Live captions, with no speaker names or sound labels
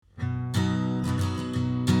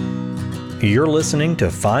You're listening to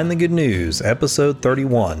Find the Good News, Episode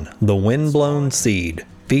 31, The Windblown Seed,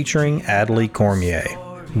 featuring Adley Cormier.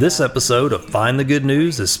 This episode of Find the Good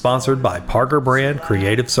News is sponsored by Parker Brand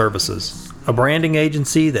Creative Services, a branding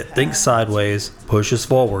agency that thinks sideways, pushes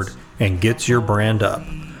forward, and gets your brand up.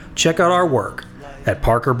 Check out our work at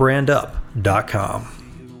parkerbrandup.com.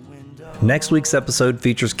 Next week's episode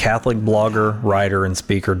features Catholic blogger, writer, and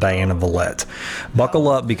speaker Diana Vallette. Buckle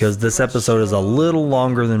up because this episode is a little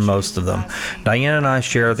longer than most of them. Diana and I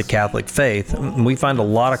share the Catholic faith. We find a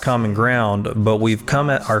lot of common ground, but we've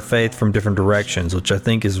come at our faith from different directions, which I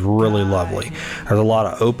think is really lovely. There's a lot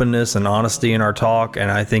of openness and honesty in our talk,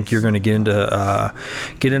 and I think you're going to get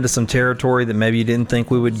into some territory that maybe you didn't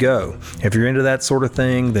think we would go. If you're into that sort of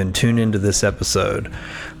thing, then tune into this episode.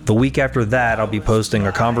 The week after that, I'll be posting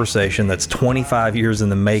a conversation that's 25 years in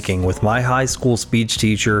the making with my high school speech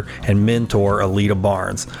teacher and mentor, Alita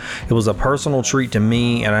Barnes. It was a personal treat to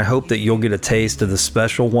me, and I hope that you'll get a taste of the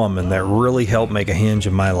special woman that really helped make a hinge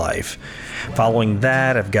in my life. Following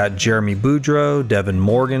that, I've got Jeremy Boudreau, Devin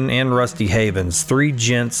Morgan, and Rusty Havens, three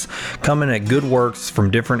gents coming at good works from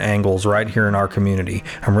different angles right here in our community.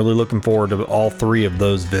 I'm really looking forward to all three of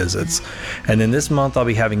those visits. And then this month, I'll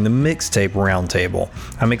be having the Mixtape Roundtable.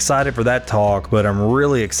 I'm excited for that talk, but I'm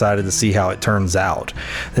really excited to see how it turns out.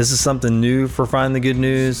 This is something new for Find the Good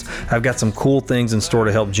News. I've got some cool things in store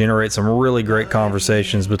to help generate some really great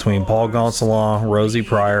conversations between Paul Gonsalon, Rosie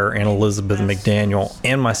Pryor, and Elizabeth McDaniel,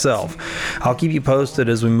 and myself. I'll keep you posted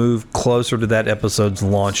as we move closer to that episode's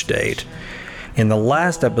launch date. In the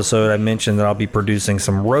last episode, I mentioned that I'll be producing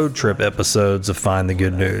some road trip episodes of Find the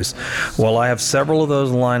Good News. Well, I have several of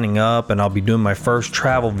those lining up, and I'll be doing my first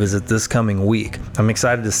travel visit this coming week. I'm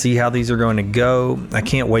excited to see how these are going to go. I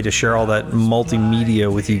can't wait to share all that multimedia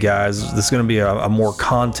with you guys. This is going to be a more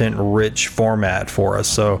content-rich format for us,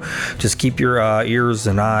 so just keep your ears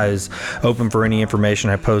and eyes open for any information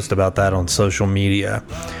I post about that on social media.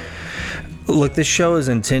 Look, this show is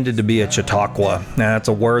intended to be a Chautauqua. Now, that's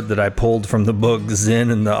a word that I pulled from the book Zen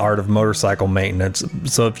and the Art of Motorcycle Maintenance.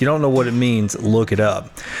 So if you don't know what it means, look it up.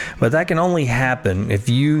 But that can only happen if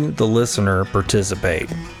you, the listener, participate.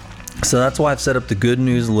 So that's why I've set up the Good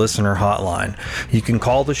News Listener Hotline. You can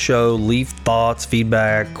call the show, leave thoughts,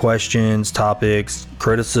 feedback, questions, topics,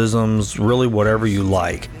 criticisms, really whatever you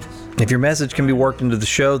like. If your message can be worked into the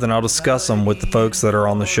show, then I'll discuss them with the folks that are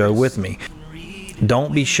on the show with me.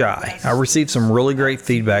 Don't be shy. I received some really great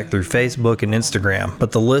feedback through Facebook and Instagram,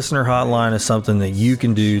 but the listener hotline is something that you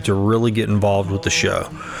can do to really get involved with the show.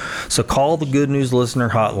 So call the Good News Listener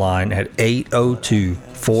Hotline at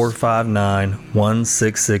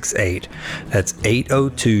 802-459-1668. That's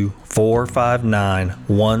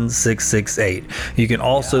 802-459-1668. You can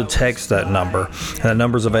also text that number. That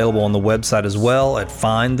number is available on the website as well at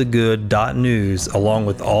findthegood.news, along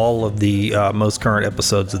with all of the most current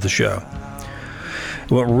episodes of the show.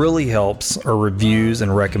 What really helps are reviews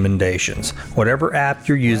and recommendations. Whatever app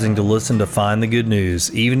you're using to listen to Find the Good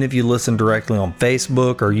News, even if you listen directly on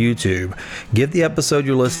Facebook or YouTube, give the episode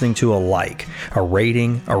you're listening to a like, a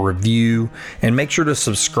rating, a review, and make sure to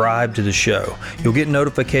subscribe to the show. You'll get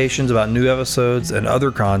notifications about new episodes and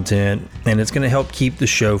other content, and it's going to help keep the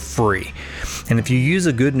show free. And if you use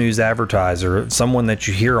a Good News advertiser, someone that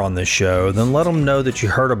you hear on this show, then let them know that you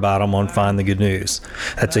heard about them on Find the Good News.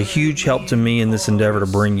 That's a huge help to me in this endeavor to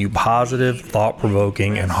bring you positive,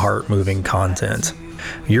 thought-provoking, and heart-moving content.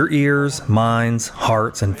 Your ears, minds,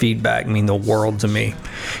 hearts, and feedback mean the world to me.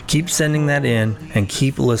 Keep sending that in and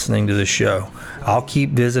keep listening to the show. I'll keep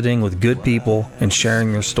visiting with good people and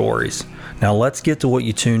sharing their stories. Now let's get to what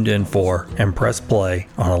you tuned in for and press play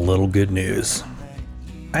on a little good news.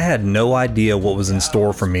 I had no idea what was in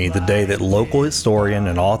store for me the day that local historian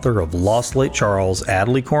and author of Lost Lake Charles,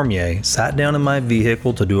 Adley Cormier, sat down in my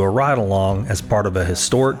vehicle to do a ride-along as part of a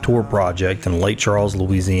historic tour project in Lake Charles,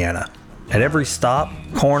 Louisiana. At every stop,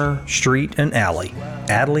 corner, street, and alley,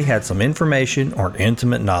 Adley had some information or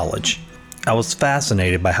intimate knowledge. I was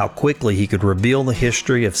fascinated by how quickly he could reveal the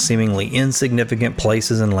history of seemingly insignificant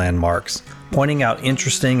places and landmarks, pointing out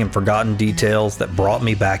interesting and forgotten details that brought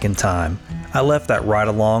me back in time. I left that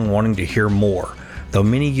ride-along wanting to hear more. Though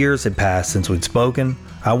many years had passed since we'd spoken,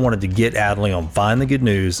 I wanted to get Adley on Find the Good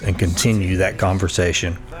News and continue that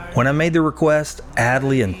conversation. When I made the request,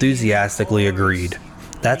 Adley enthusiastically agreed.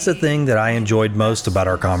 That's the thing that I enjoyed most about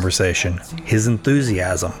our conversation, his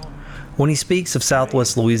enthusiasm. When he speaks of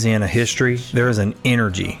Southwest Louisiana history, there is an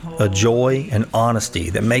energy, a joy, and honesty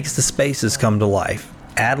that makes the spaces come to life.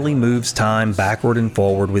 Adley moves time backward and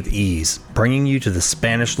forward with ease, bringing you to the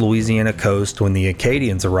Spanish Louisiana coast when the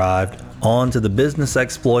Acadians arrived, on to the business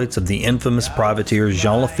exploits of the infamous privateer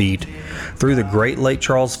Jean Lafitte, through the Great Lake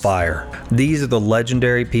Charles Fire. These are the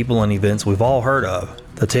legendary people and events we've all heard of,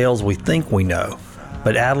 the tales we think we know.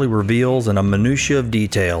 But Adley reveals in a minutiae of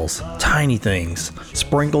details, tiny things,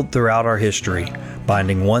 sprinkled throughout our history,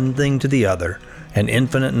 binding one thing to the other, an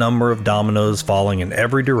infinite number of dominoes falling in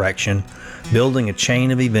every direction, building a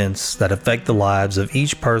chain of events that affect the lives of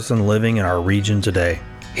each person living in our region today.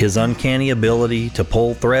 His uncanny ability to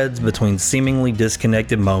pull threads between seemingly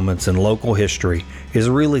disconnected moments in local history is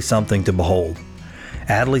really something to behold.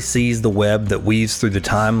 Adley sees the web that weaves through the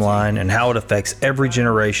timeline and how it affects every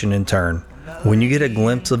generation in turn. When you get a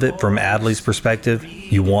glimpse of it from Adley's perspective,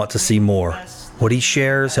 you want to see more. What he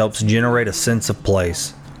shares helps generate a sense of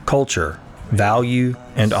place, culture, value,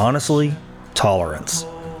 and honestly, tolerance.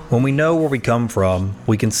 When we know where we come from,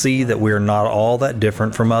 we can see that we are not all that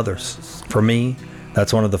different from others. For me,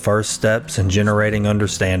 that's one of the first steps in generating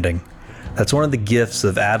understanding. That's one of the gifts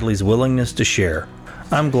of Adley's willingness to share.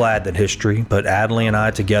 I'm glad that history put Adley and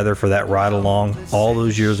I together for that ride along all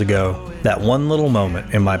those years ago. That one little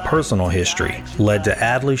moment in my personal history led to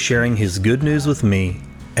Adley sharing his good news with me,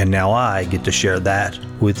 and now I get to share that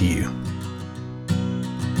with you.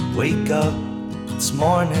 Wake up, it's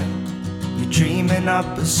morning. You're dreaming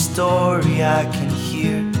up a story I can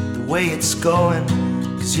hear the way it's going,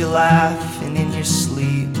 'cause you're laughing in your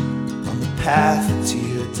sleep on the path to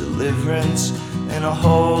your deliverance, and a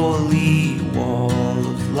holy wall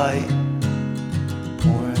of light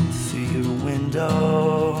pouring through your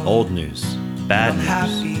window. Old news, bad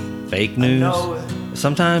news, fake news.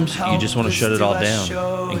 Sometimes you just want to shut it all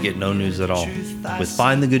down and get no news at all. With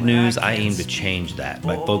Find the Good News, I aim to change that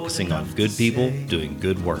by focusing on good people doing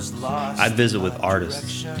good work. I visit with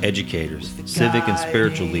artists, educators, civic and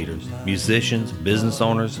spiritual leaders, musicians, business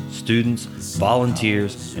owners, students,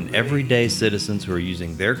 volunteers, and everyday citizens who are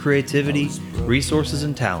using their creativity, resources,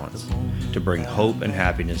 and talents to bring hope and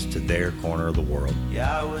happiness to their corner of the world.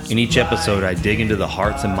 In each episode, I dig into the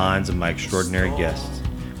hearts and minds of my extraordinary guests.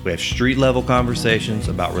 We have street-level conversations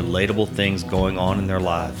about relatable things going on in their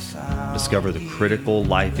lives, discover the critical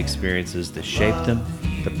life experiences that shape them,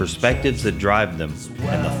 the perspectives that drive them,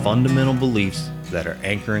 and the fundamental beliefs that are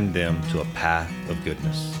anchoring them to a path of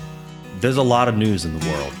goodness. There's a lot of news in the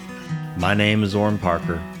world. My name is Oran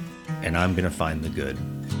Parker, and I'm going to find the good.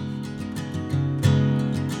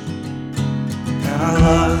 And I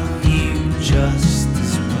love you just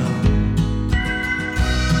as well.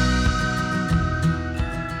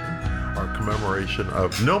 Commemoration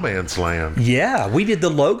of No Man's Land. Yeah, we did the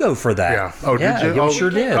logo for that. Yeah. Oh, yeah, did you? We sure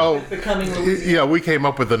did. Oh, yeah, we came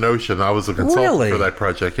up with the notion. I was a consultant Really? for that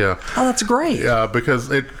project, yeah. Oh, that's great. Yeah,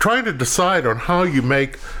 because trying to decide on how you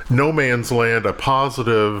make No Man's Land a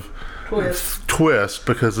positive twist,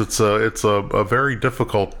 because it's a very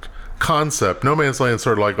difficult concept. No Man's Land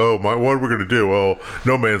sort of like, what are we going to do? Oh,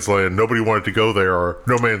 No Man's Land, nobody wanted to go there, or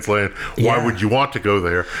No Man's Land, why would you want to go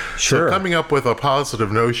there? Sure. So coming up with a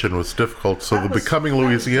positive notion was difficult. So the Becoming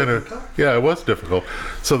Louisiana, yeah, it was difficult.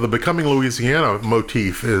 So the Becoming Louisiana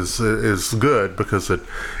motif is good because it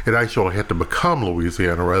actually had to become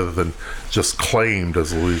Louisiana rather than just claimed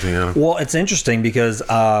as Louisiana. Well, it's interesting because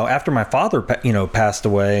after my father, passed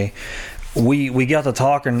away, we got to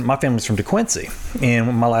talking. My family's from DeQuincy,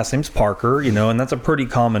 and my last name's Parker, and that's a pretty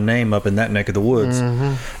common name up in that neck of the woods.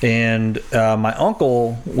 Mm-hmm. And my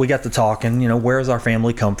uncle, we got to talking, where's our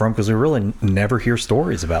family come from? Because we really never hear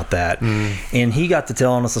stories about that. Mm. And he got to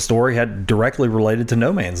telling us a story had directly related to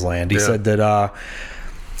No Man's Land. He said that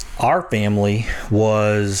our family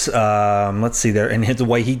was, let's see there, and the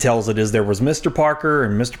way he tells it is there was Mr. Parker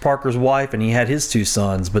and Mr. Parker's wife, and he had his two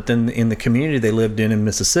sons. But then in the community they lived in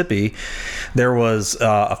Mississippi, there was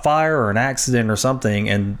a fire or an accident or something,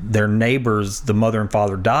 and their neighbors, the mother and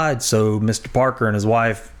father, died. So Mr. Parker and his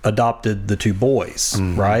wife adopted the two boys,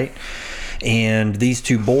 right? And these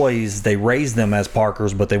two boys, they raised them as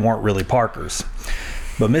Parkers, but they weren't really Parkers.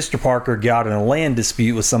 But Mr. Parker got in a land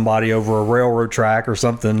dispute with somebody over a railroad track or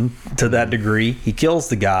something to that degree. He kills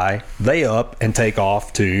the guy. They up and take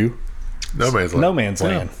off to No Man's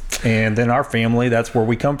Land. And then our family, that's where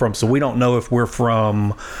we come from. So we don't know if we're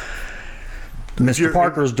from Mr.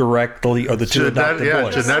 Parker's directly or the two adopted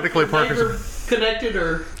boys. Genetically Parker's connected,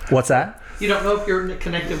 or what's that? You don't know if you're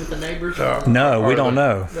connected with the neighbors? No, we don't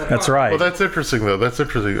know. That's right. Well, that's interesting, though. That's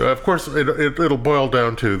interesting. Of course, it'll boil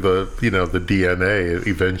down to the DNA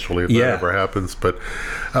eventually, if that ever happens. But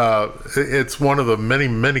it's one of the many,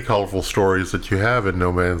 many colorful stories that you have in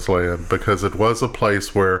No Man's Land, because it was a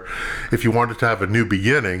place where, if you wanted to have a new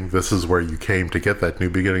beginning, this is where you came to get that new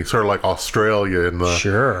beginning. Sort of like Australia in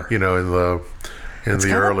the in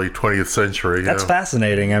the early 20th century. That's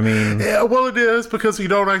fascinating. I mean... Yeah, well, it is, because you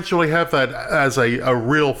don't actually have that as a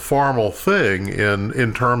real formal thing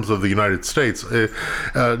in terms of the United States. The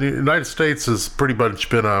United States has pretty much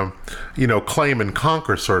been a, claim and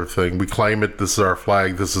conquer sort of thing. We claim it, this is our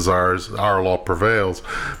flag, this is ours, our law prevails.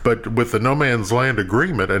 But with the No Man's Land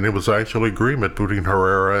agreement, and it was actually agreement between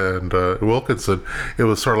Herrera and Wilkinson, it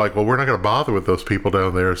was sort of like, well, we're not going to bother with those people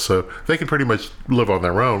down there, so they can pretty much live on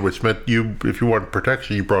their own, which meant if you wanted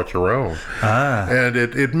protection, you brought your own. And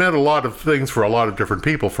it meant a lot of things for a lot of different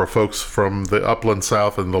people. For folks from the upland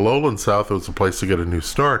south and the lowland south, it was a place to get a new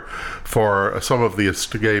start. For some of the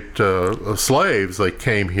escaped slaves that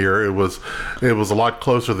came here, it was a lot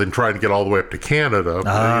closer than trying to get all the way up to Canada.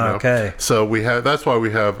 Okay. So that's why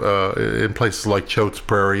we have in places like Choate's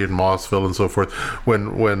Prairie and Mossville and so forth,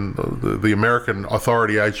 when the American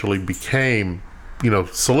authority actually became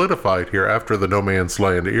solidified here after the No Man's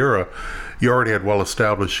Land era, you already had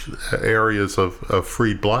well-established areas of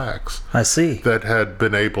freed blacks. I see. That had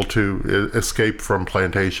been able to escape from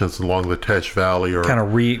plantations along the Teche Valley, or kind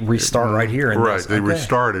of restart right here. They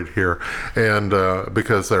restarted here, and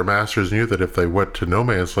because their masters knew that if they went to No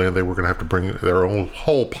Man's Land, they were going to have to bring their own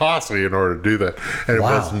whole posse in order to do that, and it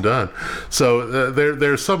wasn't done. So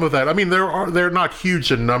there's some of that. I mean, they're not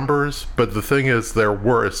huge in numbers, but the thing is, there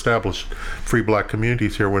were established free black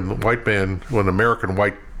communities here when American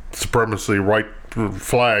white supremacy white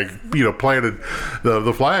flag planted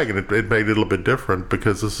the flag, and it made it a little bit different,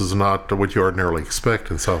 because this is not what you ordinarily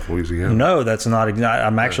expect in South Louisiana. No, that's not.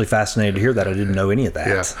 I'm actually fascinated to hear that. I didn't know any of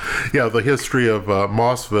that. Yeah, the history of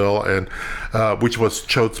Mossville, and which was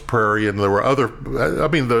Choate's Prairie, and there were other.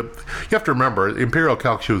 You have to remember, Imperial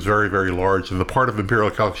Calcasieu was very, very large, and the part of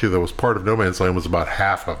Imperial Calcasieu that was part of No Man's Land was about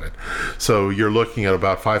half of it. So you're looking at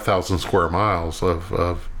about 5,000 square miles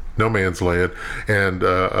of No Man's Land, and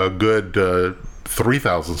a good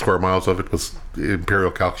 3,000 square miles of it was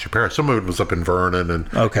Imperial Calcasieu Parish. Some of it was up in Vernon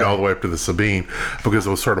and all the way up to the Sabine, because it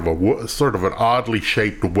was sort of an oddly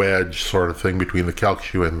shaped wedge sort of thing between the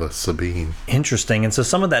Calcasieu and the Sabine. Interesting. And so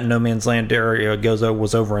some of that No Man's Land area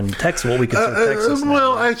was over in Texas, what we consider Texas now.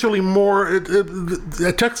 Well, actually more.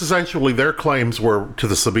 Texas, actually, their claims were to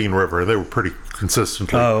the Sabine River. They were pretty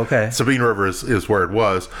consistently. Oh, okay. Sabine River is where it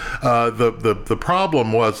was. The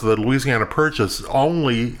problem was that Louisiana Purchase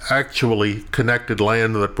only actually connected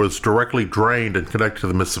land that was directly drained and connected to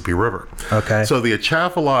the Mississippi River. Okay. So the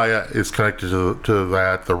Atchafalaya is connected to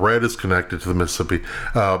that. The Red is connected to the Mississippi.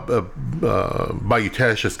 Bayou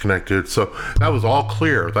Teche is connected. So that was all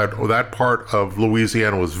clear. That part of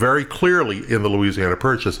Louisiana was very clearly in the Louisiana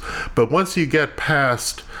Purchase. But once you get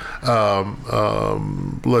past,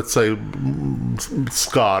 let's say,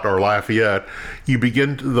 Scott or Lafayette, you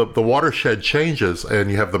begin the watershed changes, and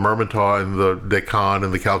you have the Mermentau and the Deccan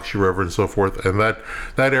and the Calcasieu River and so forth, and that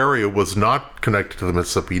area was not connected to the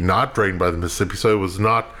Mississippi, not drained by the Mississippi. So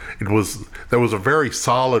there was a very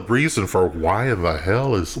solid reason for why in the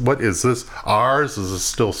hell is this ours? Is this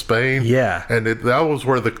still Spain? Yeah. And that was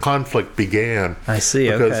where the conflict began. I see.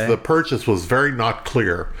 Because the purchase was very not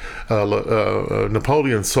clear.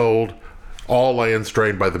 Napoleon sold all lands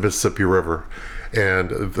drained by the Mississippi River, and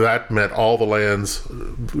that meant all the lands,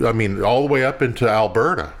 all the way up into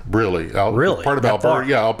Alberta, really. Really? Part of That Alberta. far?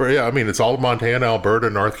 Yeah, Alberta. Yeah, it's all Montana, Alberta,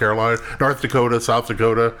 North Carolina, North Dakota, South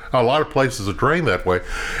Dakota. A lot of places are drained that way,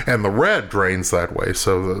 and the Red drains that way.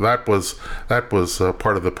 So that was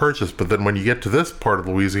part of the purchase. But then when you get to this part of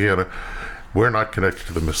Louisiana, we're not connected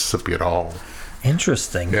to the Mississippi at all.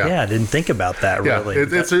 Interesting. Yeah, I didn't think about that, really.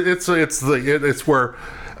 It's where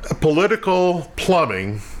political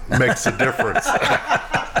plumbing makes a difference.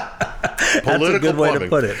 That's a good way to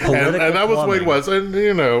put it. And that was the way it was. And,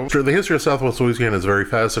 the history of Southwest Louisiana is very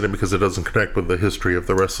fascinating, because it doesn't connect with the history of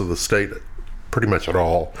the rest of the state pretty much at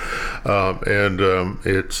all.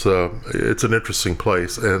 It's an interesting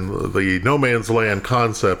place. And the No Man's Land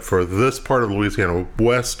concept for this part of Louisiana,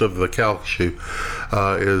 west of the Calcasieu,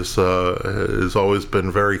 has always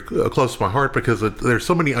been very close to my heart, because there's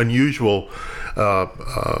so many unusual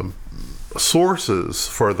sources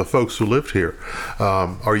for the folks who lived here.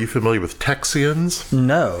 Are you familiar with Texians?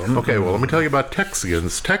 No. Okay, well, let me tell you about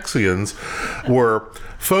Texians. Texians were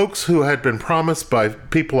folks who had been promised by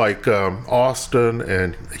people like Austin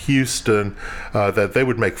and Houston that they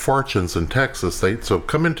would make fortunes in Texas. So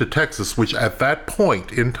come into Texas, which at that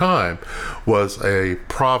point in time was a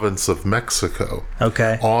province of Mexico.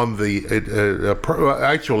 Okay. On the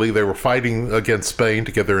actually, they were fighting against Spain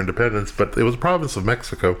to get their independence, but it was a province of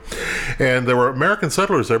Mexico, and there were American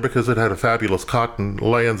settlers there because it had a fabulous cotton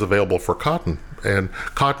lands available for cotton. And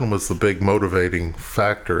cotton was the big motivating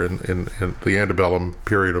factor in the antebellum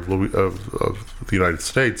period of the United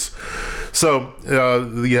States. So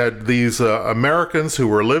you had these Americans who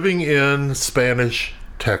were living in Spanish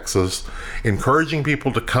Texas, encouraging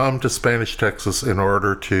people to come to Spanish Texas in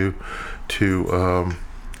order to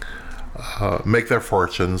make their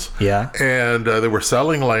fortunes. Yeah. And they were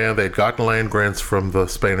selling land. They'd gotten land grants from the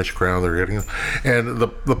Spanish crown. They're getting, and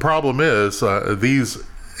the problem is these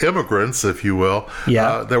immigrants, if you will,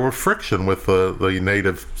 there were friction with the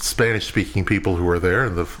native Spanish-speaking people who were there,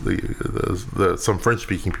 and the some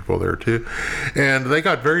French-speaking people there too, and they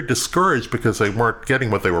got very discouraged because they weren't getting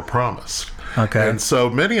what they were promised. Okay. And so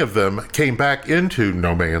many of them came back into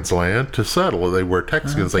no man's land to settle. They were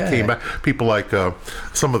Texans. Okay. They came back. People like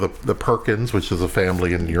some of the Perkins, which is a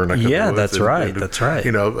family in your neck of the woods. Yeah, that's right. That's right.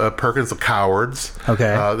 You know, Perkins, the Cowards.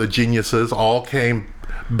 Okay. The Geniuses all came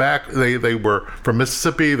back. They were from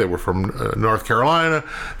Mississippi. They were from North Carolina.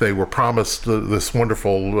 They were promised this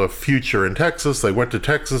wonderful future in Texas. They went to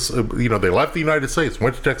Texas. They left the United States,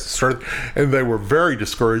 went to Texas, started, and they were very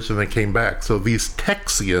discouraged, and they came back. So these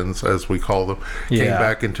Texians, as we call them, came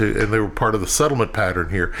back and they were part of the settlement pattern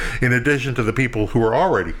here. In addition to the people who were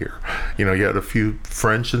already here, you had a few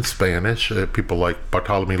French and Spanish people like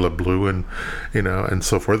Bartholomew Le Bleu and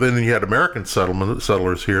so forth. And then you had American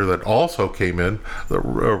settlers here that also came in.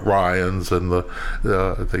 The Ryans and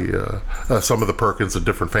some of the Perkins, a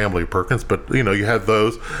different family of Perkins, but you had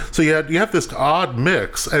those. So you have this odd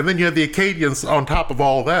mix, and then you had the Acadians on top of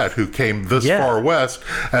all that who came this far west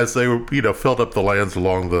as they filled up the lands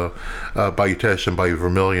along the Bayou Teche and Bayou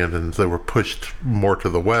Vermilion, and they were pushed more to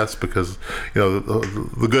the west because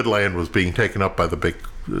the good land was being taken up by the big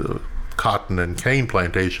cotton and cane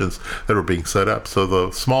plantations that were being set up. So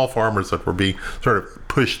the small farmers that were being sort of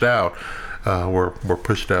pushed out were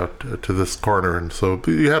pushed out to this corner, and so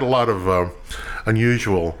you had a lot of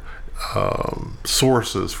unusual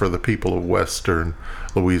sources for the people of Western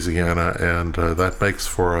Louisiana, and that makes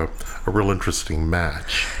for a real interesting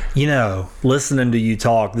match. Listening to you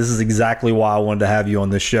talk, this is exactly why I wanted to have you on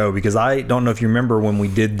this show, because I don't know if you remember when we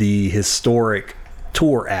did the historic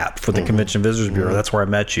tour app for the Convention Visitors Bureau. That's where I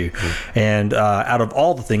met you. And out of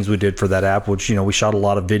all the things we did for that app, which we shot a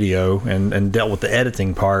lot of video and dealt with the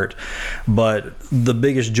editing part, but the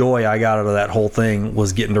biggest joy I got out of that whole thing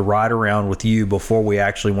was getting to ride around with you before we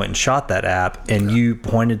actually went and shot that app, and you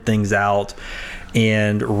pointed things out,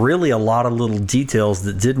 and really a lot of little details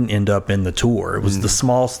that didn't end up in the tour. It was the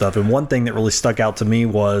small stuff. And one thing that really stuck out to me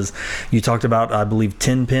was you talked about, I believe,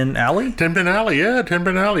 Ten Pin Alley? Ten Pin Alley, yeah. Ten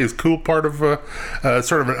Pin Alley is a cool part of,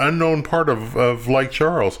 sort of an unknown part of Lake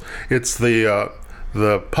Charles. It's the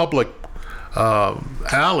public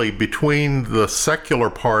alley between the secular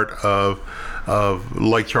part of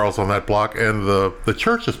Lake Charles on that block and the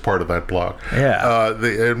church is part of that block. Yeah.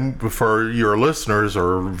 And for your listeners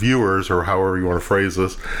or viewers or however you want to phrase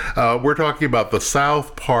this, we're talking about the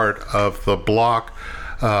south part of the block,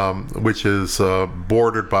 which is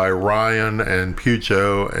bordered by Ryan and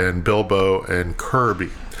Pujo and Bilbo and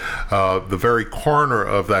Kirby. The very corner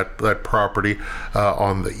of that property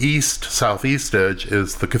on the southeast edge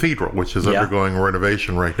is the cathedral, which is undergoing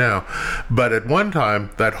renovation right now. But at one time,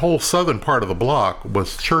 that whole southern part of the block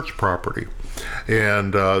was church property,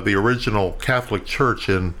 and the original Catholic church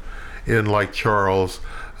in Lake Charles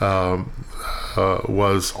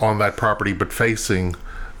was on that property, but facing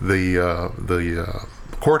the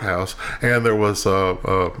courthouse, and there was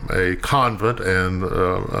a convent and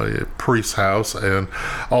a priest's house, and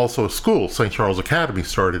also a school. St. Charles Academy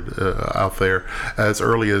started out there as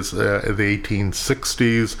early as the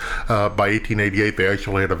 1860s. By 1888, they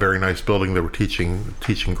actually had a very nice building. They were teaching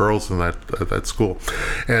girls in that school,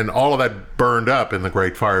 and all of that burned up in the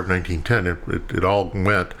Great Fire of 1910. It all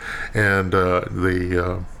went, and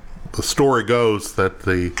the story goes that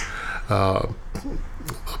the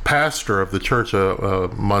pastor of the church,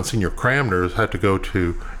 Monsignor Cramner, had to go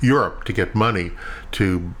to Europe to get money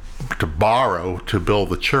to borrow to build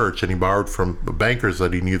the church, and he borrowed from bankers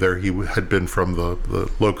that he knew there. He had been from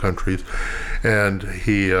the Low Countries, and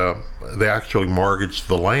they actually mortgaged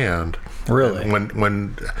the land. Really?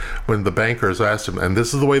 When the bankers asked him, and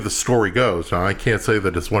this is the way the story goes. Now, I can't say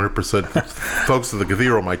that it's 100%. Folks at the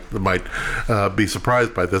cathedral might be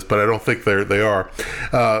surprised by this, but I don't think they are.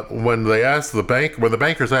 When the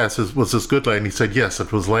bankers asked, was this good land? He said, yes,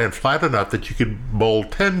 it was land flat enough that you could bowl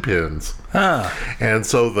 10 pins. And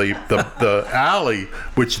so the alley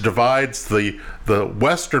which divides the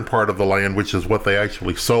western part of the land, which is what they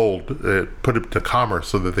actually sold, put it to commerce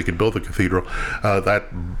so that they could build the cathedral,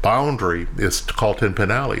 that boundary is called Ten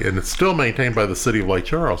Pin Alley, and it's still maintained by the city of Lake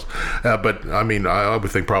Charles. But I mean, I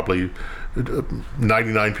would think probably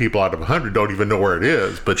 99 people out of 100 don't even know where it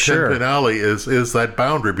is. But Sure. Ten Pin Alley is that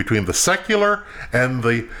boundary between the secular and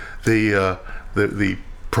the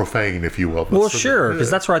profane, if you will. Well, sure, because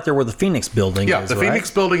that's right there where the Phoenix building Yeah, is, the right? Phoenix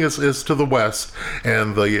building is to the west,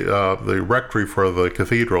 and the rectory for the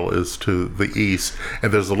cathedral is to the east.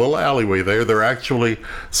 And there's a little alleyway there. There are actually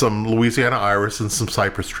some Louisiana iris and some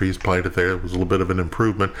cypress trees planted there. It was a little bit of an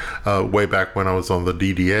improvement way back when I was on the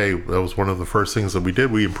DDA. That was one of the first things that we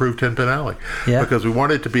did. We improved Ten Pin Alley because we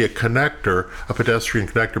wanted it to be a connector, a pedestrian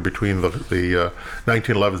connector between the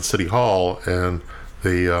 1911 City Hall and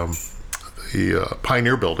the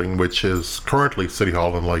Pioneer Building, which is currently City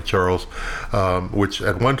Hall in Lake Charles, which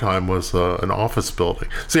at one time was an office building.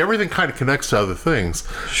 See, everything kind of connects to other things.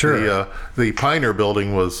 Sure. The Pioneer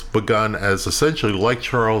Building was begun as essentially Lake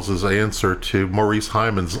Charles's answer to Maurice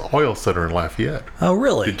Hyman's oil center in Lafayette. Oh,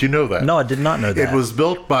 really? Did you know that? No, I did not know that. It was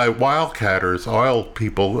built by wildcatters, oil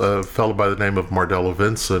people, a fellow by the name of Mardello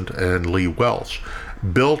Vincent and Lee Welch.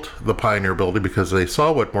 Built the Pioneer Building because they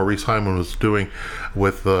saw what Maurice Hyman was doing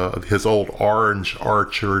with his old orange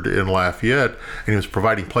orchard in Lafayette, and he was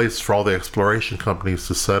providing places for all the exploration companies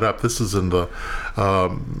to set up. This is in the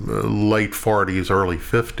late 40s, early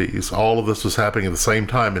 50s. All of this was happening at the same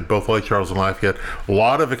time in both Lake Charles and Lafayette. A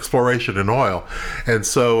lot of exploration in oil. And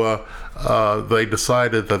so they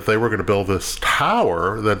decided that they were going to build this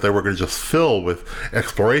tower that they were going to just fill with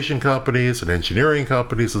exploration companies and engineering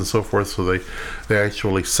companies and so forth. So they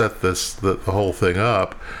actually set the whole thing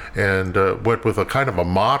up and went with a kind of a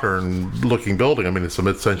modern looking building. I mean, it's a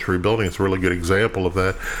mid-century building. It's a really good example of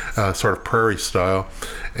that sort of prairie style.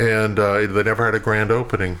 And they never had a grand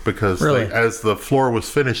opening because as the floor was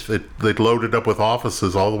finished, they loaded up with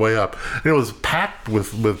offices all the way up. And it was packed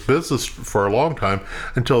with business for a long time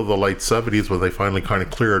until the late 70s when they finally kind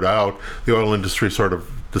of cleared out. The oil industry sort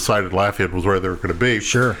of decided Lafayette was where they were going to be.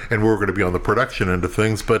 Sure. And we were going to be on the production end of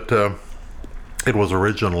things. But it was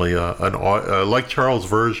originally a Lake Charles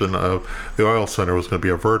version of the oil center. Was going to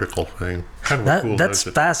be a vertical thing. Kind of a cool That's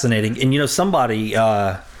notion. fascinating.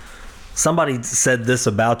 And, somebody said this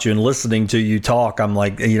about you, and listening to you talk, I'm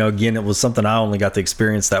like, again, it was something I only got to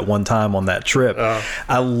experience that one time on that trip.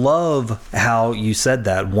 I love how you said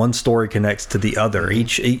that one story connects to the other,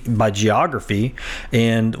 each by geography.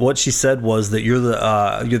 And what she said was that you're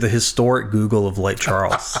the historic Google of Lake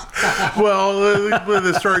Charles. Well, the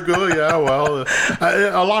historic Google, yeah. Well,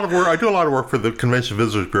 a lot of work. I do a lot of work for the Convention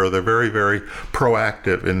Visitors Bureau. They're very, very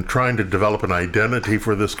proactive in trying to develop an identity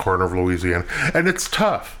for this corner of Louisiana, and it's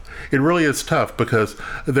tough. It really is tough because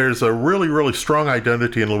there's a really, really strong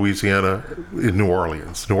identity in Louisiana in New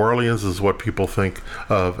Orleans. New Orleans is what people think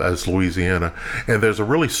of as Louisiana. And there's a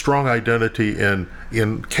really strong identity in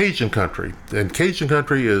Cajun country. And Cajun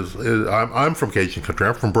country is I'm from Cajun country.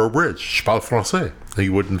 I'm from Breaux Bridge. Je parle français.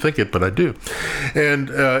 You wouldn't think it, but I do. And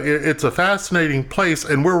it's a fascinating place,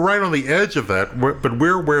 and we're right on the edge of that. But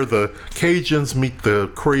we're where the Cajuns meet the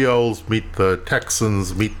Creoles, meet the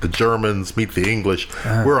Texans, meet the Germans, meet the English.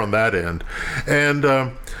 We're on that end. And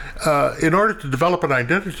in order to develop an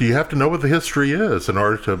identity, you have to know what the history is in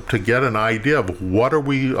order to get an idea of what are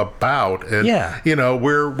we about. And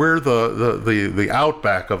we're the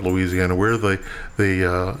outback of Louisiana. We're the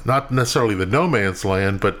not necessarily the no man's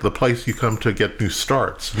land, but the place you come to get new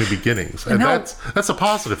starts, new beginnings, and that's a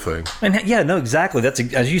positive thing. And exactly. That's,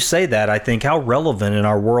 as you say that, I think how relevant in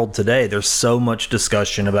our world today. There's so much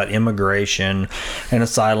discussion about immigration and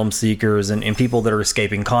asylum seekers and people that are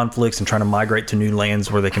escaping conflicts and trying to migrate to new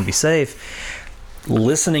lands where they can be safe.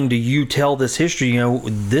 Listening to you tell this history,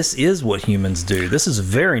 this is what humans do. This is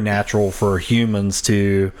very natural for humans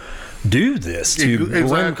to do this, to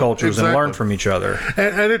blend cultures and learn from each other.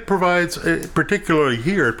 And it provides, particularly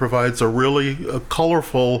here, it provides a really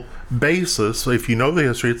colorful basis. If you know the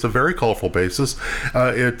history, it's a very colorful basis.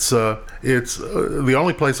 It's the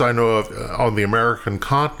only place I know of on the American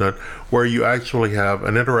continent where you actually have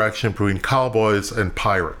an interaction between cowboys and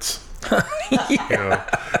pirates.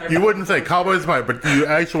 You wouldn't think cowboys might, but you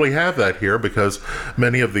actually have that here because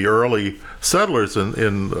many of the early settlers on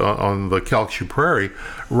the Calcasieu Prairie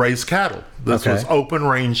raised cattle. This was open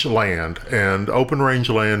range land, and open range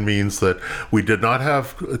land means that we did not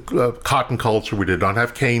have cotton culture, we did not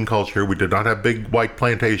have cane culture, we did not have big white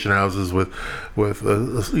plantation houses with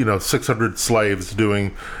 600 slaves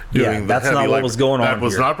doing the that's heavy not what labor. was going on That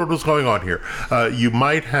was here. not what was going on here. You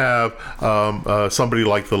might have somebody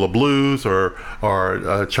like the LeBlus or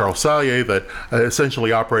Charles Sallier that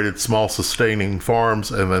essentially operated small sustaining farms,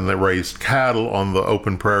 and then they raised cattle on the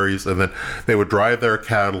open prairies, and then they would drive their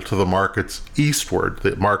cattle to the markets eastward.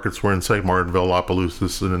 The markets were in St. Martinville,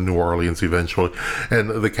 Opelousas, and in New Orleans eventually, and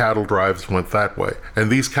the cattle drives went that way. And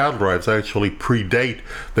these cattle drives actually predate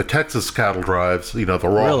the Texas cattle drives, the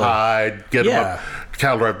rawhide,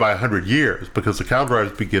 cattle drive by 100 years, because the cattle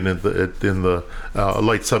drives begin in the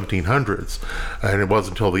late 1700s, and it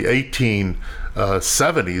wasn't until the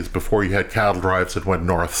 1870s before you had cattle drives that went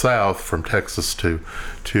north-south from Texas to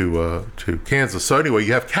Kansas. So anyway,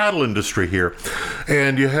 you have cattle industry here,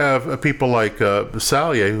 and you have people like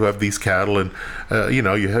Sallier who have these cattle, and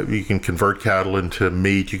you can convert cattle into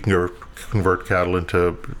meat, you can convert cattle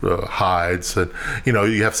into hides, and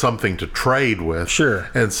you have something to trade with. Sure.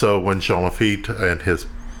 And so when Jean Lafitte and his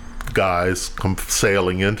guys come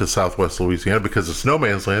sailing into southwest Louisiana, because it's no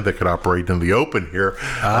man's land, they could operate in the open here.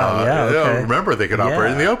 Remember, they could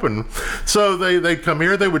operate in the open. So they come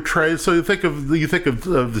here, they would trade. So you think of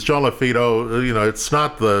the Jean Lafitte, it's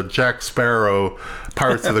not the Jack Sparrow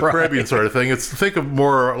Pirates of the Caribbean sort of thing. Think of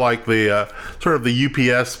more like the sort of the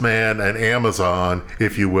UPS man and Amazon,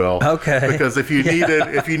 if you will. Okay. Because if you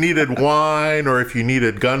needed wine, or if you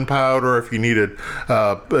needed gunpowder, if you needed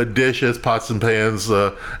dishes, pots and pans,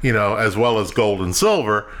 as well as gold and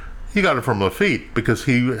silver, he got it from Lafitte, because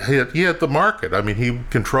he had the market. I mean, he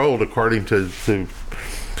controlled, according to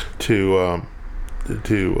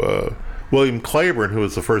William Claiborne, who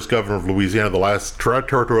was the first governor of Louisiana, the last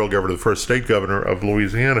territorial governor, the first state governor of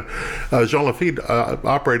Louisiana. Jean Lafitte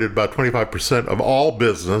operated about 25% of all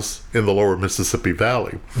business in the lower Mississippi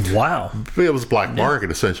Valley. Wow. It was black market,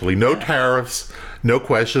 essentially. No tariffs, no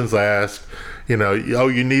questions asked. You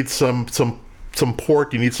need some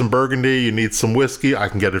port, you need some Burgundy, you need some whiskey, I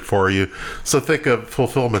can get it for you. So think of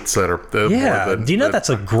fulfillment center. That's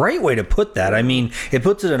a great way to put that. I mean, it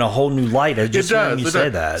puts it in a whole new light. Just when you say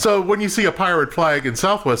that. So when you see a pirate flag in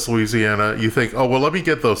southwest Louisiana, you think, oh, well, let me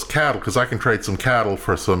get those cattle, because I can trade some cattle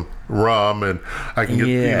for some rum, and I can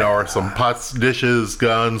get or some pots, dishes,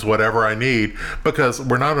 guns, whatever I need, because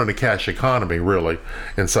we're not in a cash economy really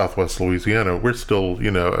in southwest Louisiana. We're still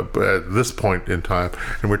at this point in time,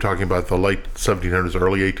 and we're talking about the late 1700s,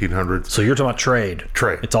 early 1800s. So you're talking about trade.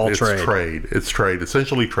 It's all trade. It's trade,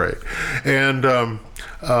 essentially trade. And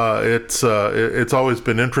it's always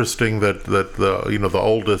been interesting that the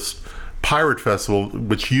oldest pirate festival,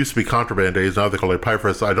 which used to be Contraband Days, now they call it Pirate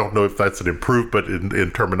Festival. I don't know if that's an improvement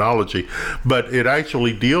in terminology, but it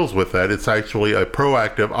actually deals with that. It's actually a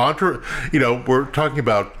proactive we're talking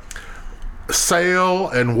about sail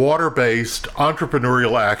and water-based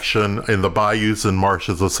entrepreneurial action in the bayous and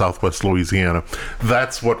marshes of southwest Louisiana.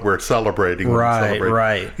 That's what we're celebrating.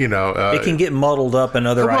 Right. It can get muddled up in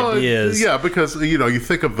other ideas. Yeah, because you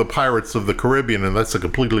think of the pirates of the Caribbean, and that's a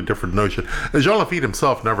completely different notion. Jean Lafitte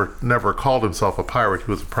himself never called himself a pirate.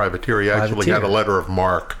 He was a privateer. He actually had a letter of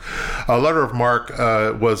marque. A letter of marque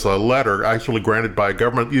was a letter actually granted by a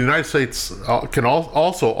government. The United States can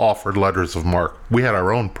also offer letters of marque. We had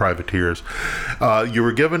our own privateers. You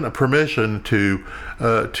were given a permission to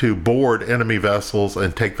board enemy vessels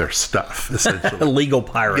and take their stuff, essentially. Legal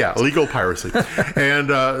piracy. Yeah, legal piracy. And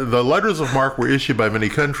the letters of marque were issued by many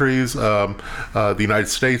countries. The United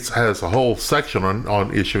States has a whole section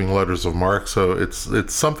on issuing letters of marque, so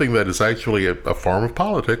it's something that is actually a form of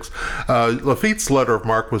politics. Lafitte's letter of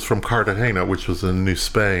marque was from Cartagena, which was in New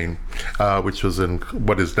Spain, which was in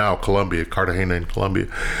what is now Colombia, Cartagena in Colombia.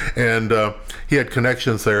 And he had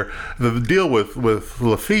connections there. The deal with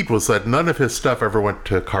Lafitte was that none of his stuff ever went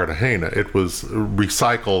to Cartagena. It was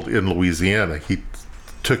recycled in Louisiana. He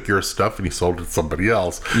took your stuff and he sold it to somebody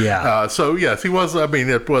else. Yeah. So yes, he was. I mean,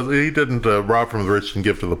 he didn't rob from the rich and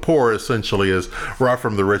give to the poor. Essentially, is rob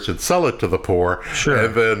from the rich and sell it to the poor. Sure.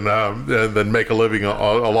 And then make a living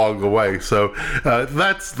along the way. So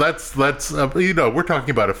that's we're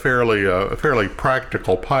talking about a fairly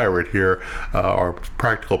practical pirate here, or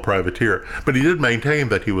practical privateer. But he did maintain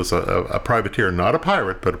that he was a privateer, not a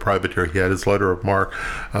pirate, but a privateer. He had his letter of marque,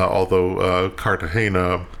 although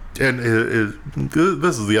Cartagena. And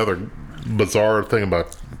this is the other bizarre thing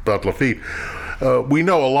about Lafitte. we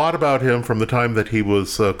know a lot about him from the time that he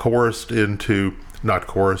was coerced into, not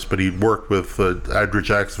coerced, but he worked with Andrew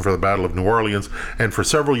Jackson for the Battle of New Orleans, and for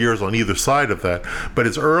several years on either side of that. But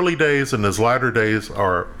his early days and his latter days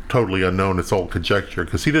are totally unknown. It's all conjecture,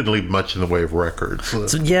 because he didn't leave much in the way of records.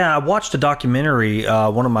 So, yeah, I watched a documentary.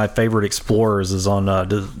 One of my favorite explorers is on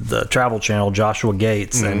the Travel Channel, Joshua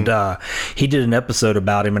Gates, and he did an episode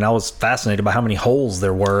about him, and I was fascinated by how many holes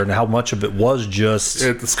there were and how much of it was just...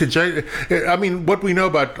 It's conjecture. I mean, what we know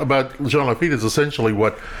about Jean Lafitte is essentially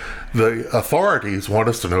what the authorities want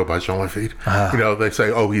us to know about Jean Lafitte. They say,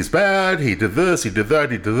 oh, he's bad, he did this, he did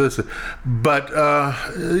that, he did this. But,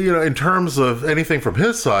 in terms of anything from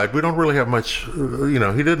his side, we don't really have much, he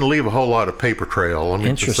didn't leave a whole lot of paper trail. Let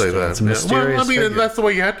me just say that. It's a mysterious figure. That's the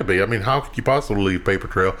way you had to be. I mean, how could you possibly leave paper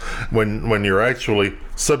trail when you're actually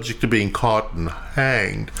subject to being caught and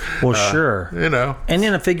hanged? Well, sure. And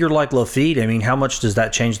in a figure like Lafitte, I mean, how much does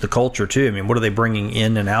that change the culture, too? I mean, what are they bringing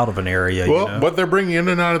in and out of an area? Well, what they're bringing in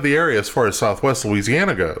and out of the area as far as Southwest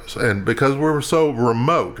Louisiana goes, and because we're so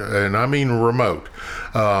remote, and I mean remote,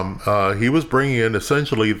 he was bringing in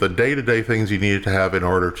essentially the day-to-day things you needed to have in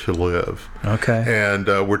order to live. Okay. And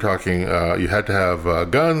we're talking, you had to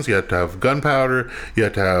have guns, you had to have gunpowder, you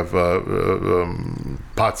had to have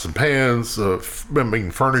pots and pans,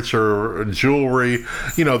 furniture, jewelry.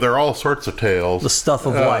 There are all sorts of tales. The stuff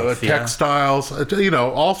of life. Textiles,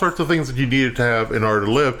 all sorts of things that you needed to have in order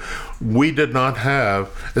to live. We did not have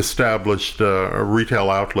established retail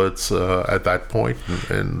outlets at that point,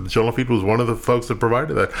 and Jean Lafitte was one of the folks that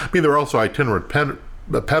provided that. I mean, there were also itinerant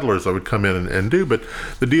peddlers that would come in and do, but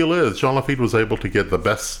the deal is Jean Lafitte was able to get the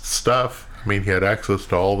best stuff. I mean, he had access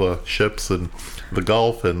to all the ships in the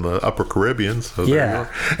Gulf and the Upper Caribbean. So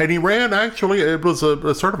and he ran, actually, it was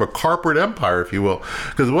a sort of a corporate empire, if you will,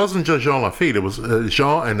 because it wasn't just Jean Lafitte. It was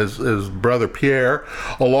Jean and his brother Pierre,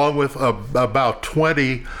 along with about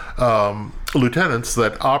 20 lieutenants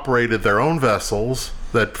that operated their own vessels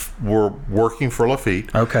that were working for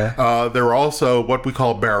Lafitte. Okay. There were also what we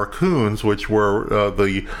call barracoons, which were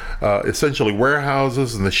the essentially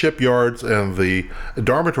warehouses and the shipyards and the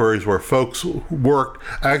dormitories where folks worked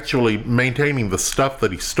actually maintaining the stuff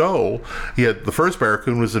that he stole. He had the first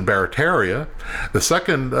barracoon was in Barataria. The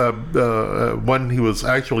second one, he was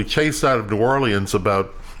actually chased out of New Orleans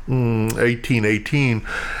about 1818,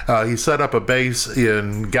 he set up a base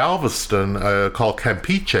in Galveston called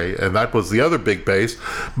Campeche, and that was the other big base.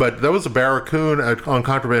 But there was a barracoon on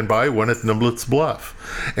Contraband Bayou, one at Nimblets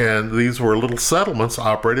Bluff, and these were little settlements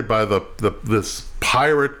operated by this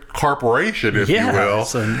pirate corporation, if you will.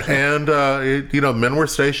 And men were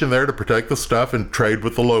stationed there to protect the stuff and trade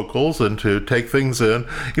with the locals and to take things in.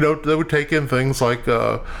 They would take in things like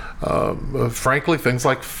frankly, things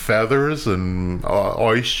like feathers and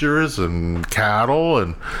oysters and cattle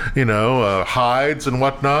and hides and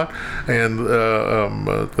whatnot, and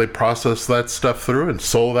they processed that stuff through and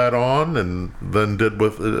sold that on, and then did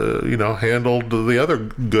with handled the other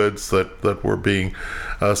goods that were being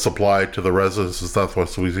supplied to the residents of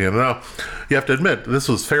Southwest Louisiana. Now, you have to admit, this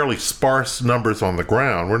was fairly sparse numbers on the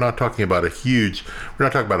ground. We're not talking about we're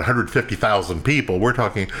not talking about 150,000 people. We're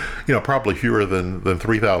talking, probably fewer than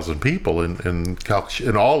 3,000 people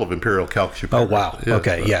in all of Imperial Calcasieu Parish. Oh, wow. Yes,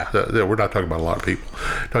 okay, yeah. We're not talking about a lot of people.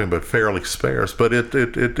 We're talking about fairly sparse. But it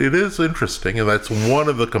is interesting, and that's one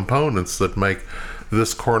of the components that make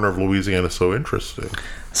this corner of Louisiana so interesting.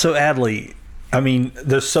 So, Adley, I mean,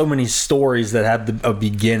 there's so many stories that have a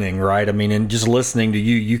beginning, right? I mean, and just listening to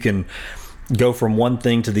you can go from one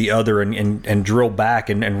thing to the other and drill back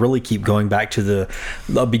and really keep going back to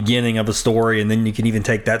the beginning of a story, and then you can even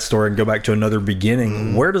take that story and go back to another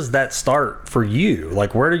beginning. Where does that start for you?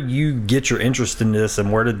 Like, where did you get your interest in this, and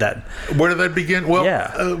where did that begin?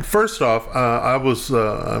 Well, first off,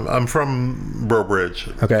 I'm from Breaux Bridge.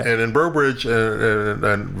 Okay. And in Breaux Bridge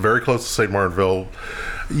and very close to St. Martinville,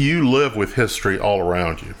 you live with history all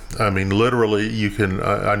around you. I mean, literally, you can.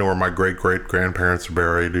 I know where my great-great-grandparents are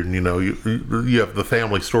buried, and you have the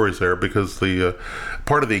family stories there because the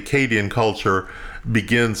part of the Acadian culture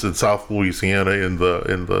begins in South Louisiana in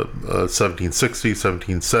the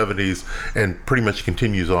 1760s, 1770s, and pretty much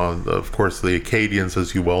continues on. Of course, the Acadians,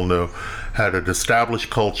 as you well know, had an established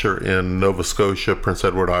culture in Nova Scotia, Prince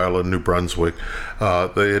Edward Island, New Brunswick.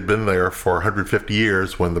 They had been there for 150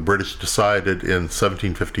 years when the British decided in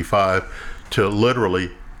 1755 to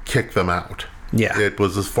literally kick them out. Yeah. It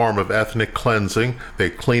was a form of ethnic cleansing. They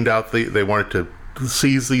cleaned out they wanted to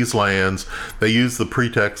seize these lands. They used the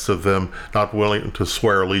pretext of them not willing to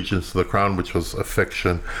swear allegiance to the crown, which was a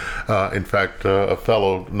fiction. In fact, a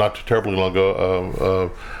fellow not too terribly long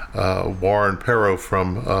ago, Warren Perot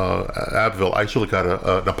from Abbeville actually got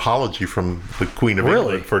an apology from the Queen of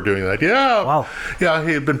England for doing that. Yeah, wow. Yeah,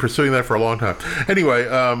 he had been pursuing that for a long time. Anyway,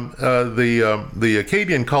 the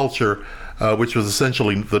Acadian culture, which was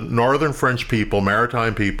essentially the northern French people,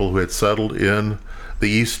 maritime people who had settled in the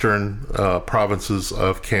eastern provinces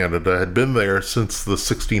of Canada, had been there since the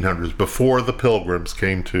 1600s, before the Pilgrims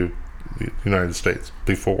came to the United States.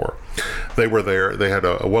 Before they were there, they had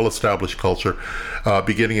a well-established culture.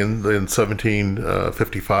 Beginning in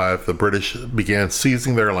 1755, the British began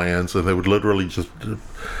seizing their lands, and they would literally just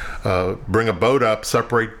bring a boat up,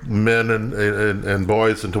 separate men and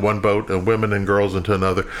boys into one boat, and women and girls into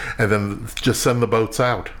another, and then just send the boats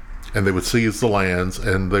out. And they would seize the lands,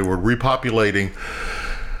 and they were repopulating.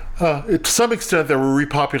 To some extent, they were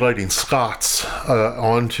repopulating Scots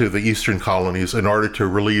onto the eastern colonies in order to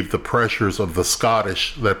relieve the pressures of the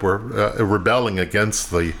Scottish that were rebelling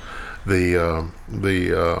against the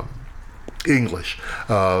English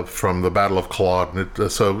from the Battle of Culloden.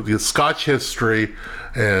 So the Scotch history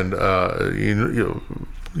and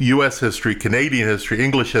U.S. history, Canadian history,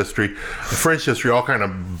 English history, French history, all kind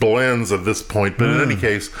of blends at this point. But in any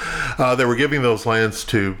case, they were giving those lands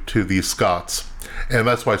to these Scots. And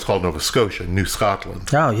that's why it's called Nova Scotia, New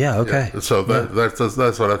Scotland. Oh, yeah, okay. Yeah, so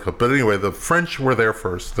that's what I call. But anyway, the French were there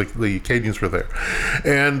first. The Acadians were there.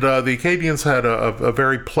 And the Acadians had a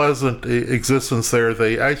very pleasant existence there.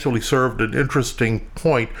 They actually served an interesting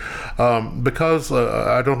point because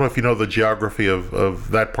I don't know if you know the geography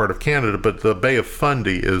of that part of Canada, but the Bay of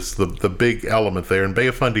Fundy is the big element there. And Bay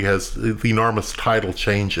of Fundy has enormous tidal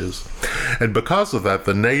changes. And because of that,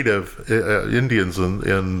 the native Indians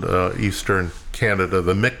in eastern Canada,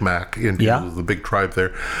 the Micmac Indians, the big tribe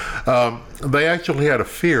there, they actually had a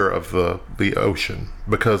fear of the ocean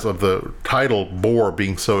because of the tidal bore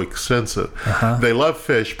being so extensive. They loved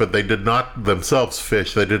fish, but they did not themselves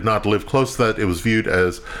fish. They did not live close to that. It was viewed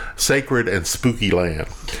as sacred and spooky land.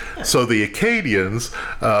 So the Acadians,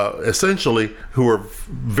 essentially, who were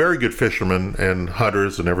very good fishermen and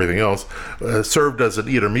hunters and everything else, served as an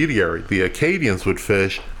intermediary. The Acadians would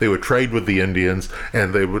fish, they would trade with the Indians,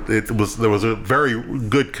 and there was a very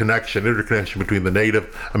good interconnection between the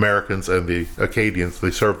Native Americans and the Acadians.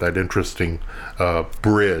 They served that interesting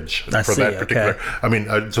bridge that particular. Okay. I mean,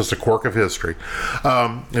 just a quirk of history.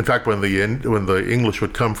 In fact, when the English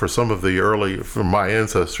would come from my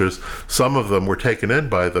ancestors, some of them were taken in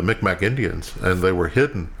by the Micmac Indians, and they were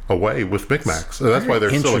hidden away with Micmacs. So that's why they're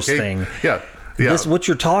still Acadian. Yeah. This, what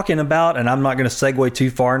you're talking about, and I'm not going to segue too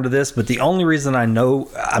far into this, but the only reason I know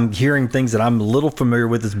I'm hearing things that I'm a little familiar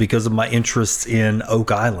with is because of my interests in Oak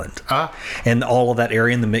Island and all of that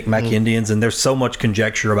area and the Micmac Indians. And there's so much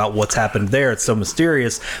conjecture about what's happened there. It's so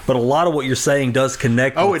mysterious, but a lot of what you're saying does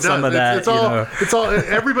connect with some of that. It's all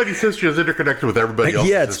everybody's history is interconnected with everybody else's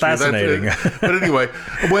history. It's fascinating. But anyway,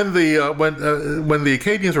 when the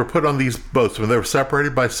Acadians were put on these boats, when they were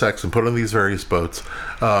separated by sex and put on these various boats,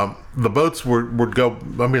 the boats would go.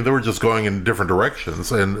 I mean, they were just going in different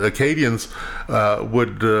directions, and Acadians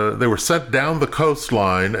they were sent down the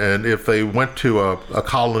coastline, and if they went to a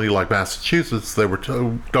colony like Massachusetts, they were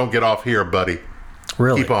told, "Don't get off here, buddy.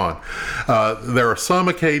 Really? Keep on." There are some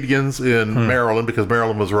Acadians in Maryland, because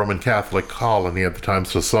Maryland was a Roman Catholic colony at the time,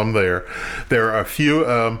 so some there. There are a few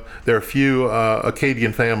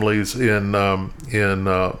Acadian families in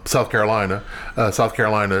South Carolina.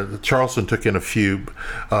 Charleston took in a few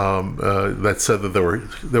that said that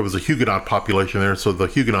there was a Huguenot population there, so the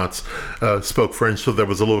Huguenots spoke French, so there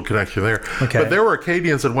was a little connection there. Okay. But there were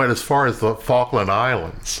Acadians that went as far as the Falkland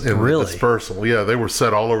Islands in the dispersal. Yeah, they were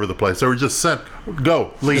set all over the place. They were just sent,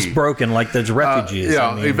 go, leave. Just broken like those refugees.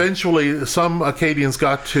 Eventually some Acadians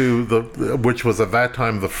got to which was at that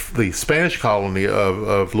time the Spanish colony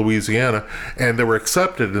of Louisiana, and they were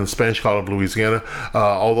accepted in the Spanish colony of Louisiana,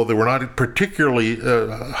 although they were not particularly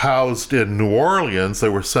housed in New Orleans. They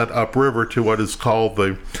were sent upriver to what is called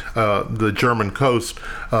the German coast,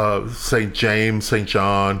 St. James, St.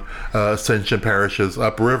 John, Ascension parishes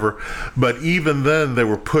upriver. But even then, they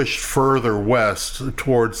were pushed further west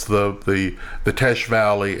towards the Teche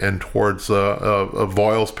Valley and towards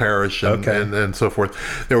Voiles Parish and so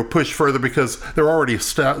forth. They were pushed further because there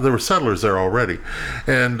were settlers there already,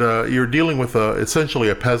 and you're dealing with essentially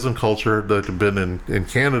a peasant culture that had been in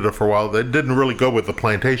Canada for a while. That didn't really go with the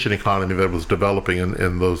plantation economy that was developing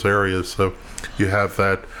in those areas. So you have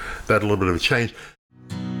that little bit of a change.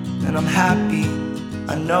 And I'm happy,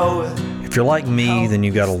 I know it. If you're like me, then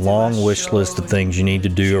you've got a long wish list of things you need to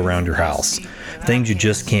do around your house, things you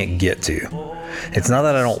just can't get to. It's not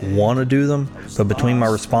that I don't want to do them, but between my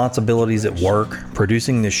responsibilities at work,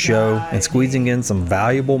 producing this show, and squeezing in some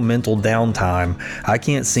valuable mental downtime, I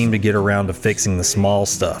can't seem to get around to fixing the small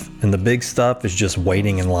stuff, and the big stuff is just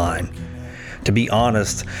waiting in line. To be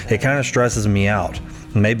honest, it kind of stresses me out.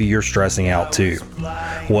 Maybe you're stressing out too.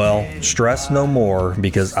 Well, stress no more,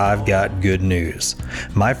 because I've got good news.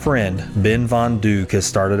 My friend Ben Von Duke has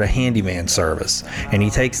started a handyman service, and he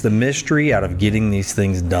takes the mystery out of getting these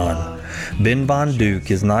things done. Ben Von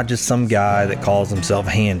Duke is not just some guy that calls himself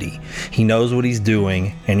handy. He knows what he's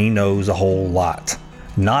doing, and he knows a whole lot.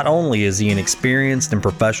 Not only is he an experienced and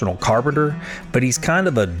professional carpenter, but he's kind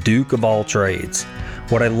of a duke of all trades.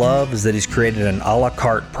 What I love is that he's created an a la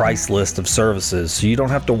carte price list of services, so you don't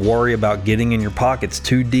have to worry about getting in your pockets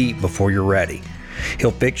too deep before you're ready.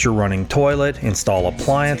 He'll fix your running toilet, install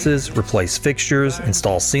appliances, replace fixtures,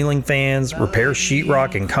 install ceiling fans, repair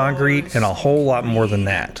sheetrock and concrete, and a whole lot more than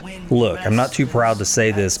that. Look, I'm not too proud to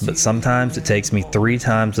say this, but sometimes it takes me 3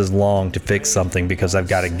 times as long to fix something because I've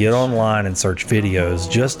got to get online and search videos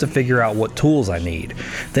just to figure out what tools I need.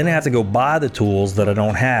 Then I have to go buy the tools that I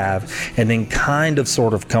don't have, and then kind of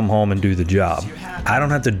sort of come home and do the job. I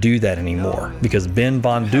don't have to do that anymore because Ben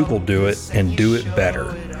Von Duke will do it and do it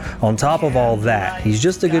better. On top of all that, he's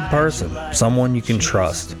just a good person, someone you can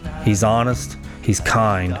trust. He's honest, he's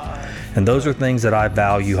kind, and those are things that I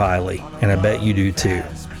value highly, and I bet you do too.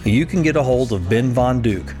 You can get a hold of Ben Von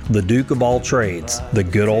Duke, the Duke of all trades, the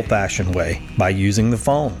good old-fashioned way, by using the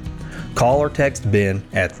phone. Call or text Ben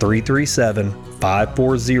at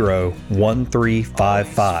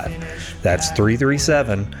 337-540-1355. That's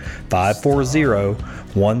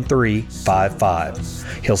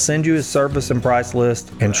 337-540-1355. He'll send you his service and price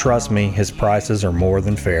list, and trust me, his prices are more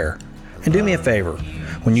than fair. And do me a favor,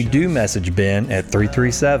 when you do message Ben at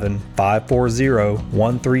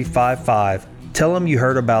 337-540-1355, tell him you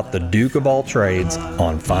heard about the Duke of all trades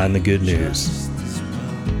on Find the Good News.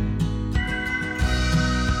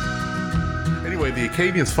 Anyway, the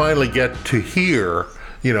Acadians finally get to hear,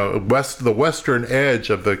 the western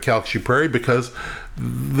edge of the Calcasieu Prairie, because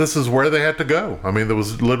this is where they had to go. I mean, there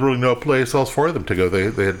was literally no place else for them to go.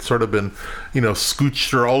 They had sort of been,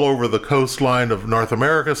 scooched all over the coastline of North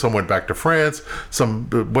America. Some went back to France. Some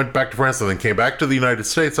went back to France and then came back to the United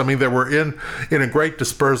States. I mean, they were in a great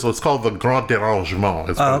dispersal. It's called the Grand Dérangement.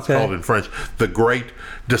 It's what it's called in French. The Great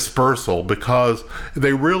Dispersal, because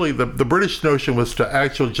they really, the British notion was to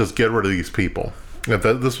actually just get rid of these people.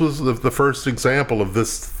 This was the first example of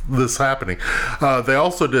this happening. They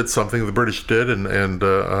also did something the British did, and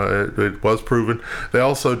it was proven. They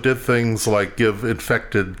also did things like give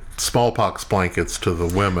infected smallpox blankets to the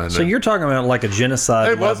women. So you're talking about like a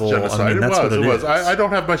genocide level. It was genocide. I mean, that's what it is. I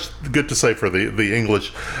don't have much good to say for the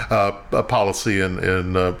English policy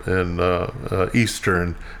in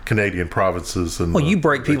eastern Canadian provinces. And you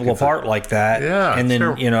break people apart like that, and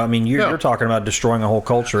then you're talking about destroying a whole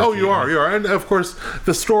culture. Oh, you are, and of course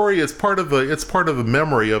the story is part of the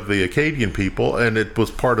memory of the Acadian people, and it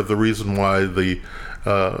was part of the reason why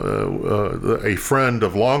a friend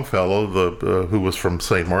of Longfellow, who was from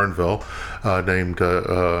St. Martinville, named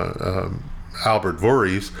Albert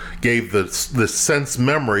Voorhees, gave this sense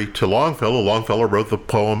memory to Longfellow. Longfellow wrote the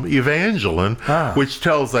poem Evangeline, which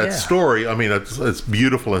tells that story. I mean, it's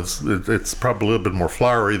beautiful. It's probably a little bit more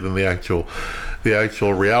flowery than the actual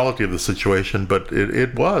reality of the situation, but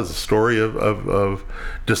it was a story of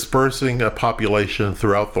dispersing a population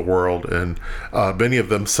throughout the world, and many of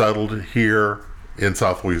them settled here in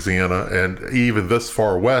South Louisiana, and even this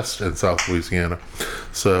far west in South Louisiana.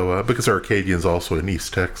 So, because there are Acadians also in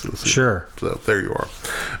East Texas. Sure. So there you are.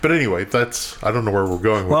 But anyway, I don't know where we're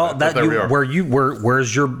going with that. There we are.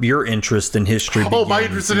 Where's your interest in history? Oh, my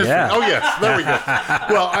interest in history. Yeah. Oh, yes. There we go.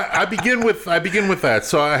 Well, I begin with that.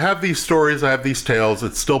 So I have these stories. I have these tales.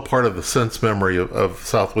 It's still part of the sense memory of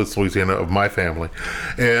Southwest Louisiana, of my family.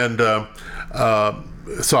 And,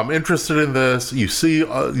 so I'm interested in this. You see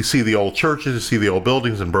the old churches, you see the old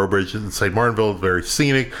buildings in Burbridge and St. Martinville, very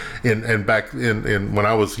scenic. And back in when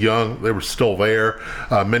I was young, they were still there.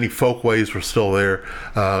 Many folkways were still there.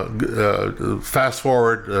 Fast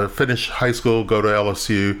forward, finish high school, go to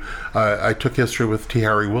LSU. I took history with T.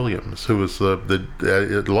 Harry Williams, who was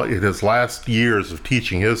in his last years of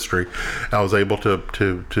teaching history. I was able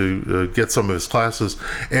to get some of his classes,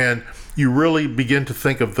 and you really begin to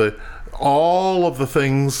think of all of the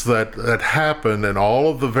things that happen and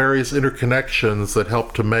all of the various interconnections that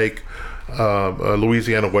help to make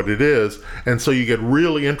Louisiana what it is, and so you get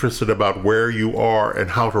really interested about where you are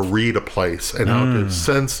and how to read a place and how to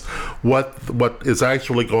sense what is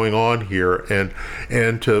actually going on here, and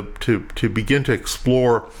to begin to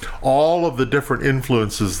explore all of the different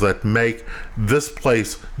influences that make this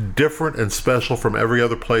place different and special from every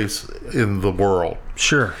other place in the world.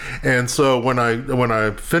 Sure. And so when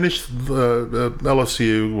I finished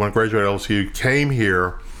LSU, when I graduated LSU, came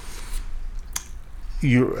here,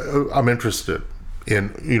 I'm interested in,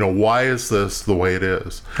 why is this the way it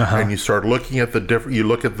is? And you start looking at the different. You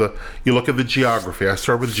look at the geography. I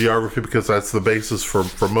start with geography because that's the basis for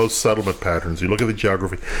most settlement patterns. You look at the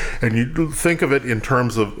geography, and you think of it in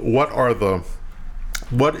terms of what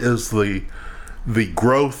is the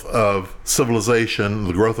growth of civilization,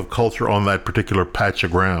 the growth of culture on that particular patch of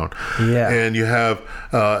ground. Yeah. And you have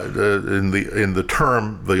in the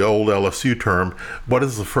term, the old LSU term, what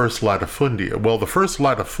is the first latifundia? Well, the first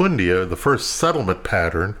latifundia, the first settlement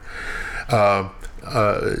pattern,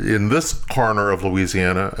 in this corner of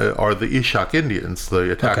Louisiana are the Ishak Indians,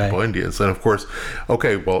 the Attakapaw Indians. And of course,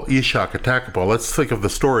 Ishak, Attakapaw, let's think of the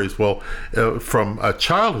stories. Well, from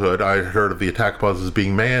childhood, I heard of the Attakapaws as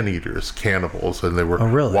being man-eaters, cannibals, and they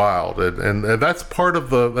were wild. And that's part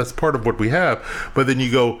of what we have. But then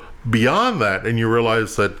you go beyond that, and you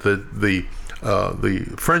realize that the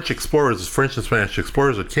French explorers, French and Spanish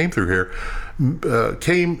explorers that came through here,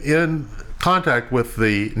 came in contact with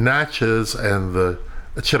the Natchez and the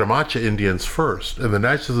Chitimacha Indians first, and the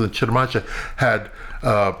Natchez and the Chitimacha had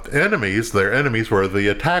enemies. Their enemies were the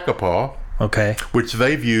Attakapaw, which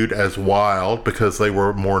they viewed as wild because they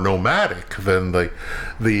were more nomadic than the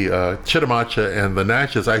Chitimacha, and the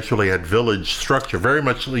Natchez actually had village structure, very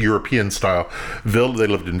much European style. They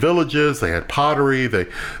lived in villages. They had pottery. They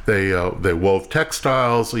wove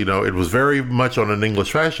textiles. It was very much on an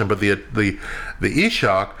English fashion. But the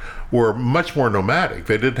Ishak were much more nomadic.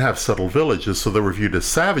 They didn't have settled villages, so they were viewed as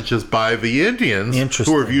savages by the Indians,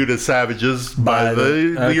 who were viewed as savages by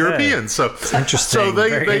the Europeans. So interesting.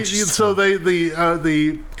 The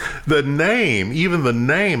name, even the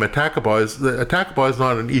name Attakapaw is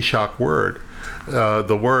not an Ishak word.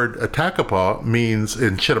 The word Attakapaw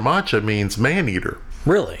in Chitimacha means man-eater.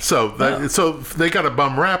 Really? So they got a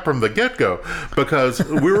bum rap from the get-go, because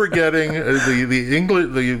we were getting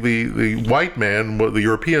the white man, the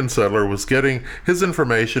European settler, was getting his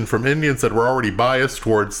information from Indians that were already biased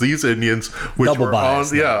towards these Indians, which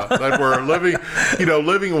that were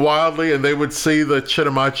living wildly, and they would see the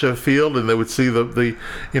Chitimacha field, and they would see look,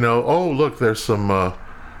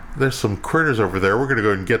 there's some critters over there. We're going to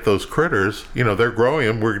go and get those critters. They're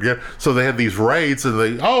growing them. So they had these raids,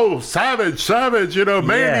 and savage,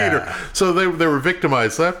 man-eater. So they were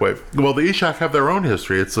victimized that way. Well, the Ishak have their own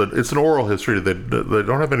history. It's an oral history. They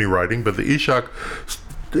don't have any writing, but the Ishak,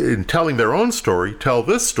 in telling their own story, tell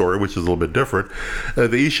this story, which is a little bit different.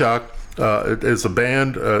 The Ishak is a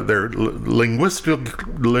band. They're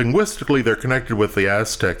linguistically they're connected with the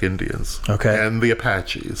Aztec Indians and the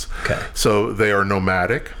Apaches. So they are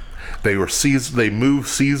nomadic. They moved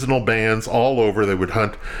seasonal bands all over. They would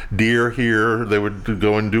hunt deer here. They would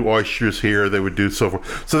go and do oysters here. They would do so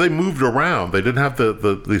forth. So they moved around. They didn't have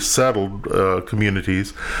the settled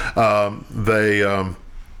communities. They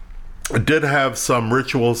did have some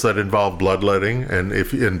rituals that involved bloodletting, and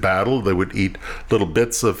if in battle, they would eat little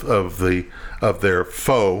bits of their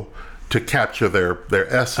foe to capture their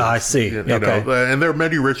essence. I see. And there are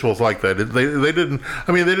many rituals like that. They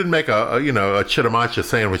didn't make a Chitimacha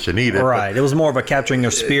sandwich and eat it. Right. It was more of a capturing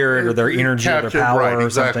their spirit or their energy or their power or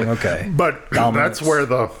something. Okay. But that's where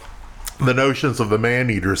the notions of the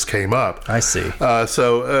man-eaters came up. I see.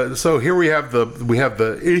 So here we have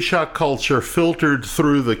the Ishak culture filtered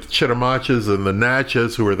through the Chitimachas and the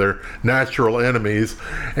Natchez, who are their natural enemies,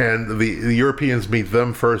 and the Europeans meet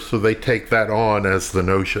them first, so they take that on as the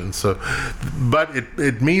notion. So, but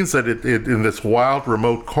it means that it in this wild,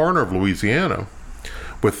 remote corner of Louisiana,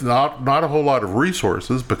 with not a whole lot of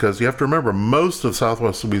resources, because you have to remember, most of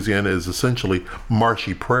southwest Louisiana is essentially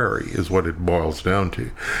marshy prairie, is what it boils down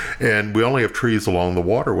to, and we only have trees along the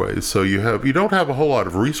waterways. So you don't have a whole lot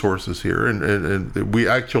of resources here, and we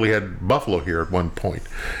actually had buffalo here at one point,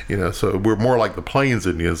 so we're more like the Plains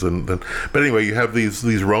Indians. But anyway, you have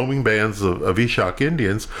these roaming bands of Ishak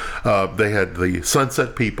Indians. They had the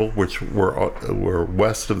Sunset people, which were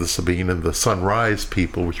west of the Sabine, and the Sunrise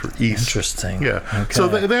people, which were east. Interesting. Yeah. Okay.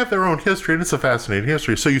 So they have their own history, and it's a fascinating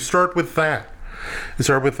history. So you start with that.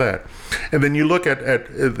 And then you look at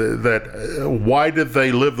that. Why did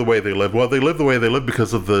they live the way they lived? Well, they lived the way they lived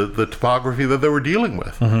because of the topography that they were dealing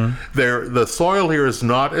with. Mm-hmm. The soil here is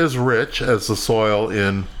not as rich as the soil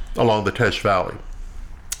along the Teche Valley.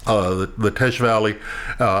 The Teche Valley,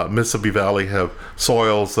 Mississippi Valley have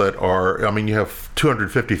soils that are, I mean, you have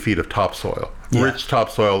 250 feet of topsoil. Yeah. Rich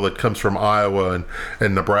topsoil that comes from Iowa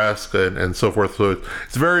and Nebraska and so forth. So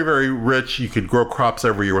it's very, very rich. You could grow crops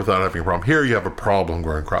every year without having a problem. Here you have a problem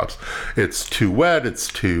growing crops. It's too wet. It's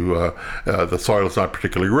too, the soil is not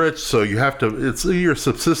particularly rich. So you have to, it's your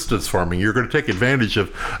subsistence farming. You're going to take advantage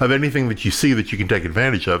of anything that you see that you can take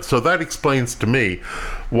advantage of. So that explains to me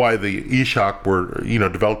why the Ishak were,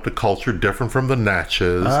 developed a culture different from the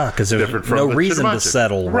Natchez. Because there's no reason to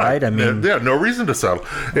settle, right? I mean, yeah, no reason to settle.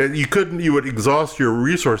 You would exhaust your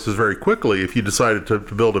resources very quickly if you decided to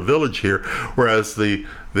build a village here, whereas the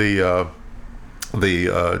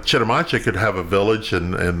Chitimacha could have a village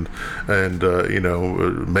and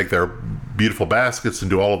make their beautiful baskets and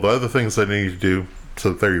do all of the other things they need to do.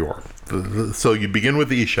 So there you are. So you begin with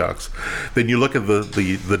the Ishaks, then you look at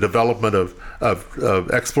the development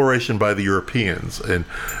of exploration by the Europeans, and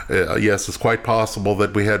yes, it's quite possible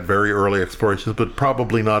that we had very early explorations, but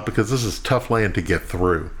probably not, because this is tough land to get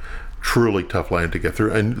through. Truly tough land to get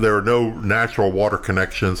through, and there are no natural water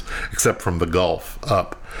connections except from the Gulf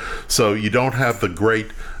up. So you don't have the great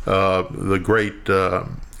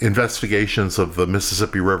investigations of the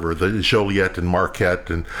Mississippi River, the Joliet and Marquette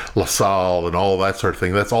and La Salle and all that sort of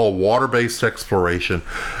thing. That's all water-based exploration.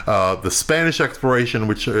 The Spanish exploration,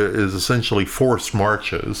 which is essentially forced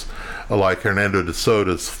marches, like Hernando de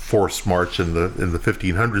Soto's forced march in the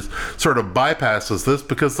 1500s, sort of bypasses this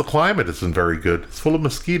because the climate isn't very good. It's full of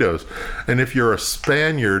mosquitoes, and if you're a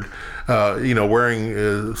Spaniard,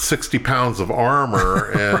 wearing 60 pounds of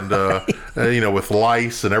armor and with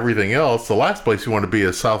lice and everything else, the last place you want to be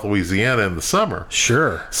is South Louisiana in the summer.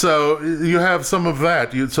 Sure. So you have some of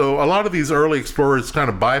that. So a lot of these early explorers kind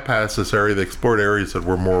of bypassed this area. They explored areas that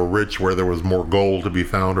were more rich, where there was more gold to be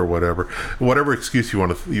found, or whatever excuse you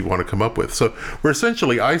want to come up with. So we're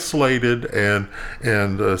essentially isolated and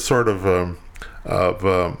sort of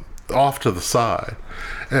off to the side.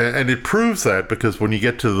 And it proves that, because when you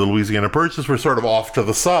get to the Louisiana Purchase, we're sort of off to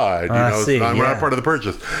the side. We're not part of the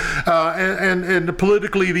Purchase. And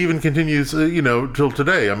politically, it even continues, till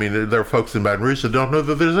today. I mean, there are folks in Baton Rouge that don't know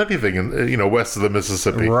that there's anything in, west of the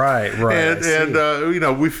Mississippi. Right.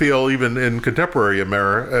 And we feel even in contemporary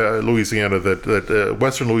Louisiana that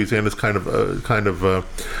Western Louisiana is kind of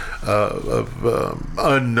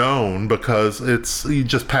unknown, because you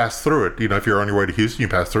just pass through it. If you're on your way to Houston, you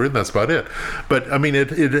pass through it, and that's about it. But I mean,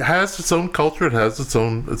 it has its own culture. It has its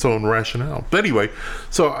own rationale. But anyway,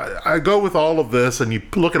 so I go with all of this, and you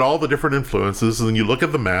look at all the different influences, and then you look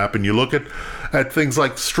at the map, and you look at things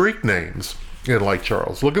like street names in Lake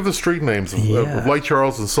Charles. Look at the street names of Lake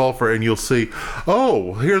Charles and Sulphur, and you'll see,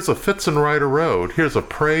 here's a Fitzenreiter Road, here's a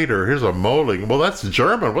Prater, here's a Moling. Well, that's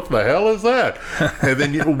German. What the hell is that? And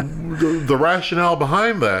then the rationale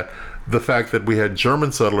behind that, the fact that we had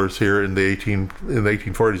German settlers here in the 1840s,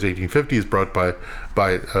 1850s, brought by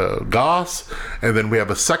Goss, and then we have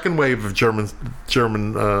a second wave of German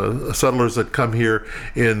settlers that come here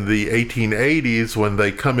in the 1880s, when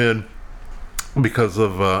they come in because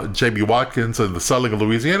of J.B. Watkins and the selling of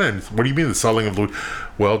Louisiana. And what do you mean the selling of Louisiana?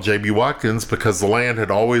 Well, J.B. Watkins, because the land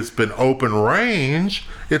had always been open range,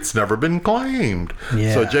 it's never been claimed.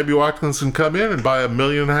 Yeah. So J.B. Watkins can come in and buy 1.5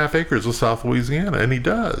 million acres of South Louisiana, and he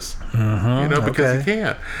does. Because he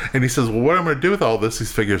can. And he says, well, what am I going to do with all this? He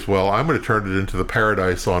figures, well, I'm going to turn it into the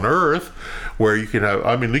paradise on earth, where you can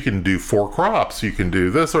have, you can do 4 crops, you can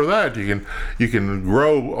do this or that, you can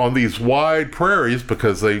grow on these wide prairies,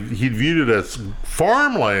 because he viewed it as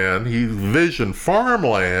farmland. He visioned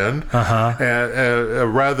farmland,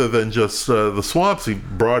 and rather than just the swamps. He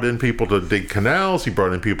brought in people to dig canals. He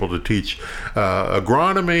brought in people to teach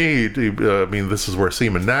agronomy. This is where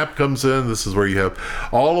Seaman Knapp comes in. This is where you have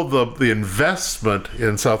all of the investment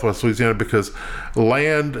in Southwest Louisiana, because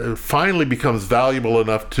land finally becomes valuable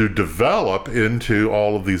enough to develop into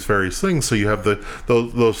all of these various things. So you have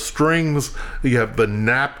those strings. You have the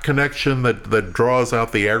Knapp connection that draws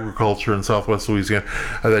out the agriculture in Southwest Louisiana,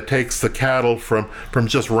 that takes the cattle from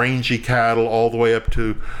just rangy cattle all the way up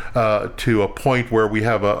to a point where we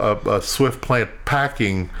have a swift plant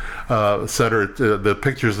packing center. The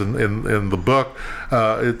pictures in the book,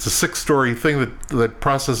 it's a 6-story thing that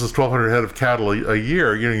processes 1,200 head of cattle a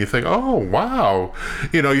year. You think, oh wow,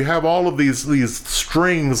 you have all of these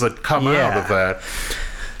strings that come out of that.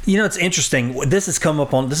 It's interesting. This is the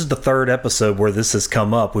 3rd episode where this has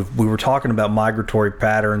come up. We were talking about migratory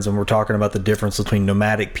patterns, and we're talking about the difference between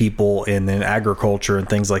nomadic people and then agriculture and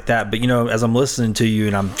things like that. But, as I'm listening to you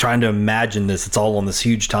and I'm trying to imagine this, it's all on this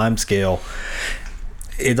huge time scale.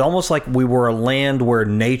 it's almost like we were a land where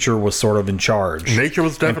nature was sort of in charge. Nature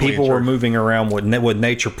was definitely and people in charge. were moving around what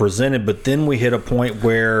nature presented. But then we hit a point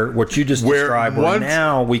where what you just described, where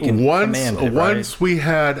now we can command it. Once we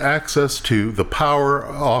had access to the power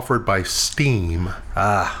offered by steam.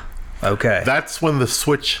 Okay. That's when the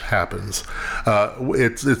switch happens.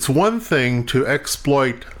 It's one thing to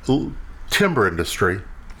exploit timber industry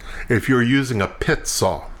if you're using a pit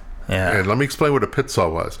saw. Yeah. And let me explain what a pit saw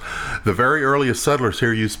was. The very earliest settlers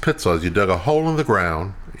here used pit saws. You dug a hole in the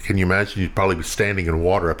ground. Can you imagine? You'd probably be standing in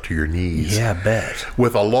water up to your knees. Yeah, I bet.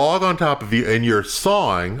 With a log on top of you, and you're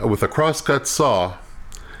sawing with a crosscut saw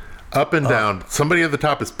up and down. Somebody at the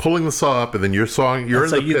top is pulling the saw up, and then you're sawing. You're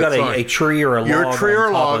so in the you pit got sawing. a tree or a log. You're a tree or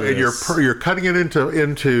on top log, of and this. you're cutting it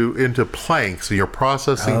into planks. And you're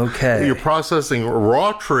processing. Okay. You're processing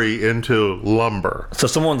raw tree into lumber. So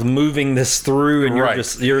someone's moving this through, and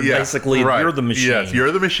Right. you're Yeah, basically right. you're the machine. Yes,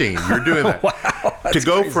 you're the machine. You're doing that. Wow, to that's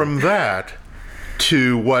go crazy. from that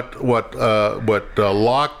to what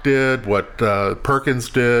Locke did, what Perkins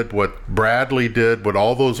did, what Bradley did, what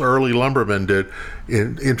all those early lumbermen did,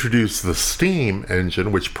 introduce the steam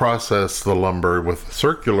engine, which processed the lumber with a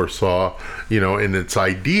circular saw. In its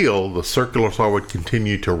ideal, the circular saw would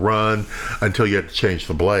continue to run until you had to change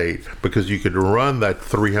the blade, because you could run that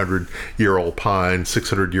 300-year-old pine,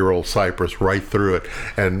 600-year-old cypress right through it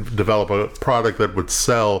and develop a product that would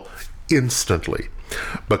sell instantly.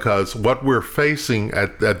 Because what we're facing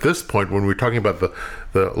at this point, when we're talking about the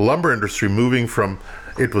lumber industry moving from,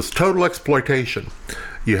 it was total exploitation.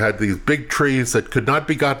 You had these big trees that could not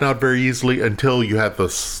be gotten out very easily until you had the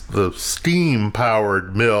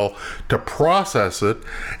steam-powered mill to process it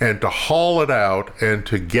and to haul it out and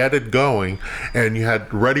to get it going, and you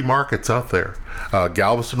had ready markets out there.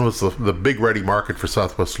 Galveston was the big ready market for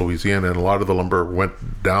Southwest Louisiana, and a lot of the lumber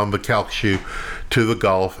went down the Calcasieu to the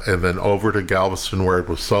Gulf and then over to Galveston, where it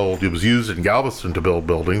was sold. It was used in Galveston to build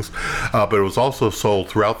buildings, but it was also sold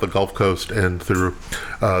throughout the Gulf Coast and through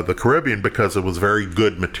the Caribbean, because it was very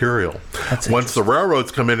good material. Once the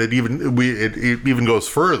railroads come in, it even goes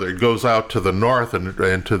further. It goes out to the north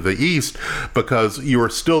and to the east, because you are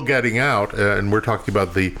still getting out, and we're talking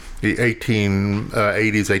about the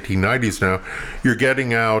 1880s, 1890s now. You're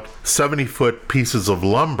getting out 70-foot pieces of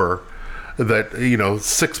lumber that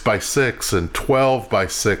 6x6 and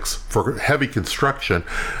 12x6 for heavy construction.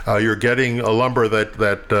 You're getting a lumber that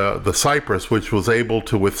the cypress, which was able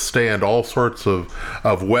to withstand all sorts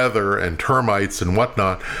of weather and termites and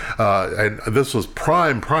whatnot, and this was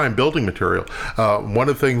prime building material. One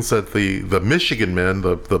of the things that the Michigan men,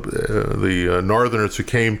 the northerners who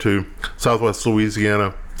came to Southwest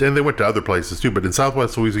Louisiana, and they went to other places too, but in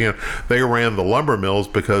Southwest Louisiana, they ran the lumber mills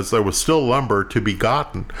because there was still lumber to be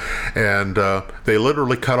gotten, and they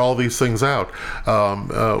literally cut all these things out.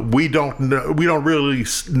 We don't really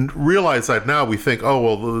realize that now. We think, oh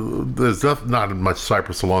well, there's not much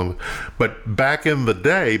cypress along, but back in the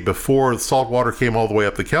day, before salt water came all the way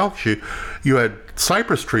up the Calcasieu, you had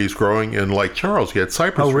cypress trees growing in Lake Charles. You had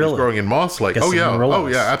cypress trees growing in Moss Lake. Oh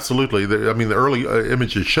yeah, absolutely. The early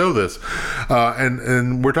images show this,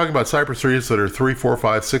 and we're talking about cypress trees that are 300, 400,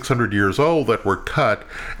 500, 600 years old that were cut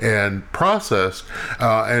and processed,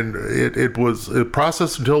 and it was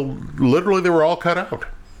processed until literally they were all cut out.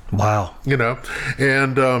 Wow.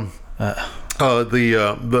 And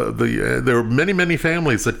there were many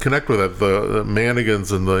families that connect with it. The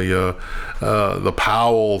Manigans and the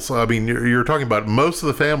Powells. I mean, you're talking about most of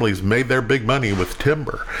the families made their big money with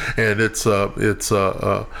timber, and it's if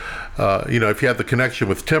you had the connection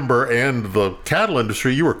with timber and the cattle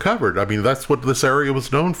industry, you were covered. I mean, that's what this area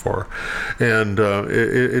was known for, and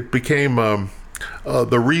it became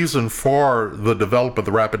the reason for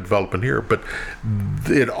the rapid development here. But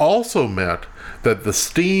it also meant that the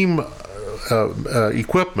steam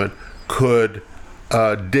equipment could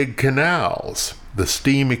dig canals. The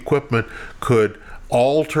steam equipment could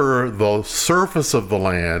alter the surface of the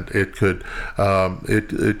land. It could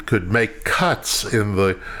make cuts in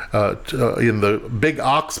the big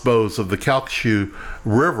oxbows of the Calcasieu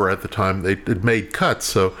River at the time. It made cuts.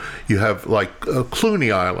 So you have like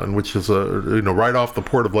Cluny Island, which is right off the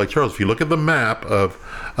port of Lake Charles. If you look at the map of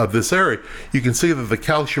this area, you can see that the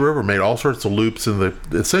Calcasieu River made all sorts of loops, and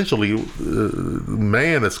essentially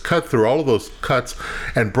man has cut through all of those cuts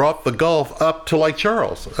and brought the Gulf up to Lake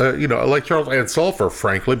Charles. Lake Charles and Sulphur,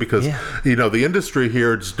 frankly, because the industry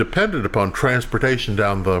here is dependent upon transportation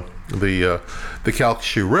down the the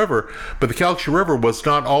Calcasieu River. But the Calcasieu River was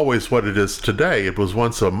not always what it is today. It was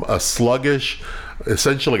once a sluggish,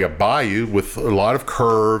 essentially a bayou with a lot of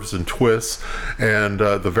curves and twists, and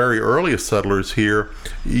the very earliest settlers here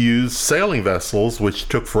used sailing vessels, which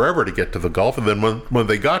took forever to get to the Gulf. And then when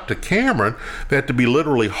they got to Cameron, they had to be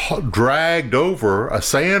literally dragged over a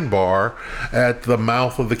sandbar at the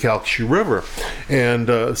mouth of the Calcasieu River.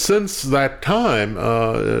 And since that time,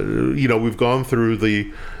 we've gone through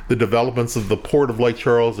the developments of the Port of Lake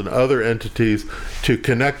Charles and other entities to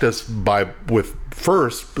connect us with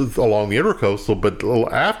first along the intercoastal, but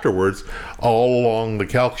afterwards all along the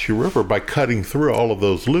Calcasieu River by cutting through all of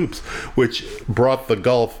those loops, which brought the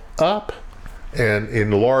Gulf up and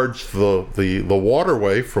enlarged the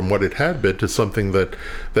waterway from what it had been to something that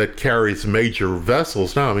carries major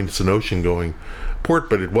vessels now. I mean, it's an ocean-going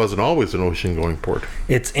port, but it wasn't always an ocean-going port.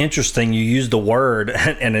 It's interesting you used the word,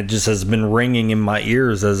 and it just has been ringing in my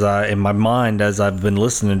ears in my mind as I've been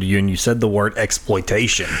listening to you, and you said the word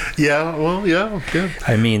exploitation. Yeah, well, yeah.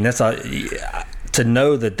 I mean, to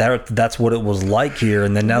know that's what it was like here,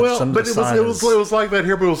 and then now some of the signs. It was like that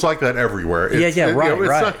here, but it was like that everywhere.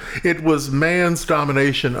 Right. It was man's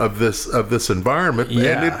domination of this environment,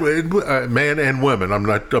 and man and women. I'm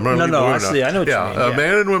not. No, I see. I know what you mean. Yeah.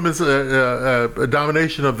 Man and women's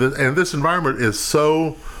domination of this, and this environment is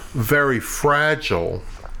so very fragile.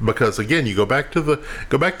 Because again, you go back to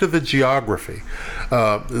the geography.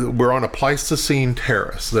 We're on a Pleistocene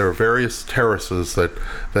terrace. There are various terraces that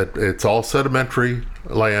it's all sedimentary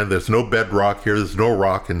land. There's no bedrock here. There's no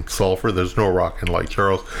rock in Sulphur. There's no rock in Lake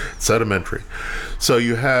Charles. It's sedimentary. So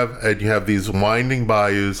you have these winding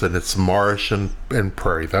bayous, and it's marsh and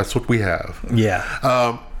prairie. That's what we have.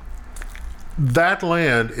 Yeah. That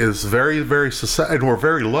land is very, very susceptible, and we're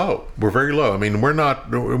very low. I mean, we're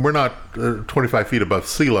not 25 feet above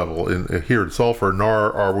sea level here in Sulphur,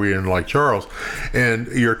 nor are we in Lake Charles. And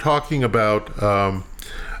you're talking about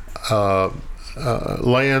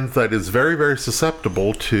land that is very, very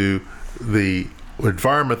susceptible to the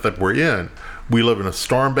environment that we're in. We live in a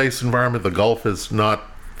storm-based environment. The Gulf is not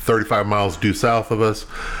 35 miles due south of us.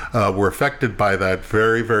 We're affected by that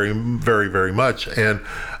very, very, very, very much. And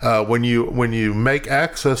when you make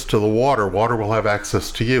access to the water will have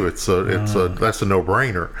access to you. That's a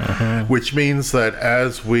no-brainer. Which means that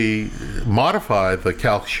as we modify the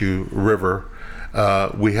Calcasieu River,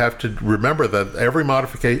 we have to remember that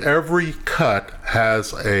every cut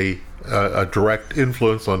has a direct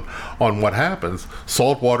influence on what happens.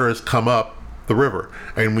 Salt water has come up the river,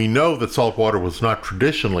 and we know that salt water was not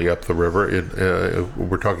traditionally up the river.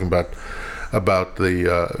 We're talking about the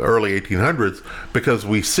early 1800s, because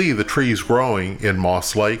we see the trees growing in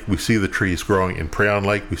Moss Lake, we see the trees growing in Preon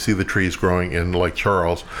Lake, we see the trees growing in Lake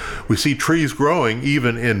Charles, we see trees growing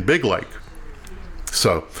even in Big Lake.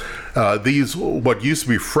 So these what used to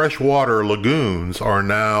be freshwater lagoons are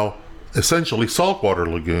now essentially saltwater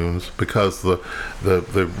lagoons, because the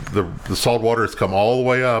salt water has come all the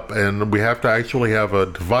way up, and we have to actually have a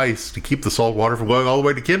device to keep the salt water from going all the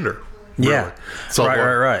way to Kinder. Yeah,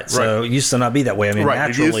 right. So it used to not be that way. I mean,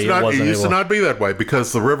 naturally, it used to not be that way,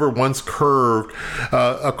 because the river once curved.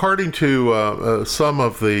 According to some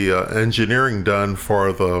of the engineering done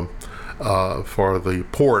for the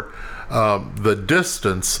port, the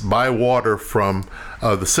distance by water from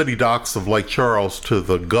the city docks of Lake Charles to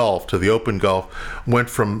the Gulf, to the open Gulf, went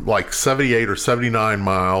from like 78 or 79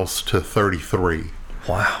 miles to 33.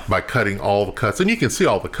 Wow. By cutting all the cuts. And you can see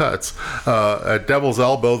all the cuts. At Devil's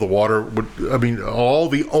Elbow, the water all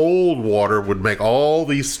the old water would make all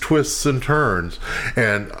these twists and turns.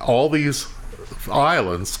 And all these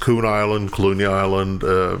islands, Coon Island, Cluny Island,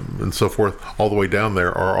 and so forth, all the way down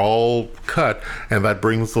there, are all cut, and that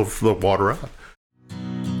brings the water up.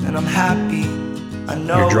 And I'm happy.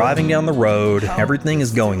 You're driving down the road, everything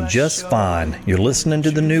is going just fine. You're listening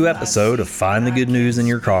to the new episode of Find the Good News in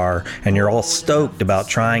your car, and you're all stoked about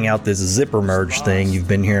trying out this zipper merge thing you've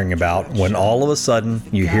been hearing about, when all of a sudden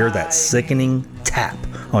you hear that sickening tap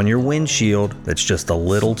on your windshield that's just a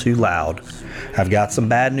little too loud. I've got some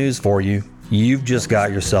bad news for you. You've just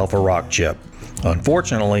got yourself a rock chip.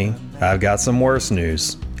 Unfortunately, I've got some worse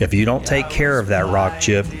news. If you don't take care of that rock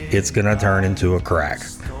chip, it's going to turn into a crack.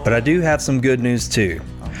 But I do have some good news too.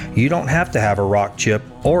 You don't have to have a rock chip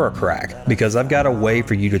or a crack, because I've got a way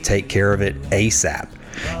for you to take care of it ASAP.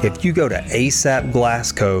 If you go to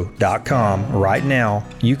asapglassco.com right now,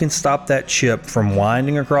 you can stop that chip from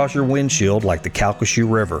winding across your windshield like the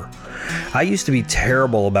Calcasieu River. I used to be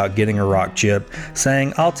terrible about getting a rock chip,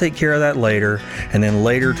 saying I'll take care of that later, and then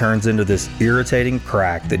later turns into this irritating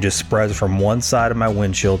crack that just spreads from one side of my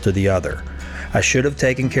windshield to the other. I should have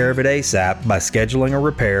taken care of it ASAP by scheduling a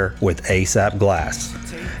repair with ASAP Glass.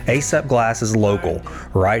 ASAP Glass is local,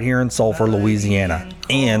 right here in Sulphur, Louisiana,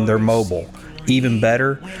 and they're mobile. Even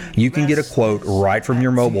better, you can get a quote right from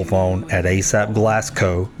your mobile phone at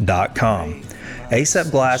asapglassco.com.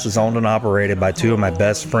 ASAP Glass is owned and operated by two of my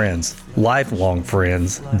best friends, lifelong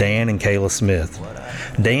friends, Dan and Kayla Smith.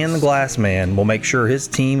 Dan the Glass Man will make sure his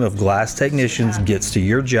team of glass technicians gets to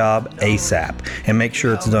your job ASAP and make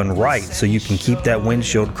sure it's done right so you can keep that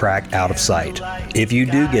windshield crack out of sight. If you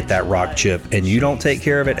do get that rock chip and you don't take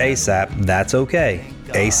care of it ASAP, that's okay.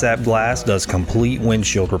 ASAP Glass does complete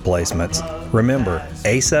windshield replacements. Remember,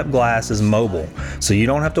 ASAP Glass is mobile, so you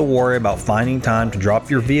don't have to worry about finding time to drop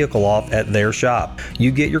your vehicle off at their shop.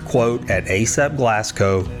 You get your quote at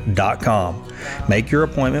asapglassco.com. Make your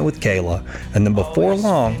appointment with Kayla, and then before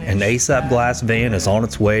long, an ASAP Glass van is on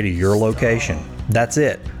its way to your location. That's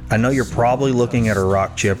it. I know you're probably looking at a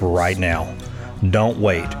rock chip right now. Don't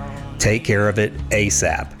wait. Take care of it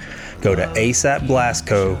ASAP. Go to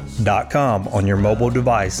asapglassco.com on your mobile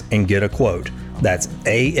device and get a quote. That's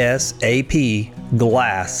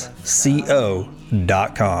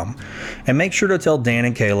asapglassco.com. And make sure to tell Dan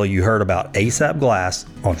and Kayla you heard about ASAP Glass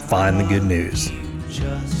on Find the Good News.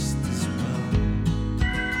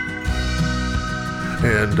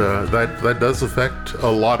 And that does affect a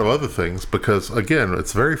lot of other things because, again,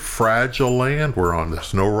 it's very fragile land we're on.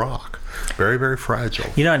 There's no rock. Very, very fragile.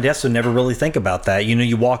 You know, I guess I never really think about that. You know,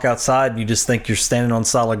 you walk outside and you just think you're standing on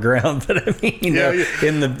solid ground. But I mean,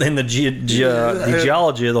 in the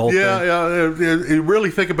geology of the whole thing. Yeah. You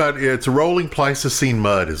really think about it. It's rolling Pleistocene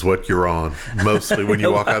mud is what you're on mostly when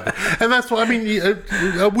you walk out there. And that's what I mean.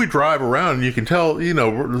 We drive around and you can tell. You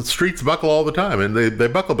know, the streets buckle all the time, and they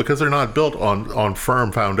buckle because they're not built on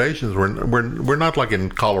firm foundations. We're not like in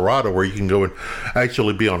Colorado where you can go and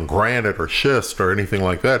actually be on granite or schist or anything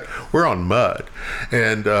like that. We're on mud,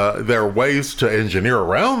 and there are ways to engineer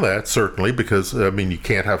around that, certainly, because I mean you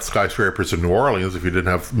can't have skyscrapers in New Orleans if you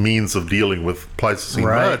didn't have means of dealing with Pleistocene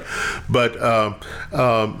mud. But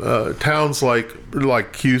towns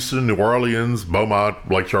like Houston, New Orleans,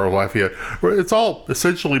 Beaumont, Lake Charles, Lafayette, it's all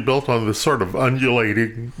essentially built on this sort of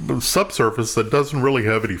undulating subsurface that doesn't really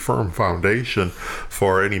have any firm foundation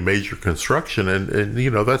for any major construction, and you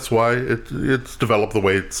know that's why it's developed the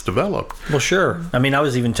way it's developed. Well, sure. I mean, I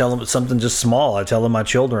was even telling them something just small. I tell my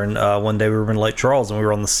children one day we were in Lake Charles and we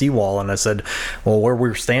were on the seawall, and I said, "Well, where we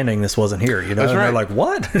were standing, this wasn't here." You know, that's and right. They're like,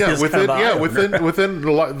 "What?" Yeah, within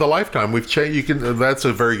the lifetime, we've changed. You can. That's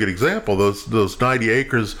a very good example. Those 90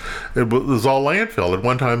 acres, it was all landfill. At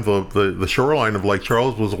one time, the shoreline of Lake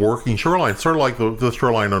Charles was a working shoreline, sort of like the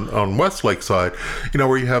shoreline on West Lake side. You know,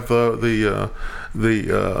 where you have the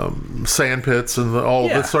sand pits and all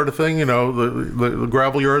of this sort of thing, you know, the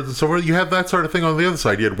gravel yards and so forth. You had that sort of thing on the other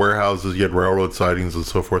side. You had warehouses, you had railroad sidings and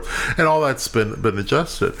so forth, and all that's been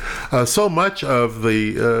adjusted. So much of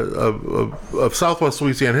the of Southwest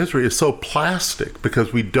Louisiana history is so plastic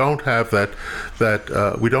because we don't have that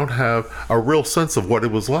we don't have a real sense of what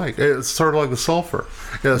it was like. It's sort of like the sulfur.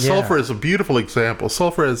 Sulfur is a beautiful example.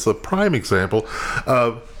 Sulfur is a prime example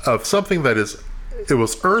of something that it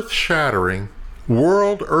was earth-shattering.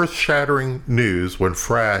 World earth-shattering news when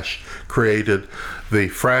Frash created the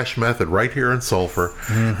Frash method right here in Sulphur,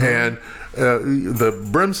 and the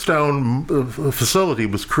Brimstone facility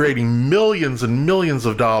was creating millions and millions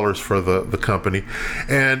of dollars for the company,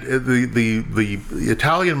 and the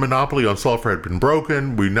Italian monopoly on sulfur had been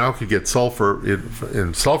broken. We now could get sulfur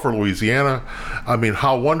in Sulphur, Louisiana. I mean,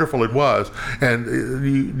 how wonderful it was.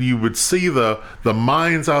 And you would see the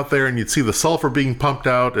mines out there, and you'd see the sulfur being pumped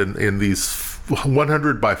out in these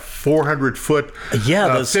 100 by 400 foot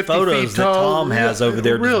those 50 photos feet that tall. Tom has over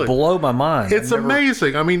there just blow my mind. It's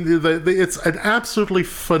amazing. I mean, it's an absolutely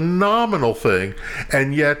phenomenal thing,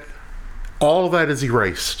 and yet all of that is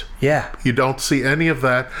erased. Yeah, you don't see any of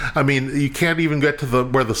that. I mean, you can't even get to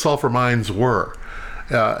where the sulfur mines were.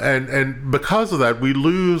 And because of that, we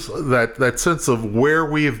lose that sense of where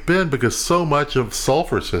we have been, because so much of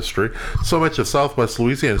Sulphur's history, so much of Southwest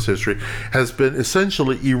Louisiana's history has been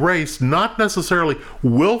essentially erased, not necessarily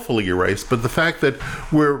willfully erased, but the fact that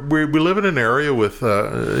we live in an area with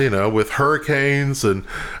with hurricanes and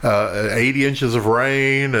 80 inches of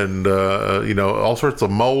rain and all sorts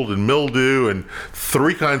of mold and mildew and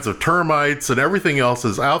 3 kinds of termites and everything else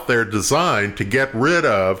is out there designed to get rid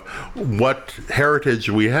of what heritage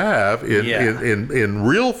we have in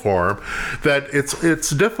real form, that it's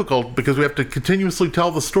difficult because we have to continuously tell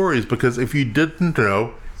the stories, because if you didn't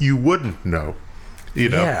know, you wouldn't know. You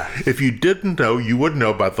know, Yeah. if you didn't know, you wouldn't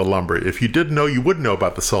know about the lumber. If you didn't know, you wouldn't know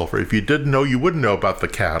about the sulfur. If you didn't know, you wouldn't know about the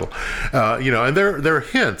cattle. You know, and they're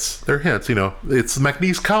hints. They're hints. You know, it's the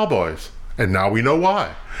McNeese Cowboys, and now we know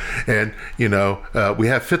why. And you know, we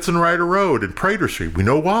have Fitzenrider Road and Prater Street. We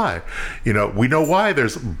know why. You know, we know why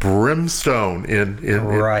there's brimstone in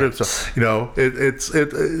Right. Brimstone. You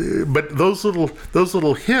know, but those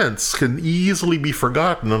little hints can easily be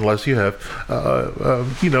forgotten unless you have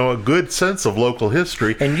you know, a good sense of local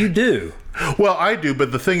history. And you do. Well, I do,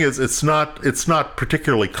 but the thing is, it's not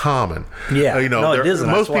particularly common. Yeah, you know, no, it isn't.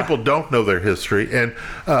 most That's why. people don't know their history, and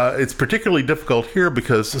it's particularly difficult here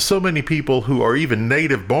because so many people who are even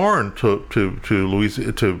native born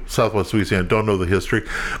to Southwest Louisiana don't know the history,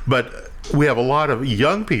 but we have a lot of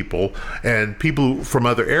young people and people from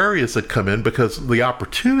other areas that come in because the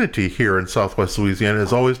opportunity here in Southwest Louisiana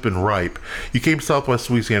has always been ripe. You came to Southwest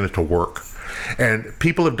Louisiana to work. And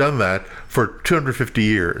people have done that for 250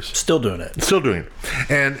 years. Still doing it. Still doing it.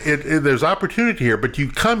 And there's opportunity here, but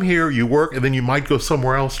you come here, you work, and then you might go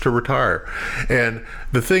somewhere else to retire. And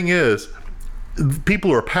the thing is,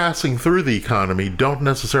 people who are passing through the economy don't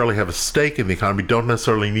necessarily have a stake in the economy, don't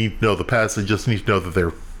necessarily need to know the past, they just need to know that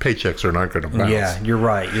their paychecks are not going to bounce. Yeah, you're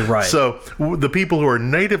right. You're right. So the people who are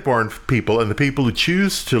native-born people and the people who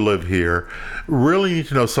choose to live here really need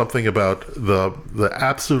to know something about the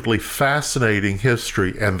absolutely fascinating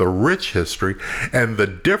history and the rich history and the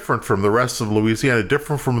different from the rest of Louisiana,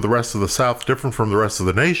 different from the rest of the South, different from the rest of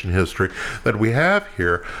the nation history that we have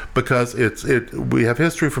here, because we have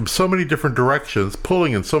history from so many different directions,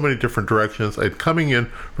 pulling in so many different directions and coming in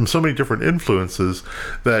from so many different influences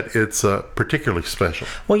that it's particularly special.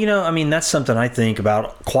 Well, you know, I mean, that's something I think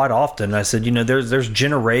about quite often. I said, you know, there's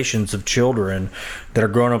generations of children that are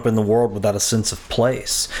growing up in the world without a sense of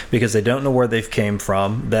place because they don't know where they've came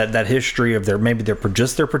from. That history of their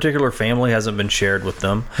particular family hasn't been shared with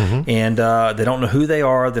them, and they don't know who they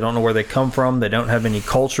are. They don't know where they come from. They don't have any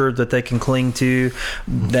culture that they can cling to.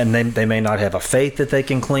 Then they may not have a faith that they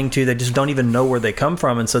can cling to. They just don't even know where they come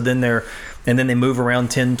from, and so then they move around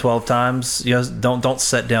 10, 12 times. You know, don't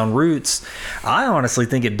set down roots. I honestly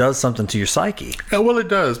think it does something to your psyche. Yeah, well, it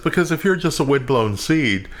does, because if you're just a windblown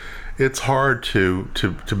seed, it's hard to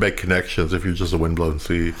make connections if you're just a windblown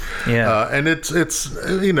seed. Yeah. And it's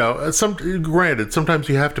you know, granted, sometimes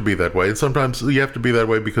you have to be that way, and sometimes you have to be that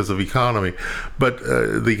way because of economy, but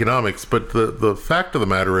the economics. But the fact of the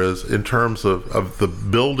matter is, in terms of the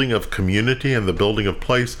building of community and the building of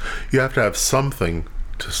place, you have to have something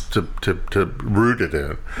to root it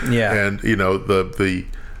in. Yeah. And you know,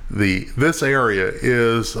 this area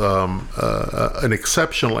is an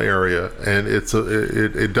exceptional area, and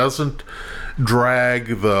it doesn't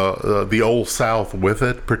drag the old South with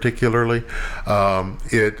it particularly. You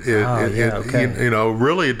know,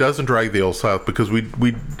 really, it doesn't drag the old South because we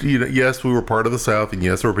you know, yes, we were part of the South, and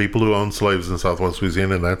yes, there were people who owned slaves in Southwest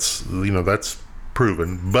Louisiana, and that's, you know, that's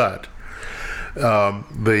proven. But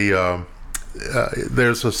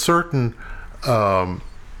there's a certain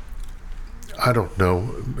I don't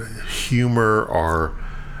know, humor or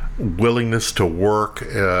willingness to work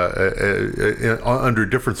under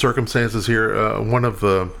different circumstances here. One of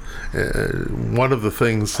the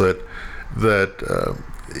things that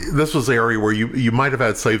this was the area where you might have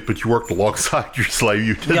had slaves, but you worked alongside your slave.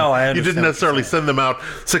 You didn't necessarily send them out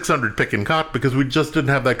 600 picking cotton, because we just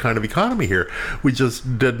didn't have that kind of economy here. We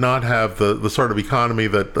just did not have the sort of economy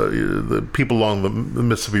that the people along the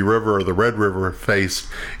Mississippi River or the Red River faced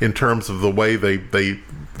in terms of the way they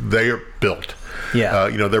are built. Yeah.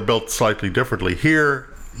 You know, they're built slightly differently. Here,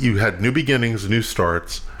 you had new beginnings, new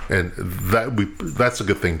starts, and that's a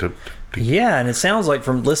good thing to. Yeah, and it sounds like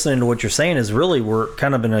from listening to what you're saying is really we're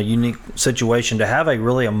kind of in a unique situation to have a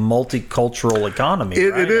multicultural economy.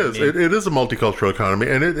 It is. I mean, it is a multicultural economy,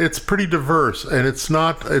 and it's pretty diverse, and it's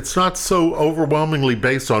not so overwhelmingly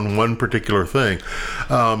based on one particular thing.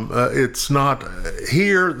 It's not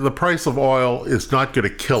here. The price of oil is not going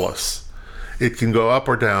to kill us. It can go up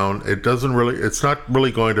or down. It's not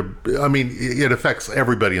really going to, I mean, it affects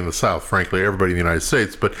everybody in the South, frankly, everybody in the United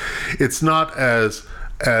States, but it's not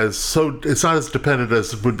it's not as dependent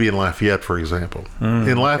as it would be in Lafayette, for example.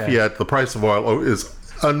 In Lafayette, the price of oil is,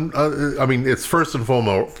 I mean, it's first and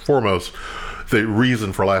foremost the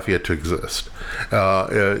reason for Lafayette to exist.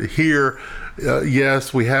 Here,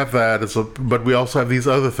 yes, we have that, but we also have these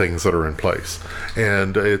other things that are in place,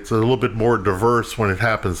 and it's a little bit more diverse when it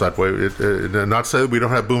happens that way. Not to say that we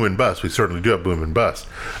don't have boom and bust. We certainly do have boom and bust,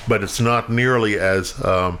 but it's not nearly as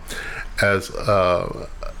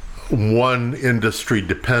one industry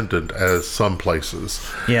dependent as some places.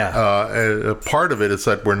 Yeah. Part of it is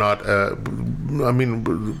that we're not I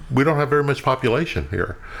mean, we don't have very much population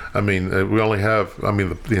here. I mean, we only have, I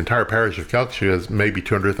mean, the entire parish of Calcasieu has maybe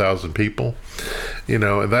 200,000 people, you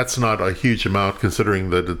know, and that's not a huge amount considering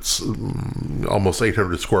that it's almost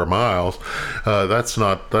 800 square miles. That's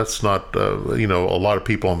not you know, a lot of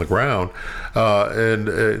people on the ground. And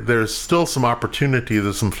there's still some opportunity,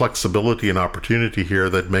 there's some flexibility and opportunity here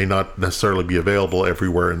that may not necessarily be available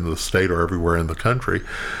everywhere in the state or everywhere in the country.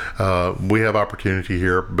 We have opportunity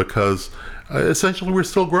here because essentially we're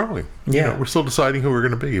still growing. Yeah. You know, we're still deciding who we're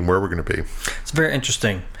going to be and where we're going to be. It's very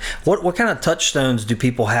interesting. What kind of touchstones do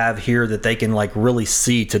people have here that they can like really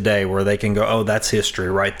see today where they can go, oh, that's history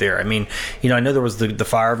right there? I mean, you know, I know there was the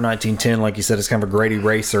fire of 1910, like you said, it's kind of a great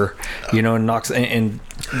eraser, you know, and knocks and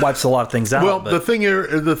wipes a lot of things out. Well, the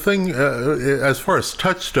thing as far as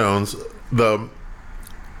touchstones,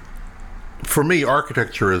 for me,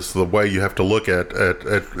 architecture is the way you have to look at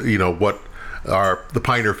you know, what the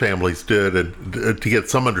Pioneer families did, and to get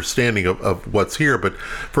some understanding of what's here. But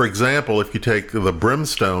for example, if you take the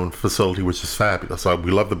Brimstone facility, which is fabulous,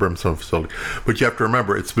 we love the Brimstone facility, but you have to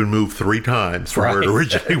remember it's been moved 3 times from where it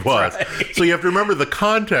originally was. Right. So you have to remember the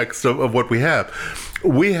context of what we have.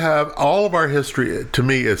 We have all of our history, to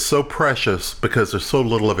me, is so precious because there's so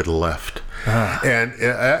little of it left. And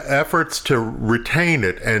efforts to retain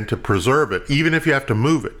it and to preserve it, even if you have to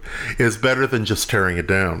move it, is better than just tearing it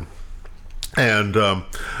down. And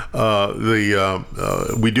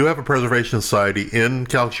we do have a preservation society in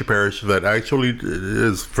Calcasieu Parish that actually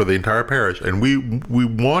is for the entire parish, and we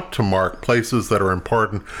want to mark places that are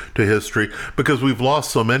important to history because we've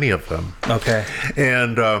lost so many of them. Okay.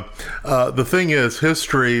 And the thing is,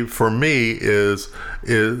 history for me is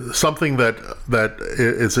something that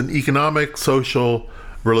is an economic, social,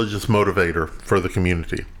 religious motivator for the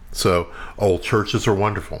community. So old churches are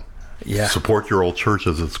wonderful. Yeah. Support your old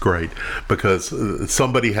churches. It's great because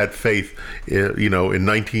somebody had faith, you know, in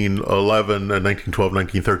 1911, 1912,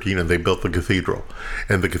 1913, and they built the cathedral.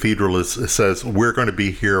 And the cathedral says, we're going to be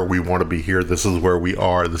here. We want to be here. This is where we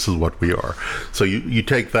are. This is what we are. So you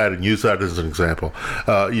take that and use that as an example.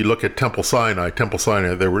 You look at Temple Sinai.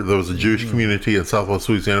 There was a Jewish community in Southwest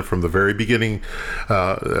Louisiana from the very beginning.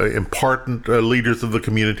 Important leaders of the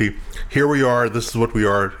community. Here we are. This is what we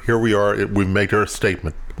are. Here we are. We made our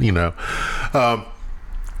statement. You know,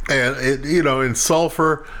 and you know, in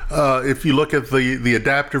Sulphur, if you look at the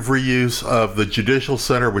adaptive reuse of the Judicial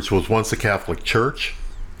Center, which was once a Catholic church.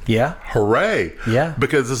 Yeah. Hooray. Yeah.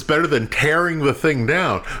 Because it's better than tearing the thing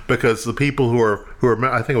down, because the people who are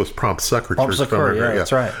I think it was Prompt Succor Church. Yeah,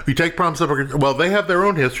 that's right. You take Prompt Succor, well, they have their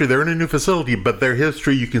own history. They're in a new facility, but their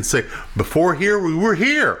history, you can say, before here, we were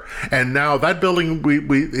here. And now that building,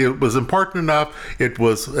 it was important enough,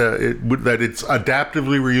 that it's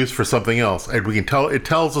adaptively reused for something else. And we can tell, it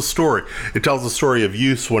tells a story. It tells a story of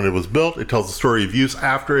use when it was built. It tells a story of use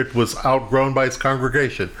after it was outgrown by its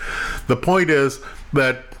congregation. The point is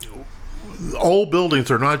that old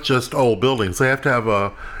buildings are not just old buildings. They have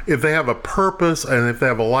to if they have a purpose and if they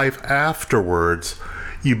have a life afterwards,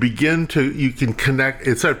 you can connect,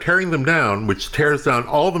 instead of tearing them down, which tears down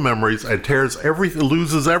all the memories and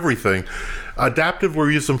loses everything,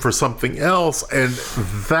 adaptively use them for something else. And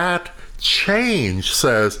that change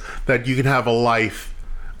says that you can have a life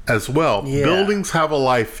as well. Yeah. Buildings have a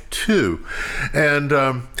life too. And,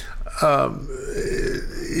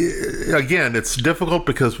 again, it's difficult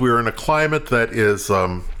because we're in a climate that is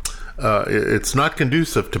it's not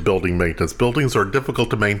conducive to building maintenance. Buildings are difficult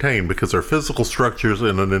to maintain because they're physical structures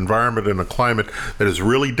in an environment, in a climate that is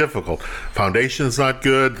really difficult. Foundation is not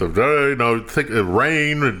good. Rain,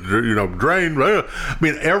 drain. I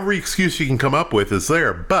mean, every excuse you can come up with is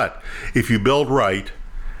there. But if you build right,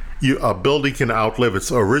 a building can outlive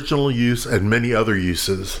its original use and many other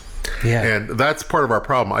uses. Yeah. And that's part of our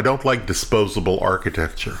problem. I don't like disposable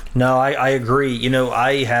architecture. No, I agree. You know,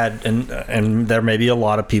 I had, and there may be a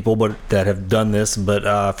lot of people that have done this,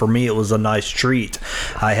 but for me it was a nice treat.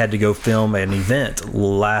 I had to go film an event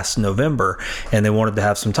last November, and they wanted to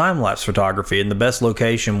have some time-lapse photography, and the best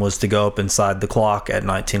location was to go up inside the clock at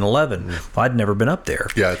 1911. I'd never been up there.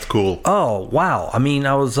 Yeah, it's cool. Oh, wow. I mean,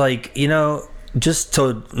 I was like, you know, just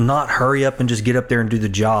to not hurry up and just get up there and do the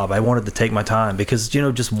job. I wanted to take my time because, you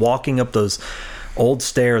know, just walking up those old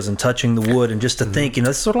stairs and touching the wood and just to think, you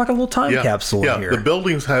know, it's sort of like a little time capsule in here. The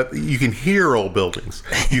buildings you can hear old buildings.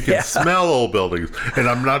 You can smell old buildings. And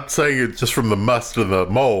I'm not saying it just from the must and the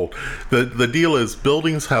mold. The deal is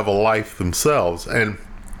buildings have a life themselves. And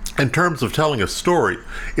in terms of telling a story,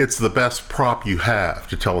 it's the best prop you have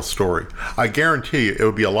to tell a story. I guarantee you it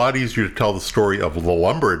would be a lot easier to tell the story of the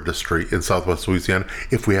lumber industry in Southwest Louisiana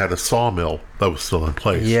if we had a sawmill that was still in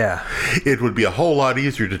place. Yeah. It would be a whole lot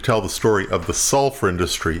easier to tell the story of the sulfur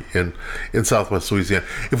industry in Southwest Louisiana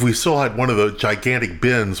if we still had one of those gigantic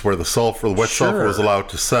bins where the wet sulfur was allowed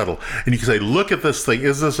to settle. And you can say, look at this thing,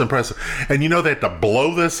 isn't this impressive? And they had to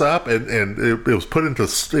blow this up, and it was put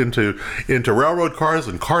into railroad cars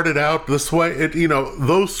and carted out this way.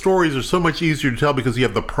 Those stories are so much easier to tell because you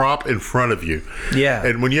have the prop in front of you. Yeah.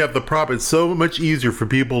 And when you have the prop, it's so much easier for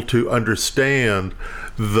people to understand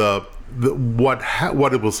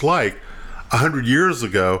what it was like 100 years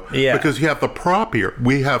ago, because you have the prop here.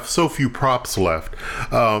 We have so few props left.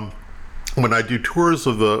 When I do tours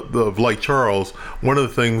of Lake Charles, one of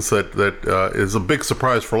the things that is a big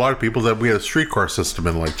surprise for a lot of people is that we had a streetcar system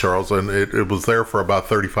in Lake Charles, and it was there for about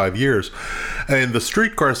 35 years. And the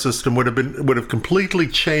streetcar system would have completely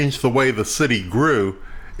changed the way the city grew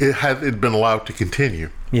had it been allowed to continue.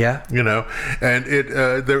 Yeah. And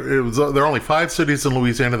there are only 5 cities in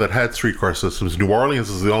Louisiana that had streetcar systems. New Orleans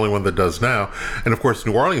is the only one that does now. And of course,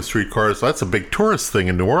 New Orleans streetcars, that's a big tourist thing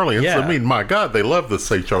in New Orleans. Yeah. I mean, my God, they love the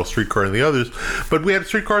St. Charles streetcar and the others. But we had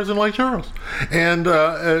streetcars in Lake Charles. And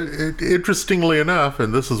interestingly enough,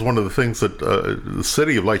 and this is one of the things that the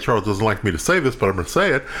city of Lake Charles doesn't like me to say this, but I'm going to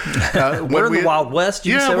say it. We're in the Wild West.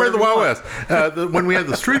 We're in the Wild West. When we had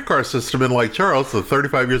the streetcar system in Lake Charles, the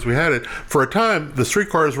 35 years we had it, for a time, the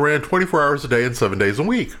streetcars ran 24 hours a day and 7 days a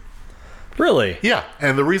week. Really? Yeah.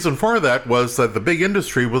 And the reason for that was that the big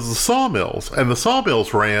industry was the sawmills. And the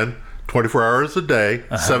sawmills ran 24 hours a day,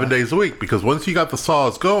 7 days a week. Because once you got the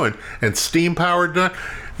saws going and steam powered,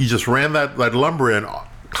 you just ran that lumber in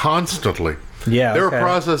constantly. Yeah. They were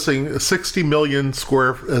processing 60 million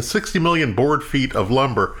board feet of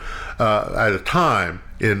lumber at a time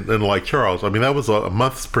in Lake Charles. I mean, that was a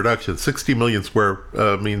month's production, 60 million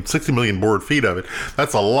board feet of it.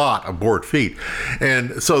 That's a lot of board feet.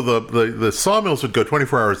 And so the sawmills would go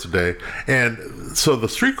 24 hours a day. And so the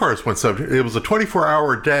streetcars went 7. It was a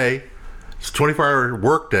 24-hour day, 24-hour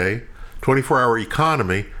work day, 24-hour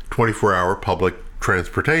economy, 24-hour public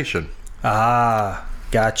transportation. Ah,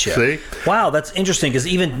 gotcha. See? Wow, that's interesting, because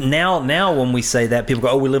even now when we say that, people go,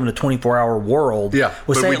 "Oh, we live in a 24-hour world." Yeah,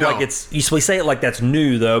 we but say we it don't. like we say it like that's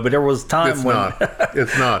new, though. But there was time It's when not.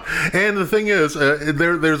 It's not. And the thing is,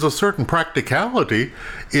 there's a certain practicality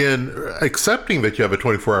in accepting that you have a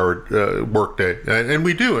 24-hour workday, and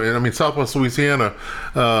we do. And I mean, Southwest Louisiana,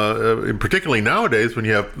 particularly nowadays, when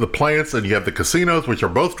you have the plants and you have the casinos, which are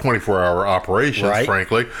both 24-hour operations, Right.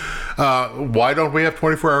 frankly, why don't we have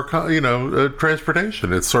 24-hour transportation?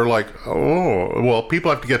 It's sort of like, oh, well, people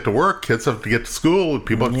have to get to work, kids have to get to school,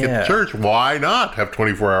 people have to get to church. Why not have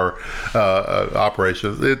 24-hour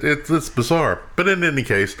operations? It's bizarre. But in any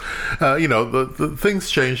case, the things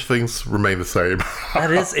change, things remain the same. That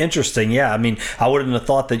is interesting. Yeah, I mean, I wouldn't have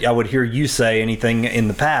thought that I would hear you say anything in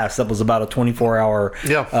the past that was about a 24-hour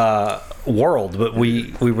world, but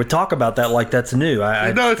we would talk about that like that's new.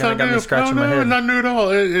 No, it's not new. Not new at all.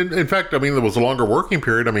 In fact, I mean, there was a longer working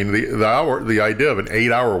period. I mean, the idea of an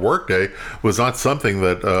 8-hour workday was not something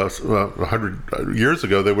that 100 years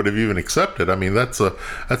ago they would have even accepted. I mean, that's a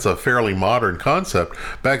fairly modern concept.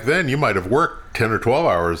 Back then, you might have worked 10 or 12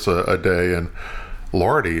 hours a day, and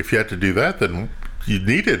Lordy, if you had to do that, then you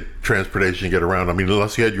needed transportation to get around. I mean,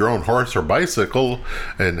 unless you had your own horse or bicycle,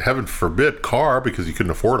 and heaven forbid car, because you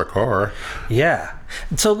couldn't afford a car. Yeah.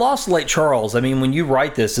 So Lost Lake Charles, I mean, when you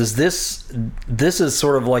write this is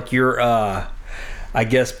sort of like your I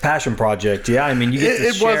guess passion project. Yeah, I mean, you get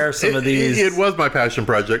to share some of these. It was my passion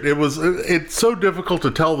project. It's so difficult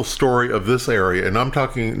to tell the story of this area, and I'm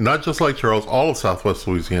talking not just Lake Charles, all of Southwest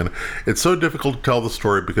Louisiana. It's so difficult to tell the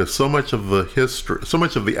story because so much of the history, so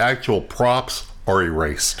much of the actual props are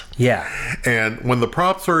erased. Yeah. And when the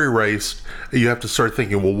props are erased, you have to start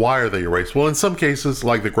thinking, well, why are they erased? Well, in some cases,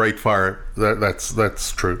 like the Great Fire,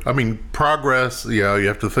 that's true. I mean, progress, you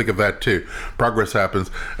have to think of that too. Progress happens.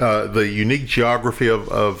 The unique geography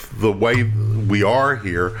of the way we are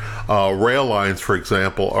here, rail lines, for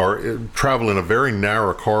example, travel in a very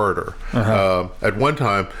narrow corridor. At one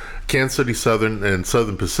time, Kansas City Southern and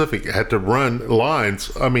Southern Pacific had to run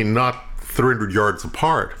lines, I mean, not 300 yards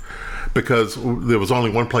apart, because there was only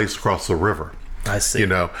one place to cross the river. I see.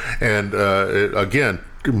 And again,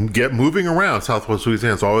 moving around Southwest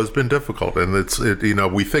Louisiana has always been difficult, and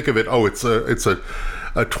we think of it. Oh, it's a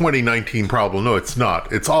a 2019 problem. No, it's not.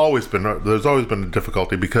 There's always been a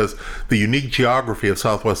difficulty because the unique geography of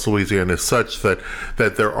Southwest Louisiana is such that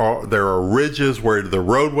there are ridges where the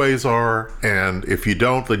roadways are, and if you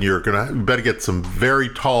don't, then you better get some very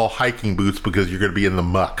tall hiking boots because you're going to be in the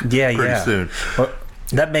muck pretty soon. Well,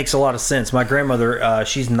 that makes a lot of sense. My grandmother,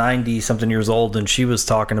 she's 90-something years old, and she was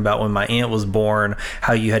talking about when my aunt was born,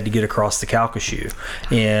 how you had to get across the Calcasieu.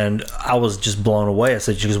 And I was just blown away. I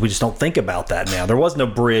said, because we just don't think about that now. There was no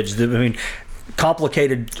bridge. I mean,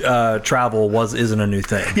 complicated travel isn't a new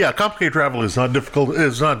thing. Yeah, complicated travel is not difficult.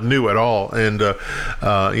 It's not new at all. And,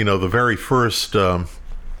 the very first...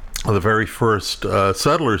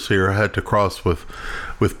 settlers here had to cross with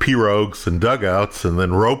pirogues and dugouts and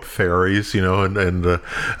then rope ferries,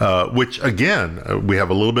 which again, we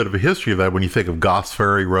have a little bit of a history of that when you think of Goss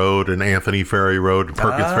Ferry Road and Anthony Ferry Road and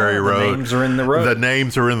Perkins Ferry Road. The names are in the road. The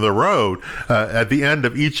names are in the road. At the end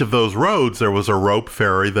of each of those roads, there was a rope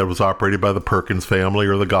ferry that was operated by the Perkins family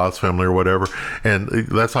or the Goss family or whatever, and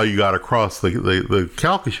that's how you got across the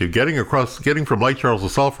Calcasieu. Getting from Lake Charles to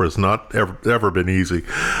Sulphur has not ever been easy.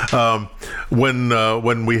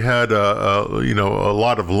 When we had a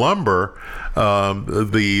lot of lumber,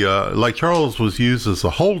 the Lake Charles was used as a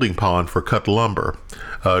holding pond for cut lumber.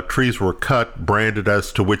 Trees were cut, branded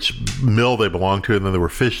as to which mill they belonged to, and then they were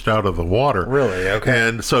fished out of the water. Really? Okay.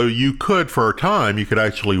 And so for a time, you could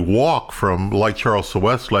actually walk from Lake Charles to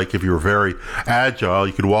Westlake if you were very agile.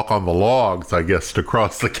 You could walk on the logs, I guess, to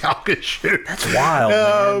cross the Calcasieu. That's wild,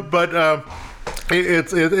 man. But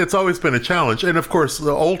it's always been a challenge, and of course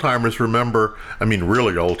the old timers remember. I mean,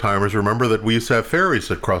 really old timers remember that we used to have ferries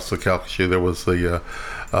that crossed the Calcasieu. There was the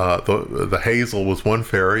Hazel was one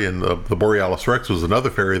ferry, and the Borealis Rex was another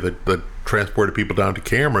ferry that transported people down to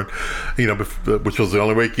Cameron. Which was the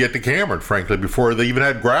only way to get to Cameron, frankly, before they even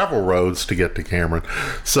had gravel roads to get to Cameron.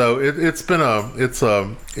 So it's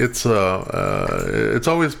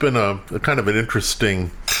always been a kind of an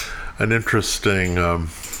interesting.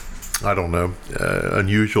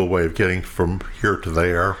 Unusual way of getting from here to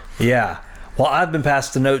there. Yeah. Well, I've been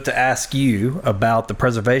passed a note to ask you about the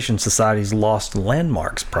Preservation Society's Lost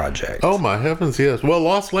Landmarks project. Oh, my heavens, yes. Well,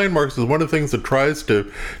 Lost Landmarks is one of the things that tries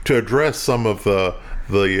to address some of the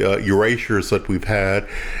erasures that we've had,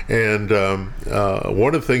 and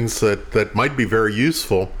one of the things that might be very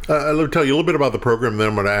useful. Let me tell you a little bit about the program, then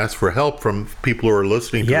I'm going to ask for help from people who are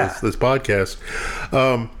listening to this podcast.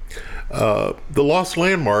 The Lost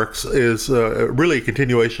Landmarks is really a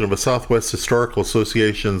continuation of a Southwest Historical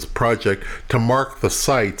Association's project to mark the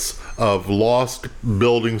sites of lost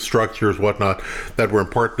buildings, structures, whatnot, that were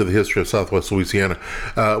important to the history of Southwest Louisiana.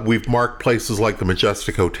 We've marked places like the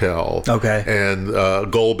Majestic Hotel,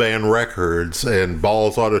 and Gold Band Records, and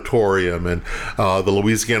Ball's Auditorium, and the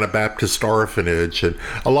Louisiana Baptist Orphanage, and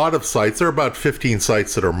a lot of sites. There are about 15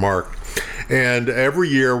 sites that are marked. And every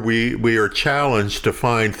year we are challenged to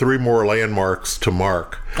find 3 more landmarks to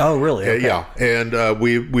mark. Oh, really? Okay. Yeah, and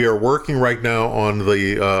we are working right now on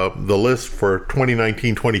the list for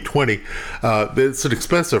 2019-2020. It's an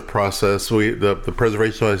expensive process. The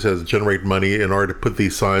Preservation Society has to generate money in order to put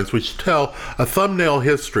these signs, which tell a thumbnail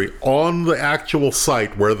history on the actual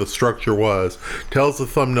site where the structure was. Tells the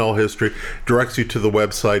thumbnail history, directs you to the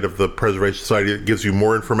website of the Preservation Society. It gives you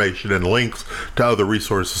more information and links to other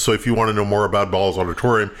resources. So if you want to know more about Ball's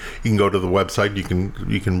Auditorium, you can go to the website.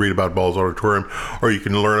 You can read about Ball's Auditorium, or you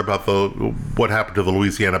can learn about what happened to the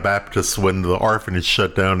Louisiana Baptists when the orphanage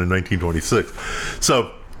shut down in 1926.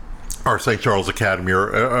 So, or St. Charles Academy,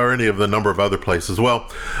 or any of the number of other places. Well,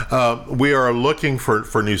 we are looking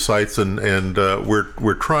for new sites, and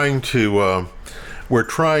we're trying to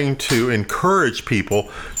encourage people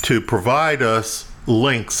to provide us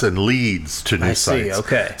links and leads to new sites.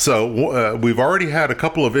 Okay. So we've already had a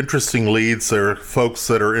couple of interesting leads. There are folks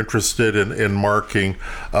that are interested in marking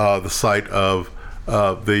the site of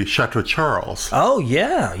the Chateau Charles. Oh,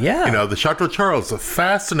 yeah. The Chateau Charles, a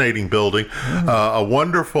fascinating building, a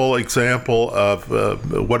wonderful example of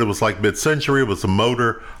what it was like mid-century. It was a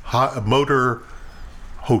motor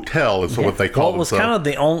hotel is what they call it. It was kind of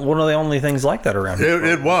one of the only things like that around here.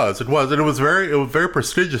 It was, and it was very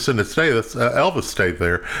prestigious in its day. Elvis stayed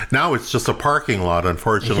there. Now it's just a parking lot,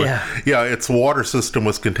 unfortunately. Yeah, its water system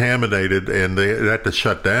was contaminated, and it had to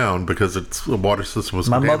shut down because its water system was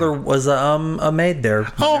contaminated. My mother was a maid there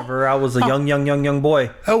whenever I was a young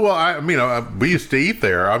boy. Oh, well, we used to eat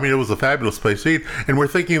there. I mean, it was a fabulous place to eat, and we're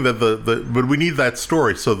thinking that but we need that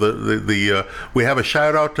story. So we have a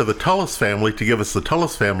shout out to the Tullis family to give us the Tullis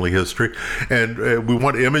Tullis family history, and we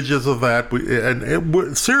want images of that.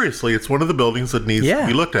 Seriously, it's one of the buildings that needs to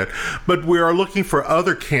be looked at. But we are looking for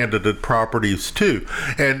other candidate properties too,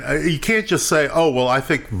 and you can't just say, "Oh, well, I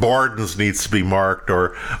think Barden's needs to be marked,"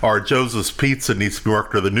 or Joseph's Pizza needs to be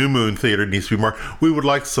marked, or the New Moon Theater needs to be marked. We would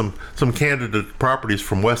like some candidate properties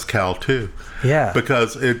from West Cal too. Yeah,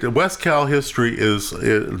 because West Cal history is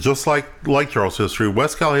just like Charles history.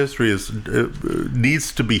 West Cal history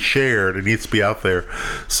needs to be shared. It needs to be out there.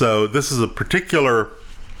 So this is a particular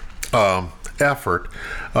effort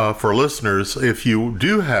for listeners. If you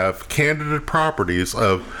do have candidate properties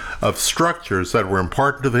of structures that were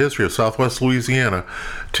important to the history of Southwest Louisiana,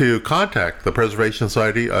 to contact the Preservation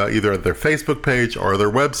Society either at their Facebook page or their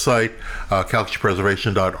website,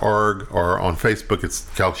 calcareepreservation.org, or on Facebook it's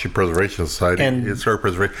Calcasieu Preservation Society, Historic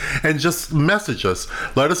Preservation, and just message us.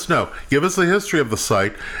 Let us know. Give us the history of the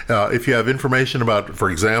site. If you have information about, for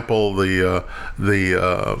example, the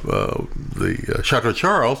Chateau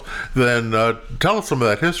Charles, then tell us some of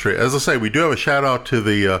that history. As I say, we do have a shout out to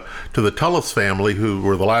the Tullis family, who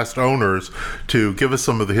were the last owners, to give us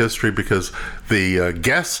some of the history, because the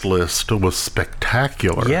guest list was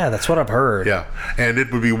spectacular. Yeah, that's what I've heard. Yeah, and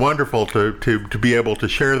it would be wonderful to be able to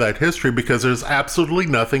share that history, because there's absolutely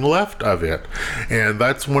nothing left of it, and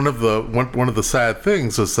that's one of the sad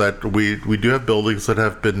things, is that we do have buildings that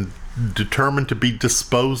have been determined to be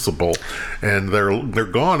disposable, and they're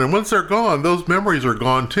gone. And once they're gone, those memories are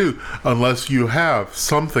gone too, unless you have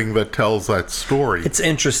something that tells that story. It's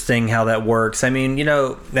interesting how that works. I mean,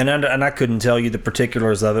 and I couldn't tell you the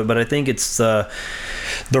particulars of it, but I think it's the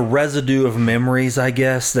residue of memories, I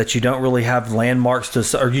guess, that you don't really have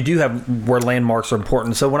landmarks or you do have where landmarks are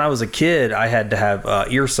important. So when I was a kid, I had to have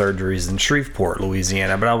ear surgeries in Shreveport,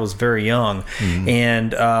 Louisiana, but I was very young. Mm-hmm.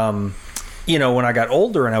 And when I got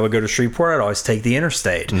older and I would go to Shreveport, I'd always take the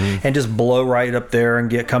interstate and just blow right up there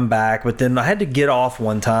and come back. But then I had to get off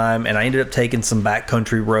one time, and I ended up taking some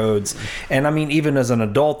backcountry roads. And I mean, even as an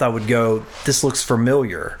adult, I would go, this looks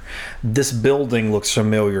familiar. This building looks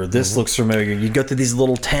familiar. This looks familiar. You go through these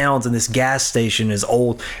little towns, and this gas station is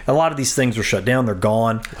old. A lot of these things are shut down. They're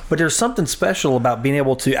gone. But there's something special about being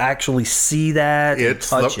able to actually see that and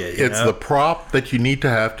touch it. It's the prop that you need to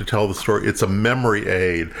have to tell the story. It's a memory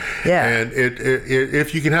aid. Yeah. And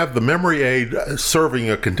if you can have the memory aid serving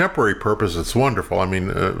a contemporary purpose, it's wonderful. I mean,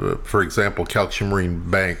 for example, Calcasieu Marine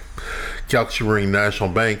National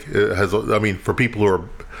Bank has, for people who are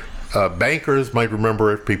bankers might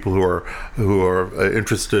remember it. People who are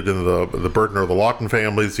interested in the Burton or the Lawton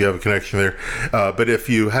families, you have a connection there. But if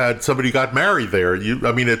you had somebody who got married there,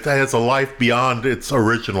 it has a life beyond its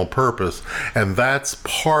original purpose, and that's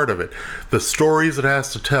part of it. The stories it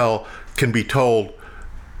has to tell can be told,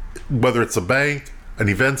 whether it's a bank, an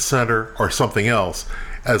event center, or something else,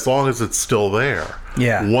 as long as it's still there.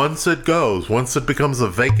 Yeah. Once it becomes a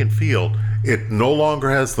vacant field, it no longer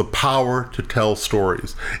has the power to tell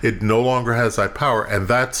stories. It no longer has that power, and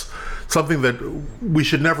that's something that we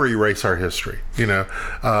should never erase our history.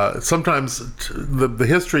 Sometimes the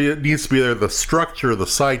history needs to be there. The structure, the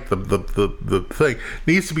site, the thing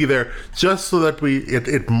needs to be there, just so that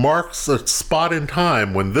it marks a spot in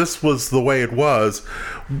time when this was the way it was,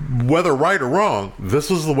 whether right or wrong. This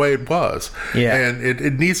was the way it was. Yeah. And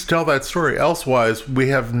it needs to tell that story. Elsewise, we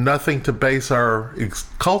have nothing to base our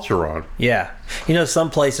culture on. Yeah. Some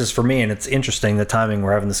places for me, and it's interesting the timing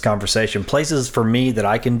we're having this conversation, places for me that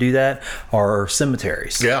I can do that are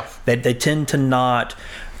cemeteries. Yeah. They tend to not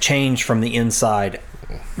change from the inside,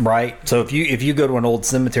 right? So if you go to an old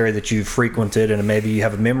cemetery that you've frequented, and maybe you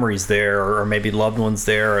have memories there, or maybe loved ones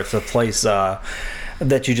there, or it's a place that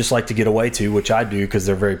you just like to get away to, which I do because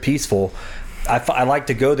they're very peaceful. I like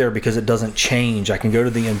to go there because it doesn't change. I can go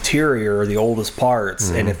to the interior or the oldest parts,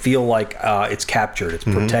 and it feel like it's captured, it's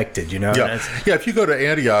protected, Yeah, if you go to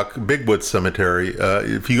Antioch Bigwood Cemetery,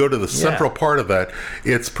 if you go to the central part of that,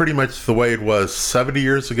 it's pretty much the way it was 70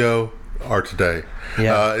 years ago or today.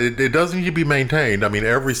 Yeah. It doesn't need to be maintained. I mean,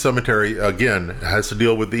 every cemetery, again, has to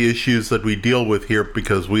deal with the issues that we deal with here,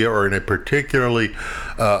 because we are in a particularly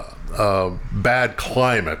bad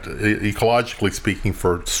climate, ecologically speaking,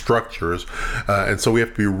 for structures, and so we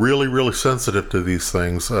have to be really, really sensitive to these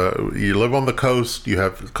things. You live on the coast, you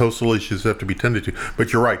have coastal issues that have to be tended to,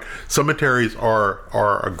 but you're right, cemeteries are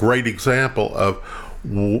a great example of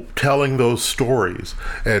telling those stories.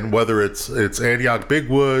 And whether it's Antioch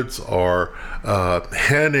Bigwoods or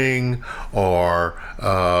Henning or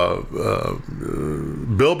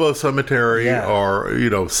Bilbo Cemetery,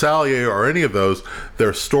 or Sallier, or any of those,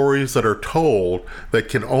 they're stories that are told that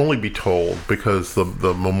can only be told because the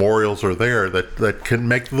memorials are there that can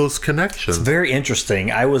make those connections. It's very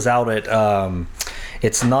interesting. I was out at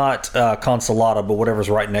It's not Consolata, but whatever's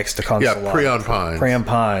right next to Consolata. Yeah, Prion Pines. Prion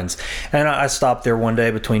Pines. And I stopped there one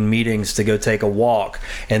day between meetings to go take a walk.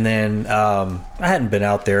 And then I hadn't been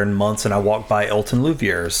out there in months, and I walked by Elton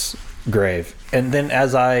Louviere's grave. And then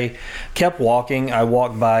as I kept walking, I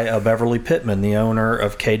walked by Beverly Pittman, the owner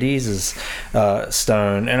of KD's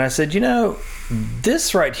stone. And I said,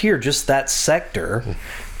 this right here, just that sector,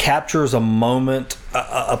 captures a moment,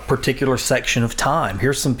 a particular section of time.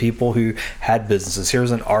 Here's some people who had businesses. Here's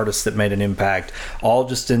an artist that made an impact, all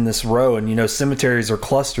just in this row. And, cemeteries are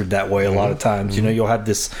clustered that way a lot of times. You'll have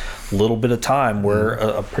this little bit of time where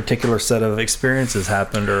a particular set of experiences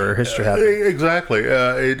happened or history happened. Exactly.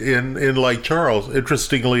 In Lake Charles,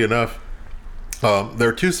 interestingly enough, there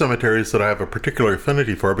are two cemeteries that I have a particular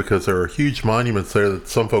affinity for because there are huge monuments there that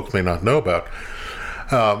some folks may not know about.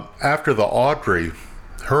 After the Audrey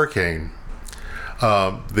hurricane,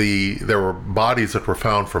 there were bodies that were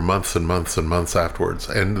found for months and months and months afterwards,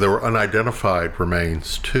 and there were unidentified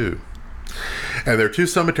remains too. And there are two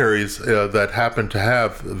cemeteries that happen to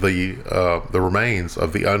have the remains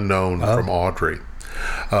of the unknown from Audrey.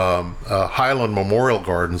 Highland Memorial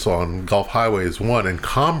Gardens on Gulf Highway is one, and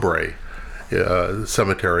Cambrai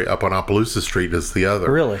Cemetery up on Opelousas Street is the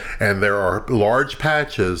other. Really? And there are large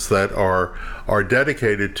patches that are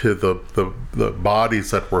dedicated to the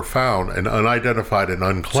bodies that were found and unidentified and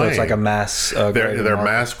unclaimed. So it's like a mass grave. They're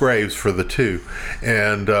mass graves for the two,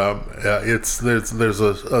 and there's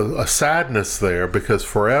a sadness there because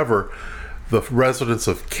forever the residents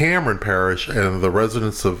of Cameron Parish and the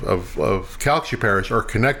residents of Calcasieu Parish are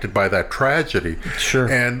connected by that tragedy. Sure.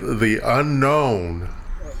 And the unknown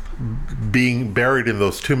being buried in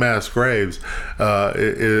those two mass graves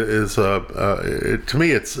is to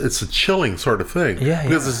me it's a chilling sort of thing.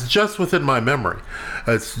 Because it's just within my memory.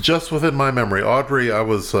 Audrey, I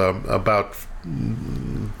was about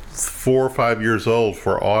 4 or 5 years old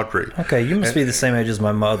for Audrey. Okay, you must be the same age as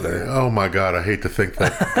my mother. Oh my God, I hate to think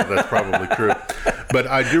that that's probably true. But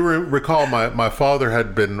I do recall my father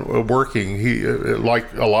had been working. He,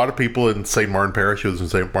 like a lot of people in St. Martin Parish, he was in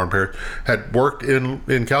St. Martin Parish, had worked in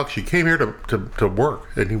Calcasieu. He came here to work,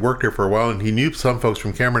 and he worked here for a while, and he knew some folks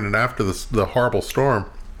from Cameron. And after the horrible storm,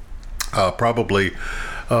 probably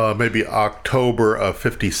maybe October of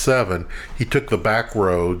 '57, he took the back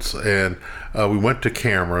roads, and we went to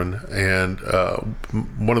Cameron, and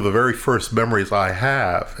one of the very first memories I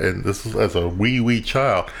have, and this is as a wee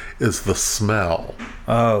child, is the smell.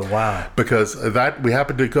 Oh, wow. Because we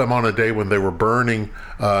happened to come on a day when they were burning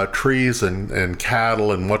trees and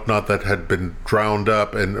cattle and whatnot that had been drowned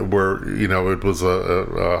up, and it was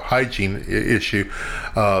a hygiene issue.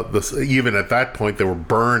 Even at that point, they were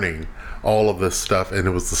burning all of this stuff, and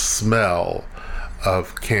it was the smell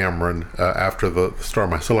of Cameron after the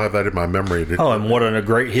storm. I still have that in my memory. And what a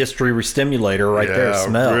great history stimulator right there,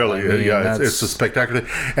 smell. Really, it's a spectacular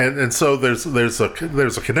thing. And so there's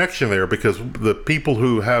a connection there because the people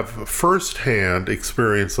who have firsthand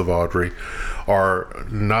experience of Audrey are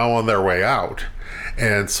now on their way out.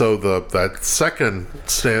 And so that second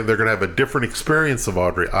stand, they're going to have a different experience of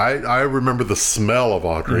Audrey. I remember the smell of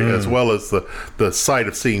Audrey as well as the sight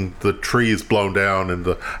of seeing the trees blown down and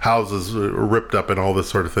the houses ripped up and all this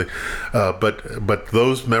sort of thing. But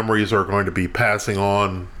those memories are going to be passing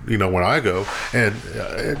on, when I go. And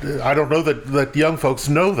I don't know that young folks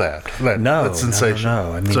know that sensation.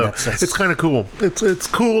 No. I mean, so it's kind of cool. It's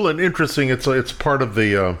cool and interesting. It's part of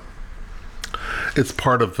the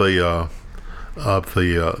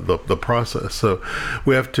the process. So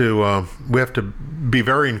we have to be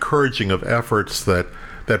very encouraging of efforts that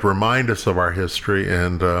remind us of our history.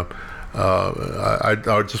 And I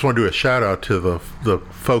just want to do a shout out to the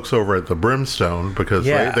folks over at the Brimstone because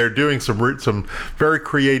they're doing some very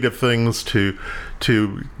creative things to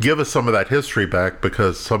give us some of that history back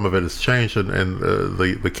because some of it has changed, and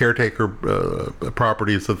the caretaker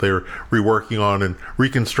properties that they're reworking on and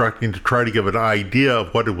reconstructing to try to give an idea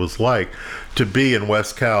of what it was like to be in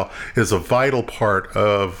West Cal is a vital part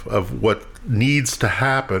of what needs to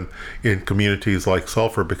happen in communities like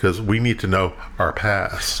Sulphur because we need to know our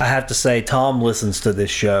past. I have to say, Tom listens to this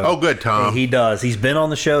show. Oh, good, Tom. He does. He's been on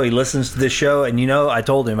the show. He listens to this show. And, I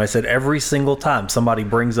told him, I said, every single time somebody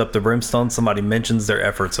brings up the Brimstone, somebody mentions their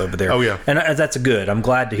efforts over there. Oh, yeah. And that's good. I'm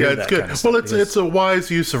glad to hear that. Yeah, it's good. Kind of stuff It's a wise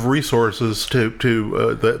use of resources to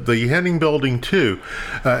the Henning building, too.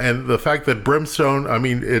 And the fact that Brimstone, I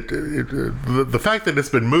mean, the fact that it's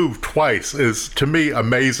been moved twice is, to me,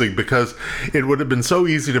 amazing because it would have been so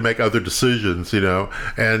easy to make other decisions, and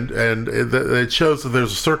it shows that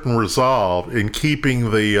there's a certain resolve in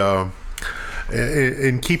keeping the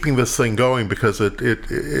in keeping this thing going, because it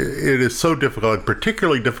is so difficult, and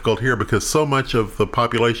particularly difficult here because so much of the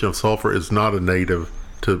population of Sulphur is not a native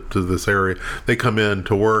to this area. They come in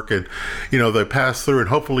to work, and they pass through, and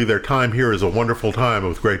hopefully their time here is a wonderful time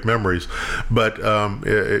with great memories. But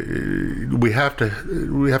we have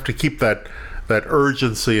to keep that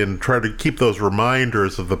urgency and try to keep those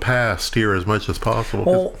reminders of the past here as much as possible.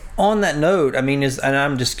 Well, on that note, I mean, and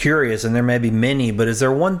I'm just curious, and there may be many, but is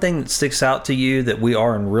there one thing that sticks out to you that we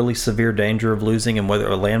are in really severe danger of losing, and whether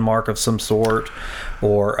a landmark of some sort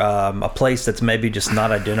or a place that's maybe just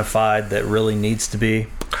not identified that really needs to be?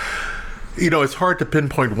 It's hard to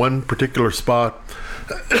pinpoint one particular spot.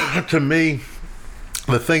 To me,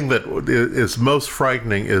 the thing that is most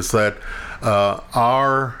frightening is that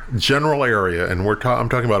our general area, and I'm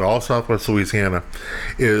talking about all Southwest Louisiana,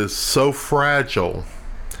 is so fragile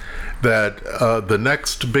that the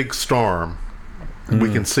next big storm,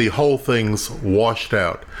 we can see whole things washed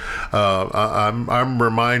out. I'm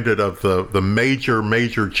reminded of the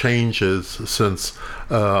major changes since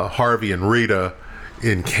Harvey and Rita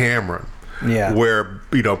in Cameron. Yeah. Where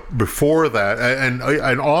before that,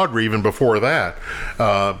 and Audrey even before that,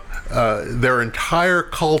 there are entire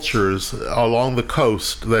cultures along the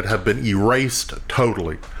coast that have been erased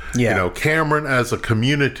totally. Yeah. Cameron as a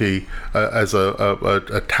community, as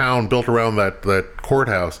a town built around that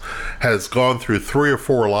courthouse, has gone through 3 or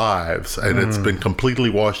 4 lives, and it's been completely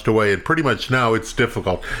washed away. And pretty much now it's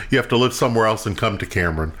difficult. You have to live somewhere else and come to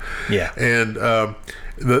Cameron. Yeah. And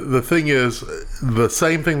the thing is, the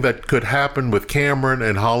same thing that could happen with Cameron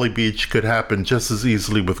and Holly Beach could happen just as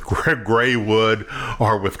easily with Graywood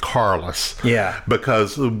or with Carlos. Yeah.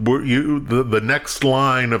 Because the next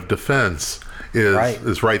line of defense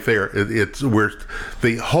is right there. It's where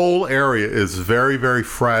the whole area is very, very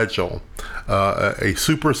fragile. A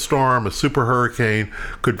superstorm, a super hurricane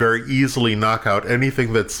could very easily knock out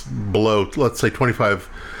anything that's below, let's say, 25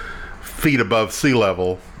 feet above sea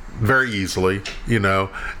level, very easily,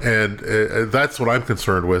 and that's what I'm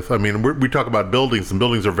concerned with. I mean, we talk about buildings, and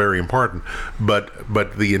buildings are very important, but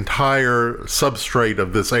the entire substrate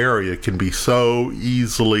of this area can be so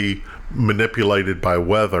easily manipulated by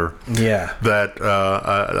weather. Yeah. That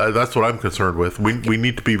that's what I'm concerned with. We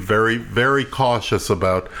need to be very, very cautious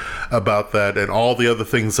about that and all the other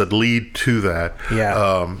things that lead to that.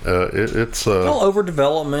 Yeah. It's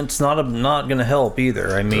overdevelopment's not going to help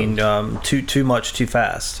either. I mean, too much too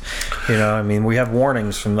fast. I mean, we have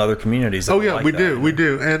warnings from other communities. We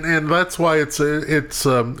do, and that's why it's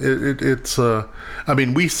I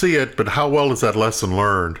mean, we see it, but how well is that lesson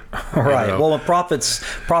learned? Right. Well, prophets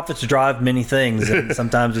drive many things, and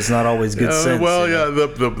sometimes it's not always good sense. Well,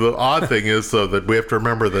 the odd thing is, though, that we have to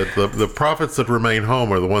remember that the prophets that remain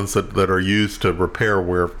home are the ones that are used to repair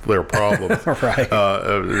where there are problems. Right.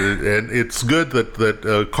 And it's good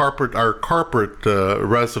that our corporate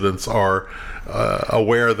residents are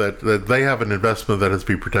aware that they have an investment that has to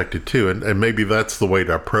be protected too, and maybe that's the way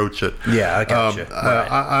to approach it. Yeah, I got you. Right.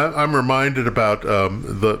 I'm reminded about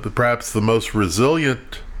perhaps the most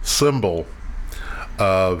resilient symbol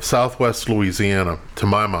of Southwest Louisiana, to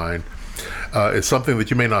my mind, is something that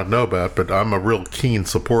you may not know about, but I'm a real keen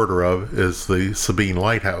supporter of, is the Sabine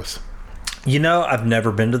Lighthouse. I've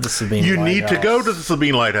never been to the Sabine Lighthouse. You need to go to the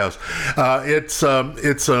Sabine Lighthouse.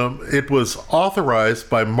 It was authorized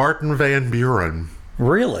by Martin Van Buren.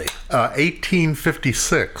 Really?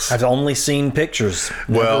 1856. I've only seen pictures.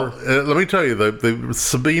 Well, let me tell you, the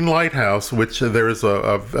Sabine Lighthouse, which there is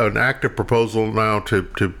an active proposal now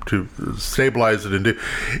to stabilize it and do,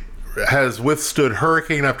 has withstood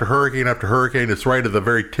hurricane after hurricane after hurricane. It's right at the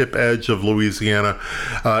very tip edge of Louisiana.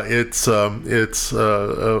 It's one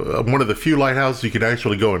of the few lighthouses you can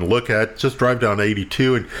actually go and look at. Just drive down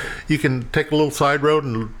 82 and you can take a little side road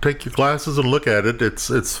and take your glasses and look at it.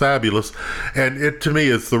 It's fabulous. And it, to me,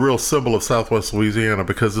 is the real symbol of Southwest Louisiana,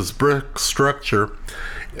 because this brick structure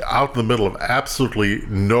out in the middle of absolutely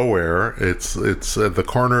nowhere, it's at the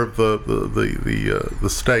corner of the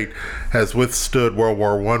state, has withstood World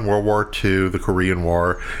War I, World War II, the Korean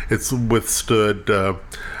War. It's withstood the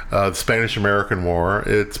Spanish-American War.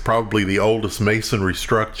 It's probably the oldest masonry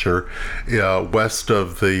structure west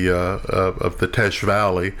of the Teche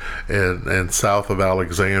Valley and south of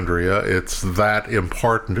Alexandria. It's that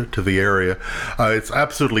important to the area. It's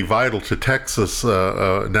absolutely vital to Texas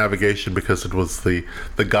navigation, because it was the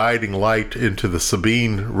guiding light into the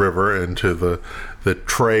Sabine River and to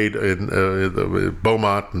trade in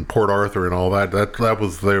Beaumont and Port Arthur and all that. That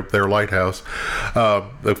was their lighthouse.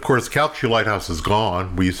 Of course, Calcasieu Lighthouse is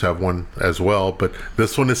gone. We used to have one as well, but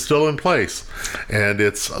this one is still in place, and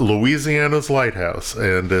it's Louisiana's lighthouse,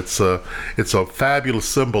 and it's a fabulous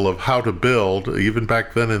symbol of how to build. Even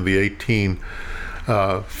back then in the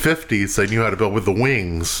 1850s, they knew how to build with the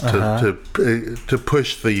wings to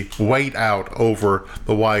push the weight out over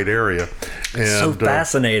the wide area. And, so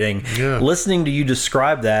fascinating. Listening to you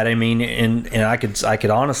describe that, I mean, and I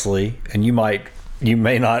could honestly, and you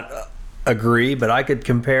may not agree, but I could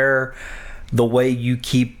compare the way you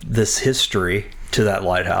keep this history to that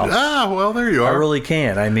lighthouse. Well, there you are. I really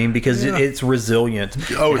can. I mean, because it's resilient.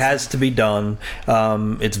 It has to be done.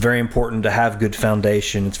 It's very important to have good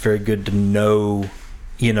foundation. It's very good to know,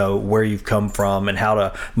 where you've come from and how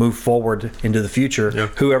to move forward into the future.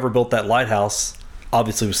 Whoever built that lighthouse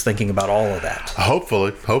obviously was thinking about all of that.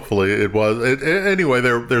 Hopefully it was. Anyway,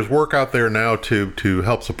 there's work out there now to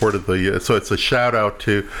help support it. So it's a shout out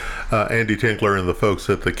to Andy Tinkler and the folks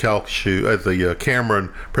at the Cameron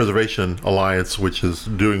Preservation Alliance, which is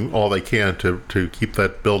doing all they can to keep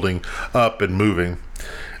that building up and moving.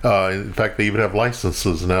 In fact, they even have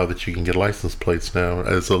licenses now that you can get license plates now,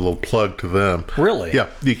 as a little plug to them. Really? Yeah,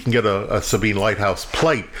 you can get a Sabine Lighthouse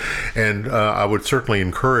plate, and I would certainly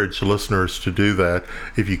encourage listeners to do that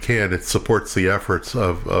if you can. It supports the efforts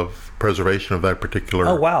of preservation of that particular.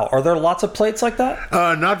 Oh wow! Are there lots of plates like that?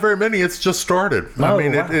 Not very many. It's just started. Oh, I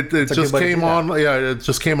mean, wow. it just came on. Yeah, it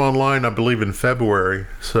just came online, I believe, in February.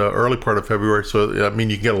 So early part of February. So I mean,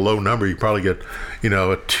 you can get a low number. You probably get, a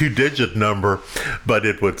 2-digit number, but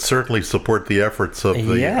it would certainly support the efforts of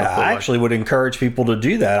the. I actually would encourage people to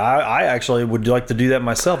do that. I actually would like to do that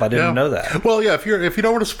myself. I didn't know that. Well, yeah. If you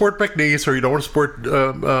don't want to support McNeese, or you don't want to support,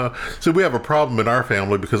 so we have a problem in our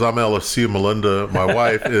family because I'm LSU. Melinda, my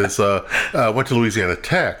wife, is. Went to Louisiana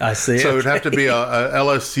Tech. I see. So it'd have to be a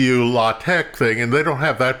LSU La Tech thing, and they don't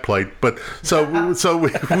have that plate. But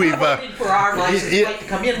we've waiting for our license plate to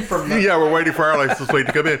come in from them. Yeah, we're waiting for our license plate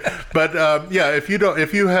to come in. But if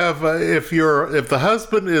the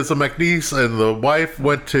husband is a McNeese and the wife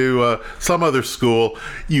went to some other school,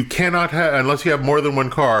 you cannot have, unless you have more than one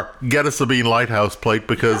car, get a Sabine Lighthouse plate,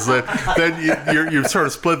 because then you sort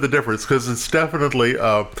of split the difference, because it's definitely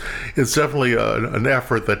an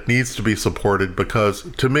effort that needs to be supported, because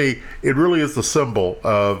to me it really is the symbol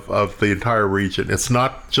of the entire region. It's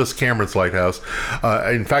not just Cameron's lighthouse.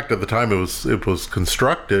 In fact, at the time it was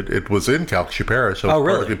constructed, it was in Calcasieu Parish. It was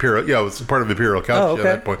really? Part of Imperial, it was part of Imperial Calcasieu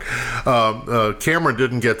at that point. Cameron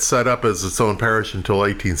didn't get set up as its own parish until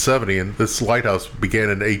 1870, and this lighthouse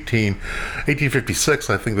began in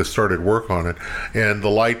 1856. I think they started work on it, and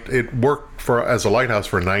it worked as a lighthouse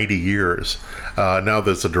for 90 years. Now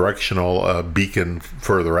there's a directional beacon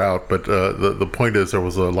further out, but the point is, there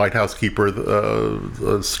was a lighthouse keeper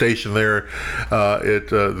station there.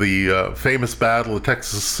 The famous battle, the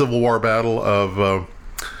Texas Civil War battle of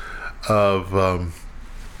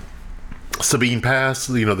Sabine Pass,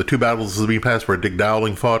 the two battles of Sabine Pass where Dick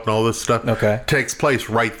Dowling fought and all this stuff, takes place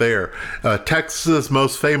right there. Texas'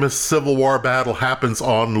 most famous Civil War battle happens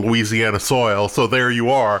on Louisiana soil, so there you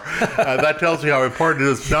are. That tells you how important it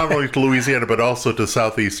is, not only to Louisiana but also to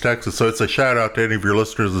Southeast Texas. So it's a shout out to any of your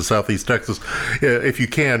listeners in Southeast Texas. If you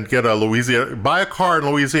can, buy a car in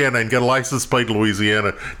Louisiana and get a license plate in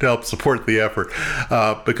Louisiana to help support the effort,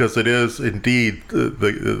 because it is indeed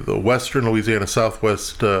the Western Louisiana,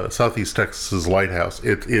 Southeast Texas lighthouse.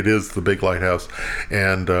 It is the big lighthouse,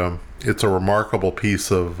 and it's a remarkable piece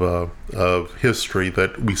of history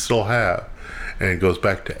that we still have, and it goes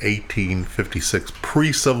back to 1856,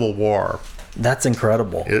 pre-Civil War. That's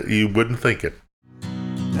incredible. You wouldn't think it.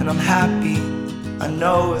 And I'm happy, I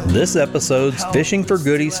know it. This episode's Fishing for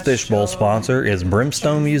Goodies fishbowl sponsor is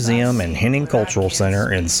Brimstone Museum and Henning Cultural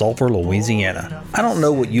Center in Sulphur, Louisiana. I don't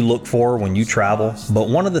know what you look for when you travel, but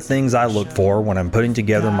one of the things I look for when I'm putting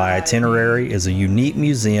together my itinerary is a unique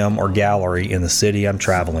museum or gallery in the city I'm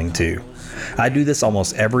traveling to. I do this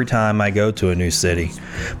almost every time I go to a new city,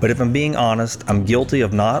 but if I'm being honest, I'm guilty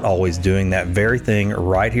of not always doing that very thing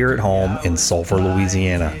right here at home in Sulphur,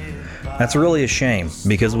 Louisiana. That's really a shame,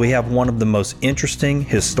 because we have one of the most interesting,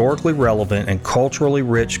 historically relevant, and culturally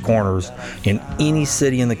rich corners in any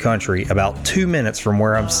city in the country, about 2 minutes from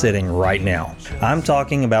where I'm sitting right now. I'm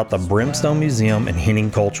talking about the Brimstone Museum and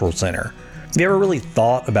Henning Cultural Center. Have you ever really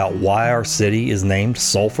thought about why our city is named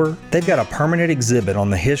Sulphur? They've got a permanent exhibit on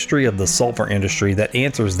the history of the sulfur industry that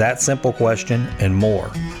answers that simple question and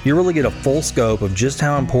more. You really get a full scope of just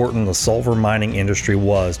how important the sulfur mining industry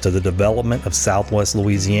was to the development of Southwest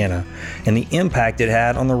Louisiana and the impact it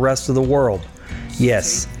had on the rest of the world.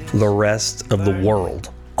 Yes, the rest of the world.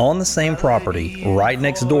 On the same property, right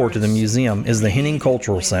next door to the museum, is the Henning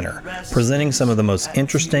Cultural Center, presenting some of the most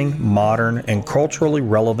interesting, modern, and culturally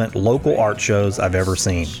relevant local art shows I've ever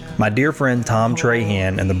seen. My dear friend Tom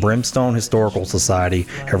Trahan and the Brimstone Historical Society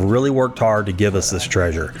have really worked hard to give us this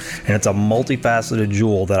treasure, and it's a multifaceted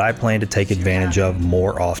jewel that I plan to take advantage of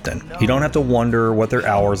more often. You don't have to wonder what their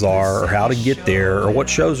hours are, or how to get there, or what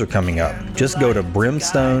shows are coming up. Just go to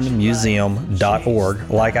brimstonemuseum.org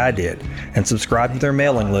like I did, and subscribe to their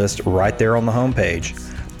mailing list right there on the homepage.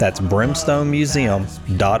 That's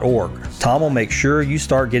brimstonemuseum.org. Tom will make sure you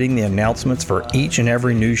start getting the announcements for each and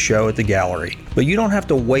every new show at the gallery. But you don't have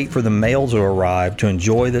to wait for the mail to arrive to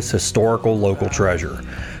enjoy this historical local treasure.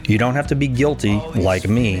 You don't have to be guilty, like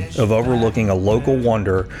me, of overlooking a local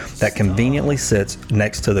wonder that conveniently sits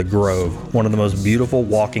next to the Grove, one of the most beautiful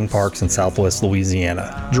walking parks in Southwest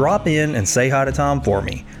Louisiana. Drop in and say hi to Tom for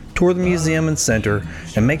me. Tour the museum and center,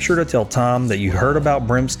 and make sure to tell Tom that you heard about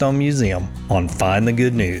Brimstone Museum on Find the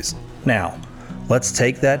Good News. Now, let's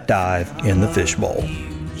take that dive in the fishbowl.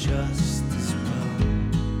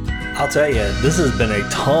 I'll tell you, this has been a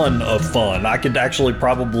ton of fun. I could actually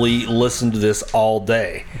probably listen to this all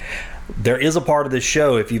day. There is a part of this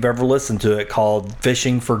show, if you've ever listened to it, called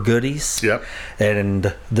Fishing for Goodies. Yep.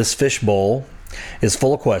 And this fishbowl is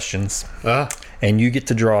full of questions. And you get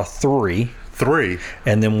to draw three,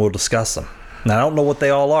 and then we'll discuss them. Now, I don't know what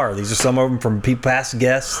they all are. These are some of them from past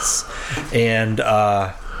guests, and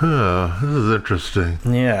this is interesting.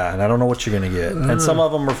 Yeah, and I don't know what you're going to get. And some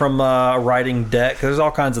of them are from a writing deck. There's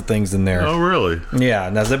all kinds of things in there. Oh, really? Yeah,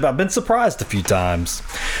 and I've been surprised a few times.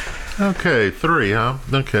 Okay, 3, huh?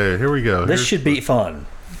 Okay, here we go. This should be fun.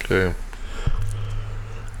 Okay.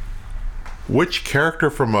 Which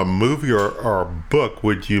character from a movie or book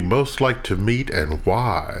would you most like to meet, and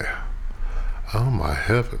why? Oh, my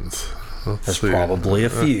heavens. There's probably a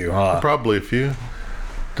few, huh? Probably a few.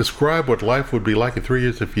 Describe what life would be like in 3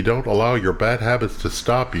 years if you don't allow your bad habits to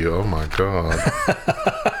stop you. Oh, my God.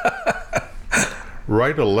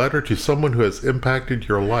 Write a letter to someone who has impacted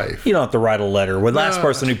your life. You don't have to write a letter. With the last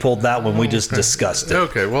person who pulled that one, we just discussed it.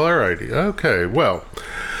 Okay, well, all righty. Okay, well,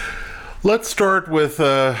 let's start with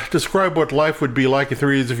describe what life would be like in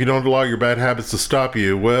 3 years if you don't allow your bad habits to stop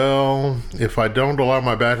you. Well, if I don't allow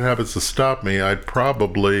my bad habits to stop me, I'd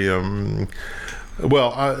probably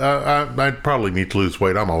I'd probably need to lose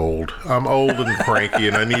weight. I'm old and cranky,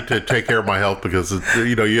 and I need to take care of my health because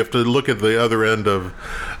you have to look at the other end of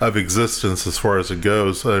existence as far as it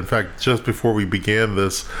goes. In fact, just before we began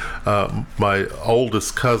this, my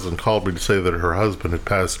oldest cousin called me to say that her husband had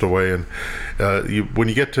passed away, and when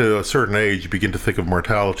you get to a certain age, you begin to think of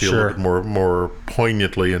mortality a little bit more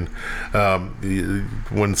poignantly, and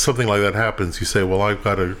when something like that happens, you say, well, I've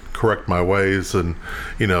got to correct my ways, and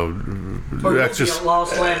that's just a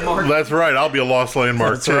lost landmark. That's right. I'll be a lost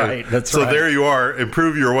landmark that's too. Right. That's so right. There you are.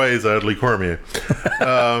 Improve your ways, Adley Cormier.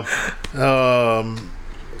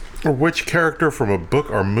 Which character from a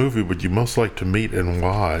book or movie would you most like to meet, and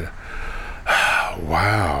why?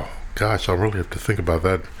 Wow. Gosh, I'll really have to think about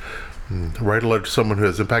that. Write a letter to someone who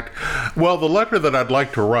has impact. Well, the letter that I'd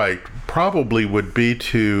like to write probably would be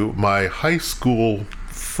to my high school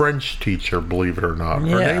French teacher, believe it or not.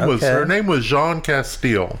 Her name was Jean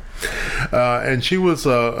Castile, and she was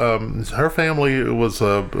her family was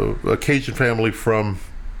a Cajun family from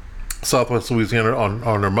Southwest Louisiana.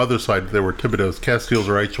 On her mother's side, they were Thibodeaux. Castiles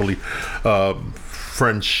are actually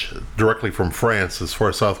French, directly from France, as far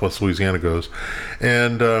as Southwest Louisiana goes,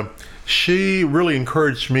 and she really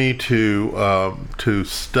encouraged me to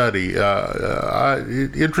study.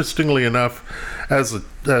 Interestingly enough,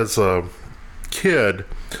 as a kid,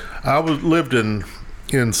 I lived in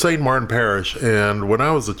St. Martin Parish, and when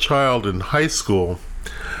I was a child in high school,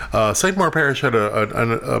 St. Martin Parish had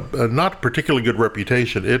a not particularly good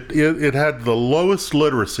reputation. It had the lowest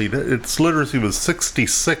literacy. Its literacy was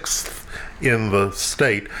 66th in the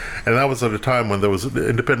state, and that was at a time when there was an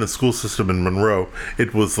independent school system in Monroe.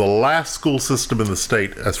 It was the last school system in the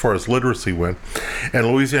state as far as literacy went, and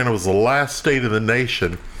Louisiana was the last state in the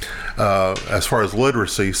nation as far as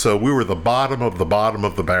literacy, so we were the bottom of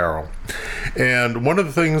the barrel. And one of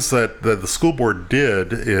the things that the school board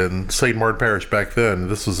did in St. Martin Parish back then,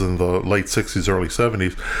 this was in the late 60s, early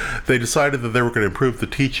 70s, they decided that they were going to improve the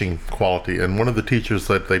teaching quality, and one of the teachers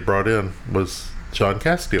that they brought in was John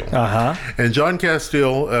Castile. And John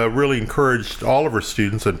Castile really encouraged all of her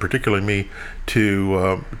students, and particularly me,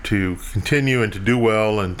 to continue and to do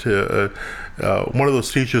well, and to one of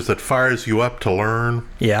those teachers that fires you up to learn.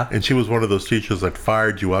 Yeah. And she was one of those teachers that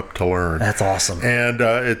fired you up to learn. That's awesome. And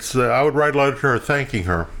I would write a letter to her thanking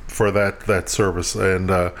her for that service. And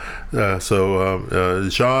so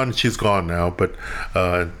Jean, she's gone now, but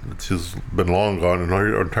she's been long gone, and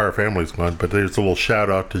her entire family's gone. But there's a little shout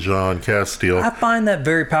out to Jean Castile. I find that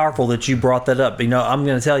very powerful that you brought that up. I'm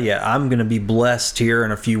going to tell you, I'm going to be blessed here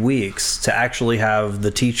in a few weeks to actually have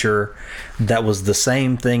the teacher that was the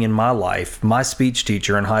same thing in my life. My speech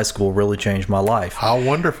teacher in high school really changed my life. How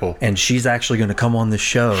wonderful. And she's actually going to come on the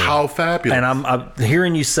show. How fabulous. And I'm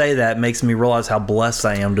hearing you say that makes me realize how blessed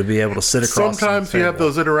I am to be able to sit across. Sometimes you have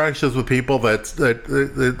those interactions with people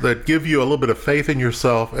that give you a little bit of faith in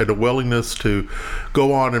yourself and a willingness to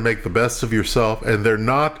go on and make the best of yourself, and they're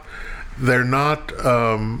not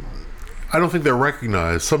I don't think they're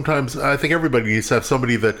recognized. Sometimes I think everybody needs to have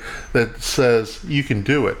somebody that says you can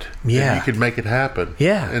do it. Yeah, you can make it happen.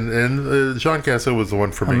 Yeah, and Jean Casso was the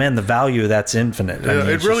one for me. Man, the value of that's infinite. Yeah,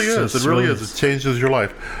 it really is. It really is. It changes your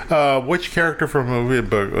life. Which character from a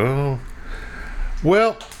movie? Oh,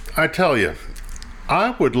 well, I tell you,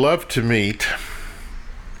 I would love to meet.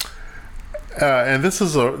 And this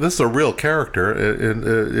is a real character.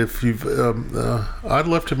 If you've, I'd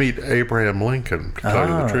love to meet Abraham Lincoln. To tell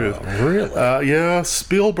you the truth, really? Yeah,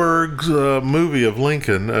 Spielberg's movie of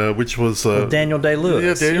Lincoln, which was with Daniel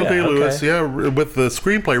Day-Lewis. Yeah, Daniel Day-Lewis. Okay. Yeah, with the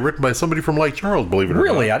screenplay written by somebody from Lake Charles. Believe it or not.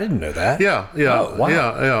 Really, I didn't know that. Yeah. Oh,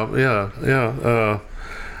 wow. Yeah.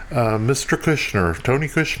 Mr. Kushner, Tony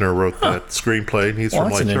Kushner wrote that screenplay, and he's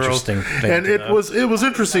from Lake Charles. Interesting thing and it was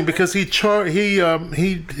interesting because he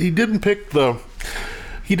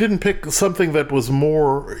didn't pick something that was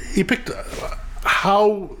more. He picked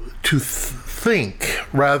how to think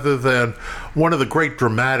rather than one of the great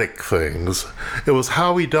dramatic things. It was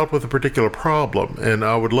how he dealt with a particular problem, and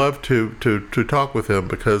I would love to talk with him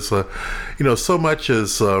because so much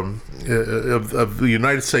of the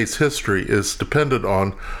United States history is dependent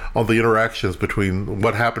on the interactions between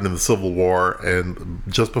what happened in the Civil War and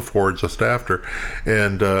just before, just after,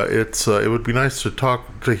 and it would be nice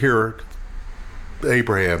to hear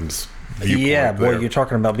Abraham's Yeah, boy, there. you're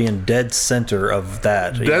talking about being dead center of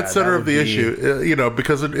that. Dead center of the issue,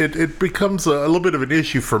 because it becomes a little bit of an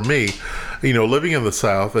issue for me, living in the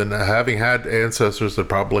South and having had ancestors that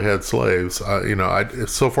probably had slaves.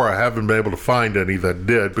 So far I haven't been able to find any that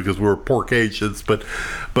did because we were poor Cajuns, but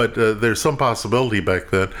there's some possibility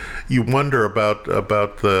back then. You wonder about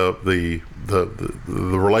the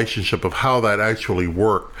relationship of how that actually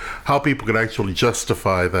worked, how people could actually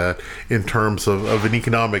justify that in terms of an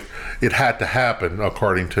economic. It had to happen,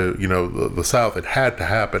 according to the South. It had to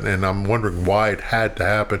happen, and I'm wondering why it had to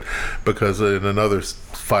happen, because in another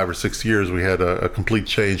 5 or 6 years we had a complete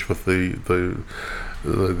change with the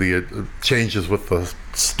changes with the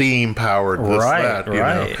steam powered and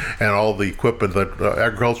all the equipment that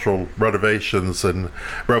agricultural renovations and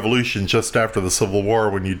revolution just after the Civil War,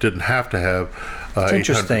 when you didn't have to have it's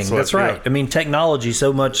interesting. That's right. Yeah. I mean, technology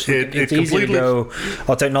so much. It's easy to go,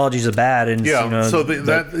 "Oh, technology's a bad," and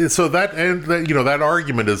that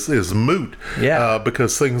argument is moot. Yeah.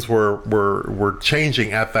 Because things were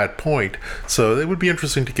changing at that point. So it would be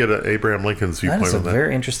interesting to get Abraham Lincoln's viewpoint on that. That's a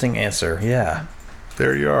very interesting answer. Yeah.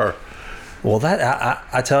 There you are. Well, that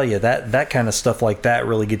I tell you, that kind of stuff like that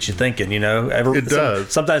really gets you thinking. It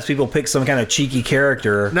does. Sometimes people pick some kind of cheeky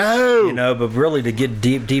character. No. But really to get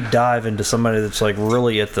deep dive into somebody that's like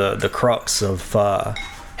really at the crux of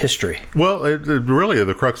history. Well, really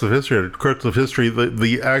the crux of history.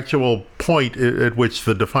 The actual point at which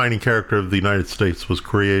the defining character of the United States was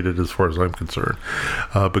created, as far as I'm concerned,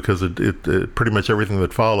 because it pretty much everything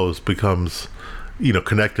that follows becomes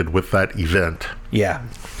connected with that event. Yeah.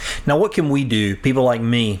 Now, what can we do, people like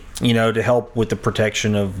me, to help with the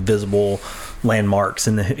protection of visible landmarks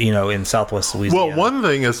in in Southwest Louisiana? Well, one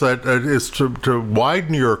thing is to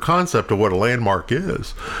widen your concept of what a landmark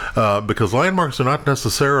is, because landmarks are not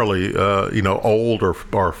necessarily old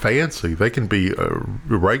or fancy. They can be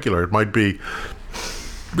irregular. It might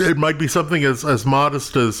be something as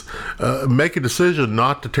modest as make a decision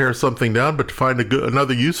not to tear something down, but to find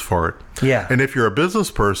another use for it. Yeah. And if you're a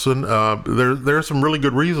business person, there are some really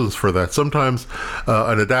good reasons for that. Sometimes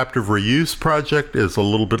an adaptive reuse project is a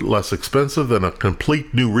little bit less expensive than a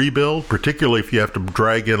complete new rebuild, particularly if you have to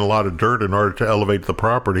drag in a lot of dirt in order to elevate the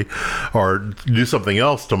property or do something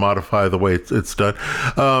else to modify the way it's done.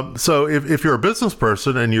 So if you're a business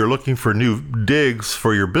person and you're looking for new digs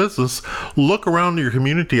for your business, look around your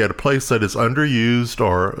community at a place that is underused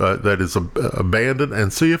or that is abandoned,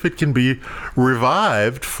 and see if it can be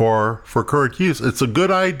revived for for current use, it's a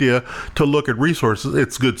good idea to look at resources.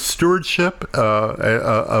 It's good stewardship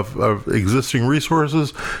of existing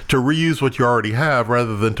resources to reuse what you already have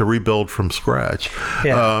rather than to rebuild from scratch.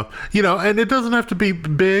 Yeah. And it doesn't have to be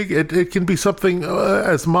big. It can be something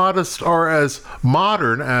as modest or as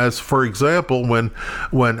modern as, for example, when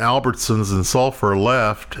Albertsons and Sulphur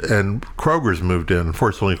left and Kroger's moved in.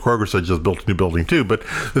 Unfortunately, Kroger's had just built a new building too. But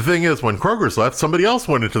the thing is, when Kroger's left, somebody else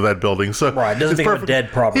went into that building. So right, it doesn't become a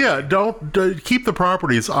dead property. Yeah, don't keep the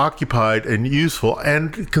properties occupied and useful,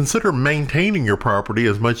 and consider maintaining your property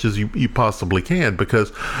as much as you possibly can, because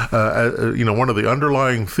one of the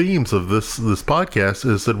underlying themes of this podcast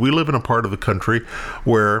is that we live in a part of the country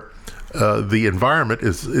where the environment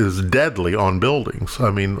is deadly on buildings.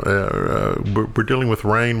 I mean, we're dealing with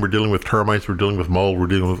rain, we're dealing with termites, we're dealing with mold, we're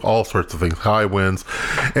dealing with all sorts of things, high winds,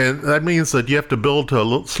 and that means that you have to build to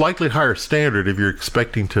a slightly higher standard if you're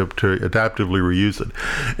expecting to adaptively reuse it.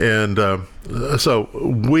 And so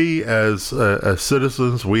we as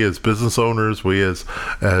citizens, we as business owners, we as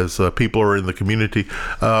people who are in the community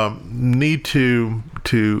need to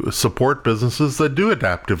support businesses that do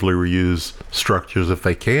adaptively reuse structures if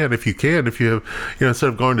they can. If you have, instead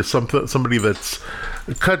of going to somebody that's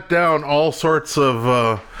cut down all sorts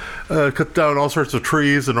of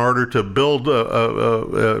trees in order to build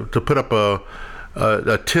to put up a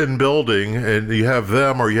tin building, and you have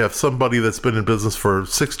them, or you have somebody that's been in business for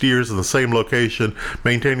 60 years in the same location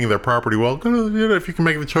maintaining their property well, if you can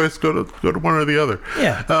make the choice, go to one or the other.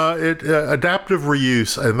 Adaptive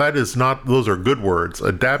reuse, and that is not, those are good words.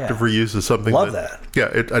 Adaptive reuse is something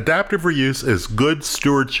adaptive reuse is good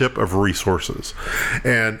stewardship of resources,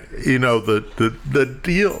 and the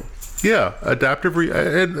deal. Yeah,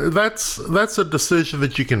 and that's a decision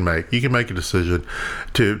that you can make. You can make a decision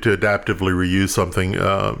to adaptively reuse something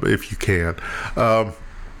if you can.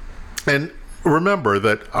 And remember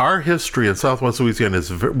that our history in Southwest Louisiana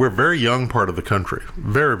we're a very young part of the country,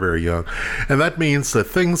 very, very young, and that means that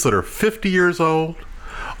things that are 50 years old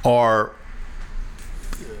are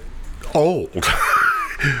old.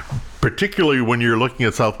 Particularly when you're looking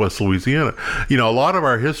at Southwest Louisiana. A lot of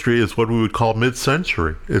our history is what we would call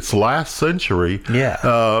mid-century. It's last century. Yeah.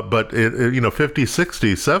 But 50s,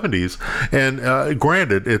 60s, 70s. And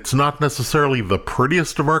granted, it's not necessarily the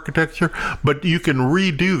prettiest of architecture, but you can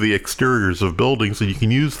redo the exteriors of buildings, and you can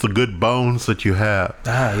use the good bones that you have.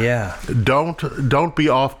 Yeah. Don't be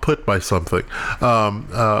off-put by something.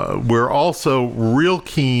 We're also real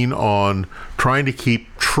keen on trying to keep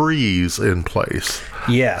trees in place.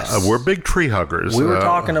 Yes. We're big tree huggers. We were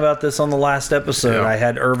talking about this on the last episode. I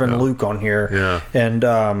had Irvin Luke on here, and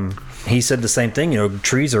he said the same thing.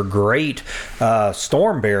 Trees are great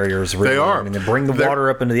storm barriers. Really. They are. I mean, they bring the water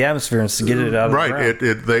up into the atmosphere and get it out of the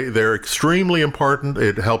ground. They're extremely important.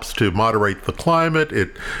 It helps to moderate the climate.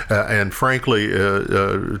 And frankly,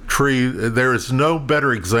 there is no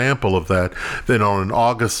better example of that than on an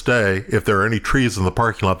August day. If there are any trees in the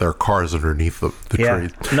parking lot, there are cars underneath the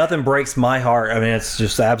trees. Nothing breaks my heart. I mean, it's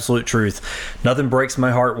just the absolute truth. Nothing breaks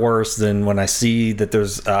my heart worse than when I see that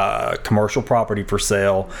there's commercial property for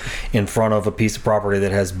sale in front of a piece of property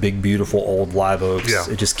that has big, beautiful old live oaks.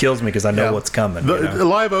 It just kills me because I know what's coming. The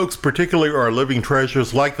live oaks particularly are living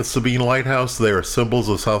treasures, like the Sabine Lighthouse. They are symbols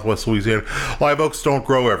of Southwest Louisiana. Live oaks don't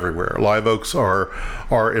grow everywhere. Live oaks are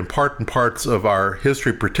important parts of our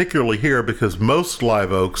history, particularly here, because most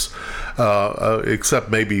live oaks, except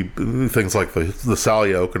maybe things like the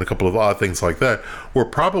Sally oak and a couple of odd things like that, were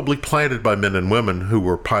probably planted by men and women who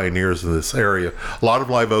were pioneers in this area. A lot of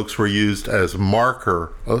live oaks were used as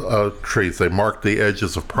marker trees. They marked the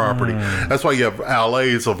edges of property. That's why you have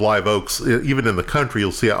alleys of live oaks. Even in the country,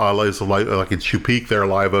 you'll see alleys of like in Chupeak, there are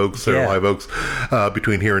live oaks. There are live oaks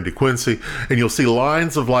between here and DeQuincy. And you'll see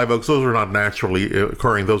lines of live oaks. Those are not naturally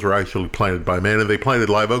occurring. Those are actually planted by man. And they planted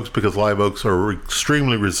live oaks because live oaks are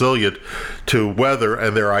extremely resilient to weather,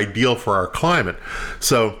 and they're ideal for our climate.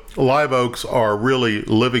 So live oaks are really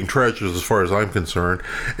living treasures as far as I'm concerned,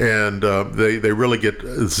 and they really get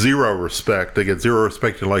zero respect. They get zero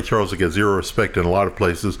respect in Lake Charles. They get zero respect in a lot of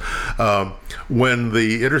places. When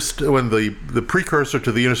the precursor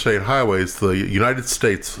to the interstate highways, the United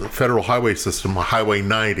States federal highway system, Highway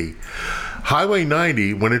 90,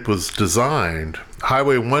 when it was designed,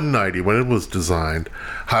 Highway 190, when it was designed,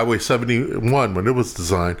 Highway 71, when it was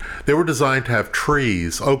designed, they were designed to have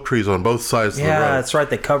trees, oak trees on both sides of the road. Yeah, that's right.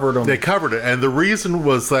 They covered them. They covered it. And the reason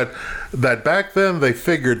was that back then they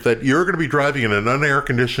figured that you're going to be driving in an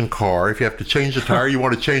unair-conditioned car. If you have to change the tire, you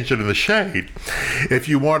want to change it in the shade. If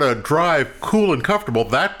you want to drive cool and comfortable,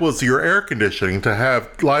 that was your air conditioning, to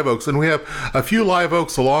have live oaks. And we have a few live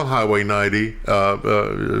oaks along Highway 90.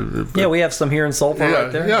 Yeah, we have some here in Sulphur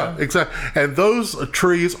right there. Yeah, exactly. And those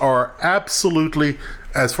trees are absolutely,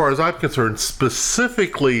 as far as I'm concerned,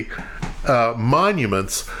 specifically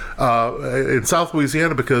monuments in South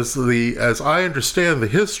Louisiana, because as I understand the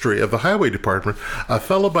history of the Highway Department, a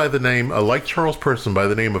fellow by the name, like Charles Person, by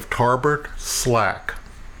the name of Tarbert Slack,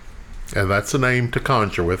 and that's a name to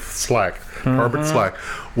conjure with, Slack. Tarbert Slack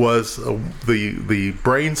was the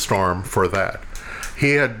brainstorm for that.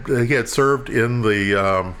 He had served in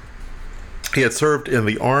the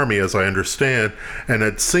army, as I understand, and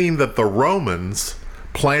had seen that the Romans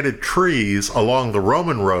planted trees along the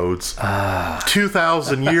Roman roads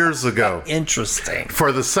 2,000 years ago. Interesting.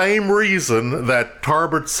 For the same reason that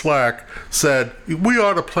Tarbert Slack said, we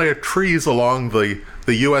ought to plant trees along the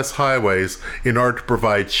U.S. highways in order to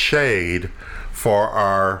provide shade for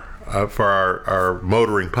our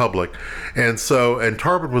motoring public. And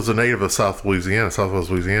Tarbert was a native of Southwest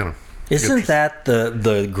Louisiana. Isn't that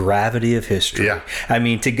the gravity of history? Yeah. I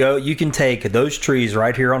mean, you can take those trees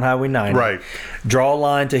right here on Highway 90, right, draw a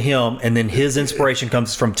line to him, and then his inspiration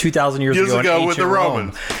comes from 2,000 years ago with the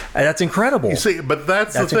Romans. And that's incredible. You see, but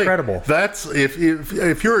that's the thing. Incredible. That's if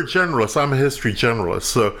you're a generalist. I'm a history generalist,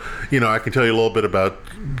 so I can tell you a little bit about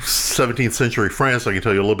 17th century France. I can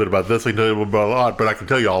tell you a little bit about this. I can tell you about a lot, but I can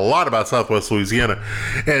tell you a lot about Southwest Louisiana.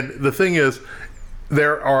 And the thing is,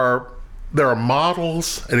 there are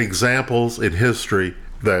models and examples in history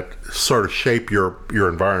that sort of shape your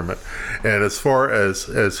environment. And as far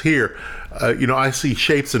as here, I see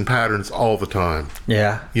shapes and patterns all the time.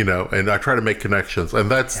 Yeah. And I try to make connections. And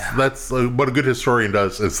that's what a good historian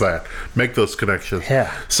does, is that make those connections. Yeah.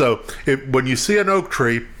 So when you see an oak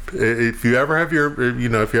tree, if you ever have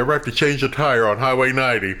if you ever have to change a tire on Highway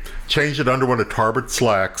 90, change it under one of Tarbert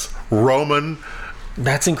Slack's Roman,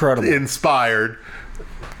 that's incredible, inspired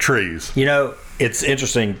trees. It's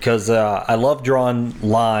interesting because I love drawing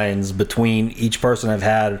lines between each person I've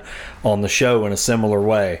had on the show in a similar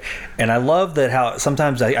way. And I love that how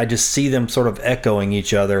sometimes I just see them sort of echoing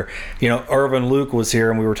each other. Irvin Luke was here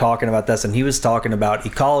and we were talking about this, and he was talking about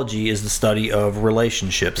ecology is the study of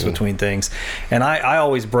relationships between things. And I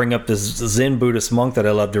always bring up this Zen Buddhist monk that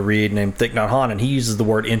I love to read named Thich Nhat Hanh, and he uses the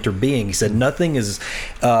word interbeing. He said nothing is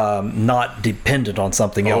not dependent on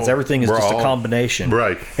something else. Everything is just a combination.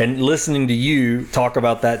 Right. And listening to you talk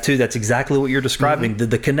about that too, that's exactly what you're describing,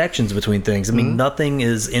 the connections between things. I mean, nothing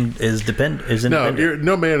is independent.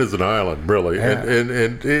 No man is an island, really. Yeah.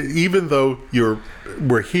 And even though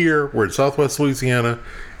we're here, we're in Southwest Louisiana,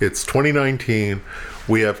 it's 2019,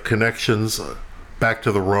 we have connections back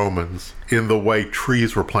to the Romans in the way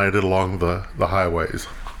trees were planted along the highways.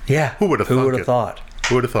 Yeah. Who would have thought?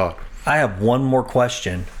 Who would have thought? I have one more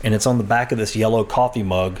question, and it's on the back of this yellow coffee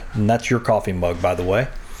mug, and that's your coffee mug, by the way.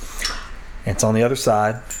 It's on the other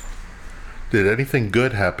side. Did anything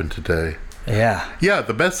good happen today? Yeah. Yeah,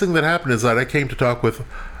 the best thing that happened is that I came to talk with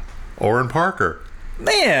Oran Parker.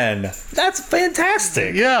 Man, that's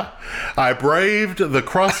fantastic. Yeah. I braved the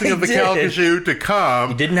crossing of the Calcasieu to come.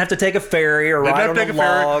 You didn't have to take a ferry or ride on a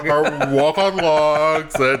log. Or walk on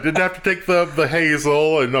logs. Didn't have to take the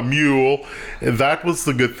hazel and a mule. And that was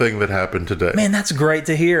the good thing that happened today. Man, that's great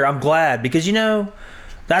to hear. I'm glad because,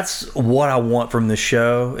 that's what I want from the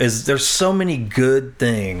show. Is there's so many good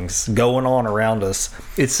things going on around us.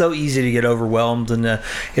 It's so easy to get overwhelmed in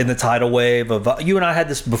the tidal wave of. You and I had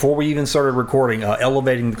this before we even started recording.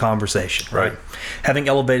 Elevating the conversation, right? Having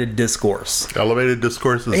elevated discourse. Elevated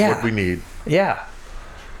discourse is what we need. Yeah.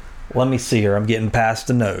 Let me see here. I'm getting past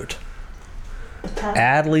a note.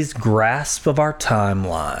 Adley's grasp of our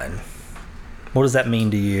timeline. What does that mean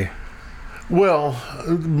to you? Well,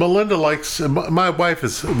 Melinda my wife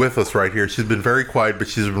is with us right here. She's been very quiet, but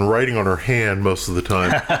she's been writing on her hand most of the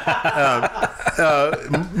time.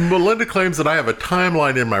 Melinda claims that I have a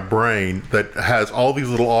timeline in my brain that has all these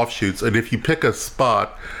little offshoots, and if you pick a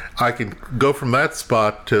spot, I can go from that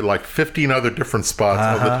spot to like 15 other different spots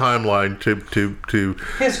on the timeline to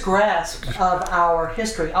his grasp of our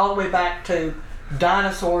history all the way back to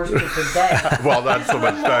dinosaurs to today. Well, not so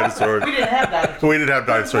much dinosaurs. We didn't have dinosaurs. We didn't have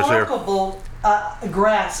dinosaurs here. Remarkable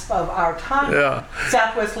grasp of our time. Yeah.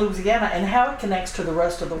 Southwest Louisiana and how it connects to the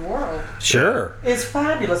rest of the world. Sure. It's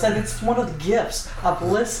fabulous, and it's one of the gifts of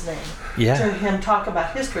listening Yeah. to him talk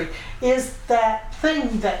about history. Is that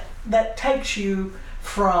thing that takes you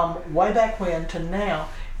from way back when to now?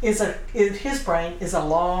 His brain is a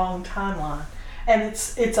long timeline. And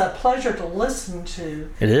it's a pleasure to listen to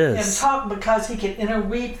It is. him talk, because he can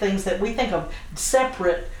interweave things that we think of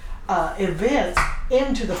separate events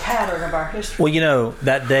into the pattern of our history. Well,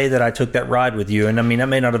 that day that I took that ride with you, and I mean, that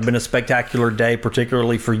may not have been a spectacular day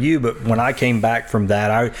particularly for you, but when I came back from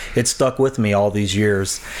that, it stuck with me all these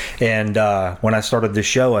years. And when I started this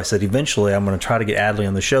show, I said, eventually I'm going to try to get Adley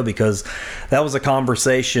on the show, because that was a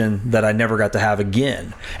conversation that I never got to have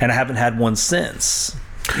again. And I haven't had one since.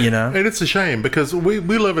 And it's a shame, because we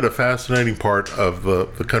live in a fascinating part of the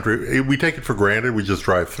country. We take it for granted. We just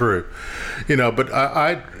drive through, but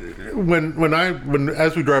when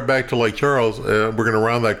as we drive back to Lake Charles, we're going to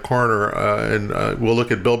round that corner and we'll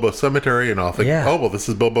look at Bilbo Cemetery, and I'll think, oh, well, this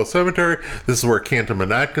is Bilbo Cemetery. This is where Canton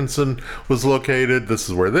and Atkinson was located. This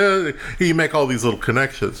is where you make all these little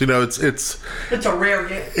connections. It's a rare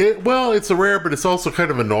gift. It's a rare, but it's also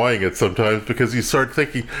kind of annoying at sometimes, because you start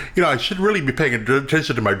thinking, I should really be paying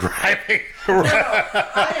attention to my driving.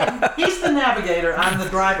 He's the navigator, I'm the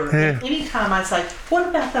driver. And anytime I say, what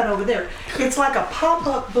about that over there? It's like a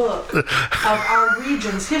pop-up book of our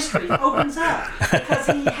region's history opens up, because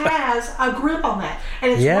he has a grip on that.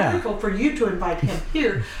 And it's wonderful for you to invite him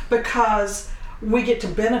here, because we get to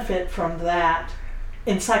benefit from that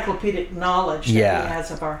encyclopedic knowledge that he has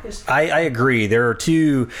of our history. I agree. There are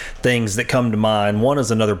two things that come to mind. One is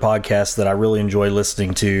another podcast that I really enjoy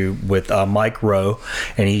listening to with Mike Rowe,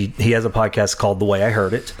 and he has a podcast called The Way I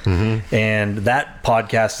Heard It. Mm-hmm. And that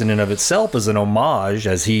podcast in and of itself is an homage,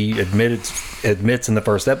 as he admits in the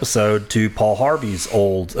first episode, to Paul Harvey's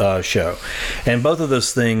old show. And both of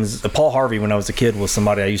those things, Paul Harvey, when I was a kid, was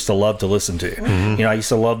somebody I used to love to listen to. Mm-hmm. I used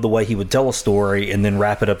to love the way he would tell a story and then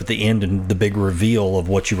wrap it up at the end and the big reveal of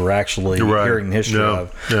what you were actually hearing the history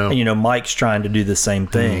of. Yeah. And, Mike's trying to do the same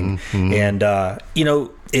thing. Mm-hmm. And,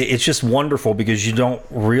 it's just wonderful, because you don't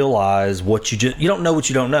realize what you don't know what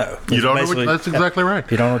you don't know. That's exactly right.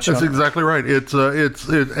 You don't know what you That's don't exactly right.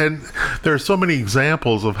 And there are so many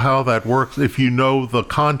examples of how that works if you know the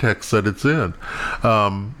context that it's in.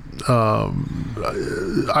 I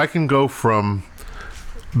can go from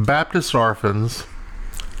Baptist orphans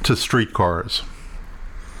to streetcars.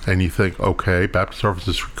 And you think, okay, Baptist orphans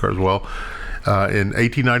to streetcars. Well, in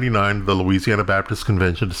 1899, the Louisiana Baptist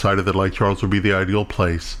Convention decided that Lake Charles would be the ideal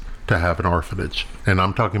place to have an orphanage. And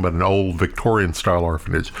I'm talking about an old Victorian-style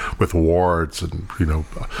orphanage with wards and,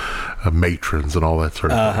 matrons and all that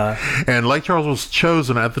sort of thing. And Lake Charles was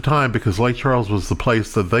chosen at the time because Lake Charles was the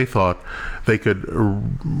place that they thought they could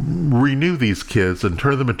renew these kids and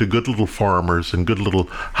turn them into good little farmers and good little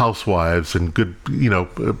housewives and good,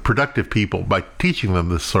 productive people by teaching them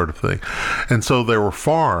this sort of thing. And so there were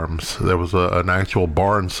farms. There was an actual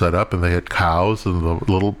barn set up, and they had cows, and the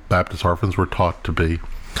little Baptist orphans were taught to be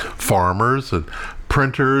farmers and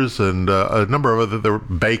printers and a number of other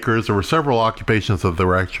bakers. There were several occupations that they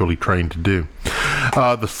were actually trained to do.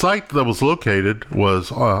 The site that was located was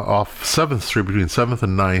off 7th Street, between 7th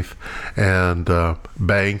and 9th, and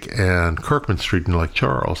Bank and Kirkman Street in Lake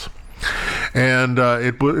Charles. And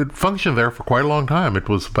it functioned there for quite a long time. It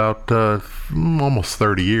was about almost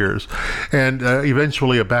 30 years. And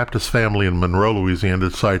eventually a Baptist family in Monroe, Louisiana,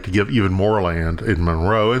 decided to give even more land in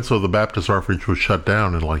Monroe, and so the Baptist orphanage was shut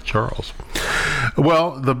down in Lake Charles.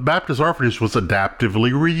 Well, the Baptist orphanage was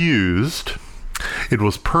adaptively reused. It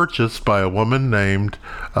was purchased by a woman named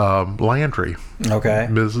Landry. Okay.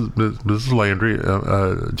 Mrs. Landry,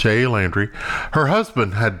 J.A. Landry. Her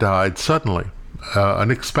husband had died suddenly.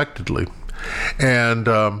 Unexpectedly. And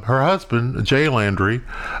her husband, Jay Landry,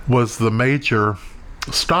 was the major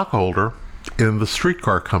stockholder in the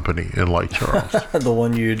streetcar company in Lake Charles. The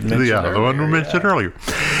one you mentioned earlier. The one we mentioned earlier.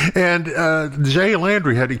 And Jay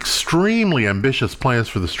Landry had extremely ambitious plans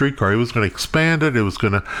for the streetcar. He was going to expand it. He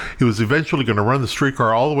was eventually going to run the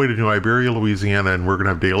streetcar all the way to New Iberia, Louisiana, and we're going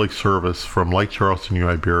to have daily service from Lake Charles to New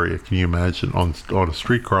Iberia. Can you imagine, on a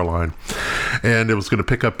streetcar line? And it was going to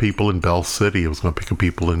pick up people in Bell City. It was going to pick up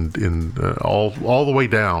people in all the way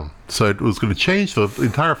down. So it was going to change the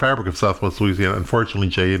entire fabric of Southwest Louisiana. Unfortunately,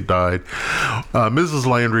 Jay had died. Mrs.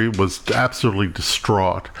 Landry was absolutely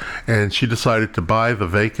distraught, and she decided to buy the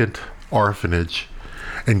vacant orphanage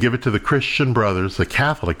and give it to the Christian Brothers, the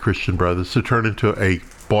Catholic Christian Brothers, to turn into a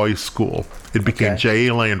boys' school. It became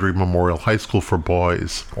J.A. Landry Memorial High School for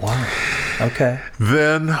Boys. Wow. Okay.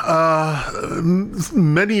 Then,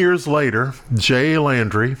 many years later, J.A.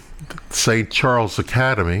 Landry St. Charles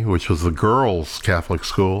Academy, which was the girls' Catholic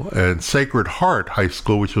school, and Sacred Heart High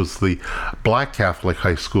School, which was the black Catholic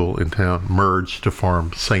high school in town, merged to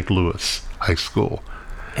form St. Louis High School.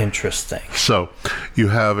 Interesting. So you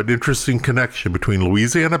have an interesting connection between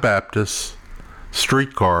Louisiana Baptists,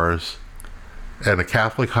 streetcars, and a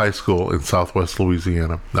Catholic high school in Southwest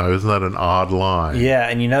Louisiana. Now, isn't that an odd line? Yeah,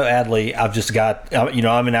 and Adley, I've just got,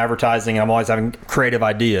 I'm in advertising, I'm always having creative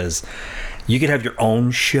ideas. You could have your own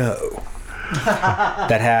show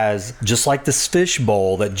that has, just like this fish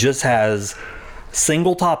bowl, that just has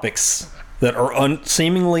single topics that are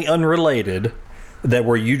seemingly unrelated, that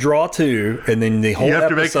where you draw to, and then the whole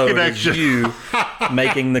episode is you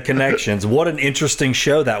making the connections. What an interesting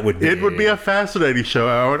show that would be. It would be a fascinating show.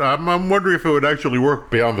 I'm wondering if it would actually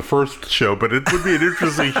work beyond the first show, but it would be an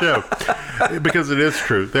interesting show. Because it is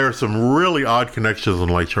true. There are some really odd connections in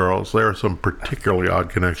Lake Charles. There are some particularly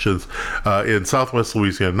odd connections in Southwest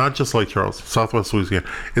Louisiana. Not just Lake Charles, Southwest Louisiana.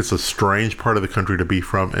 It's a strange part of the country to be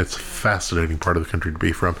from. It's a fascinating part of the country to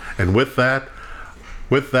be from. And with that,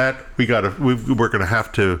 we're going to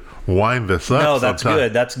have to wind this up. No, that's sometime.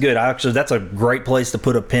 good. That's good. Actually, that's a great place to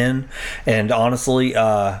put a pin. And honestly,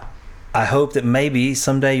 I hope that maybe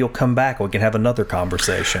someday you'll come back and we can have another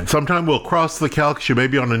conversation. Sometime we'll cross the Calcasieu,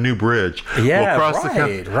 maybe on a new bridge. Yeah, we'll cross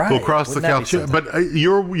right. We'll cross Wouldn't the Calcasieu. But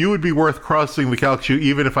you would be worth crossing the Calcasieu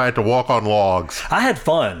even if I had to walk on logs. I had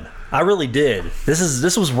fun. I really did.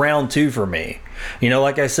 This was round 2 for me.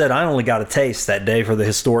 Like I said, I only got a taste that day for the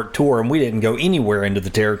historic tour, and we didn't go anywhere into the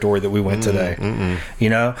territory that we went today.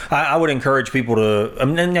 I would encourage people to.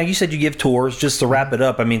 Now you said you give tours. Just to wrap it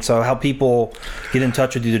up, so how people get in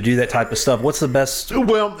touch with you to do that type of stuff? What's the best?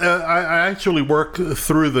 Well, I actually work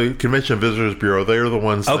through the Convention and Visitors Bureau. They're the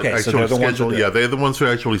ones that actually schedule. Yeah, they're the ones who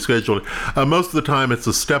actually schedule it. Most of the time, it's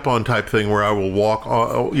a step-on type thing where I will walk,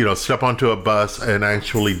 step onto a bus and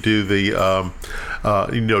actually do the.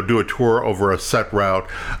 Do a tour over a set route.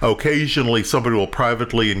 Occasionally, somebody will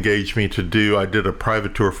privately engage me to do. I did a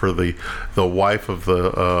private tour for the wife of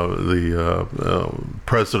the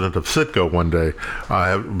president of Citgo one day.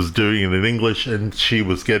 I was doing it in English, and she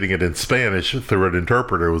was getting it in Spanish through an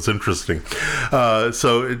interpreter. It was interesting.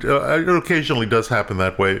 So it occasionally does happen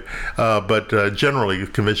that way. But generally,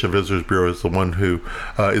 the Convention and Visitors Bureau is the one who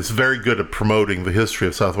is very good at promoting the history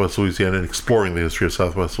of Southwest Louisiana and exploring the history of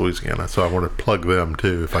Southwest Louisiana. So I want to plug them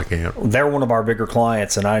too, if I can. They're one of our bigger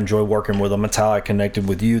clients, and I enjoy working with them. That's how I connected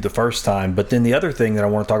with you the first time. But then the other thing that I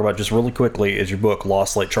want to talk about just really quickly is your book,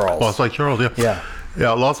 Lost Lake Charles. Lost Lake Charles, yeah.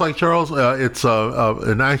 Yeah, Lost Lake Charles, it's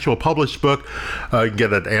an actual published book. You can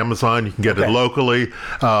get it at Amazon. You can get it locally.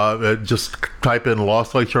 Just type in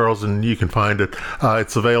Lost Lake Charles and you can find it.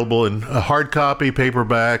 It's available in a hard copy,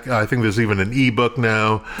 paperback. I think there's even an ebook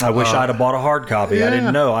now. I wish I'd have bought a hard copy. Yeah, I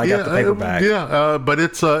didn't know. I got the paperback. But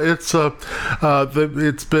it's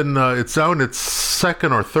now in its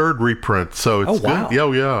second or third reprint, so it's good.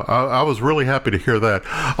 Yeah. I was really happy to hear that.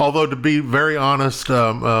 Although, to be very honest,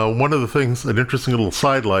 one of the things, an interesting little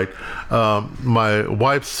sidelight, my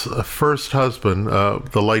wife's first husband,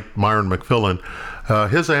 the late Myron McFillin,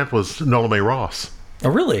 his aunt was Nola Mae Ross. Oh,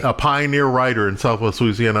 really? A pioneer writer in Southwest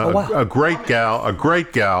Louisiana, a great gal,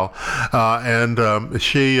 and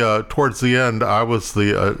she towards the end, I was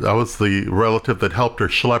the relative that helped her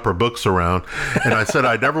schlep her books around, and I said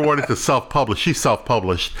I never wanted to self-publish. She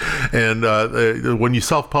self-published, and when you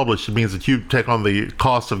self-publish, it means that you take on the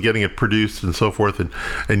cost of getting it produced and so forth,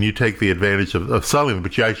 and you take the advantage of selling them,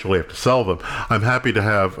 but you actually have to sell them. I'm happy to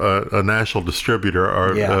have a national distributor.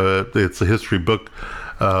 It's a history book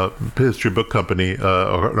company, an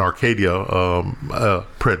Arcadia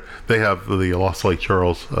print. They have the Lost Lake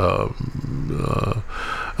Charles.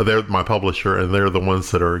 They're my publisher, and they're the ones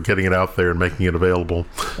that are getting it out there and making it available.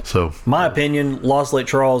 So, my opinion, Lost Lake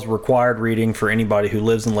Charles, required reading for anybody who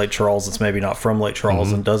lives in Lake Charles that's maybe not from Lake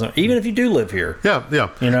Charles and doesn't, even if you do live here. Yeah.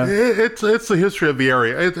 It's the history of the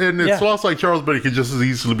area, and it's Lost Lake Charles, but it could just as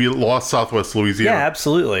easily be Lost Southwest Louisiana. Yeah,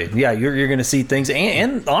 absolutely. Yeah, you're going to see things,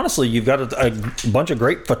 and honestly, you've got a bunch of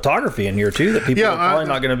great photography in here too that people are probably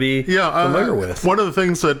not going to be familiar with. One of the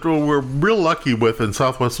things that we're real lucky with in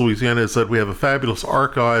Southwest Louisiana is that we have a fabulous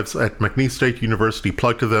archives at McNeese State University.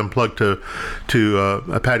 Plug to them, plug to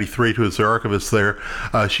Patty Threet, who is the archivist there.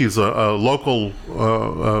 She's a local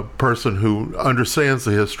person who understands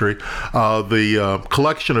the history. The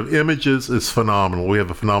collection of images is phenomenal. We have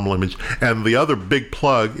a phenomenal image. And the other big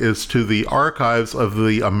plug is to the archives of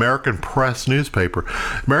the American Press newspaper.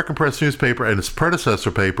 American Press newspaper and its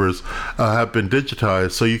predecessor papers have been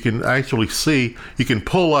digitized, so you can actually see, you can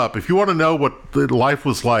pull up, if you want to know what the life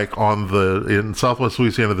was like in Southwest Louisiana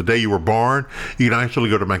Louisiana the day you were born. You can actually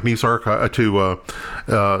go to McNeese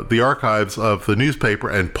the archives of the newspaper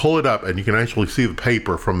and pull it up, and you can actually see the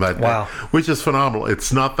paper from that day, Wow. which is phenomenal.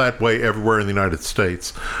 It's not that way everywhere in the United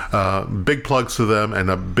States. Big plugs to them, and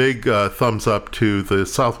a big thumbs up to the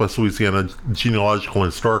Southwest Louisiana Genealogical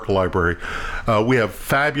and Historical Library. We have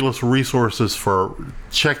fabulous resources for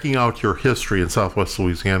checking out your history in Southwest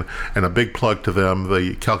Louisiana, and a big plug to them.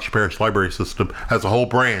 The Calcasieu Parish Library System has a whole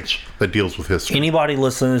branch that deals with history. Anybody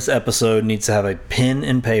listening to this episode needs to have a pen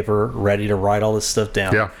and paper ready to write all this stuff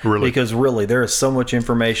down. Yeah, really. Because really, there is so much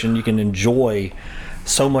information. You can enjoy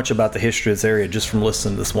so much about the history of this area just from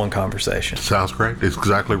listening to this one conversation. Sounds great. It's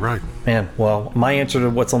exactly right. Man, well, my answer to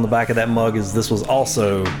what's on the back of that mug is this was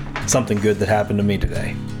also something good that happened to me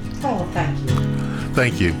today. Oh, thank you.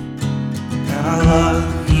 Thank you. And I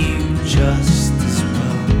love you just as well.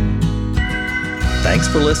 Thanks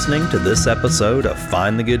for listening to this episode of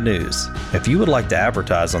Find the Good News. If you would like to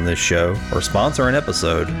advertise on this show or sponsor an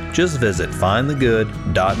episode, just visit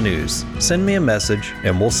findthegood.news. Send me a message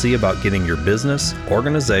and we'll see about getting your business,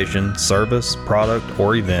 organization, service, product,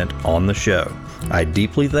 or event on the show. I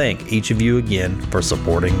deeply thank each of you again for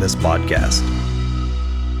supporting this podcast.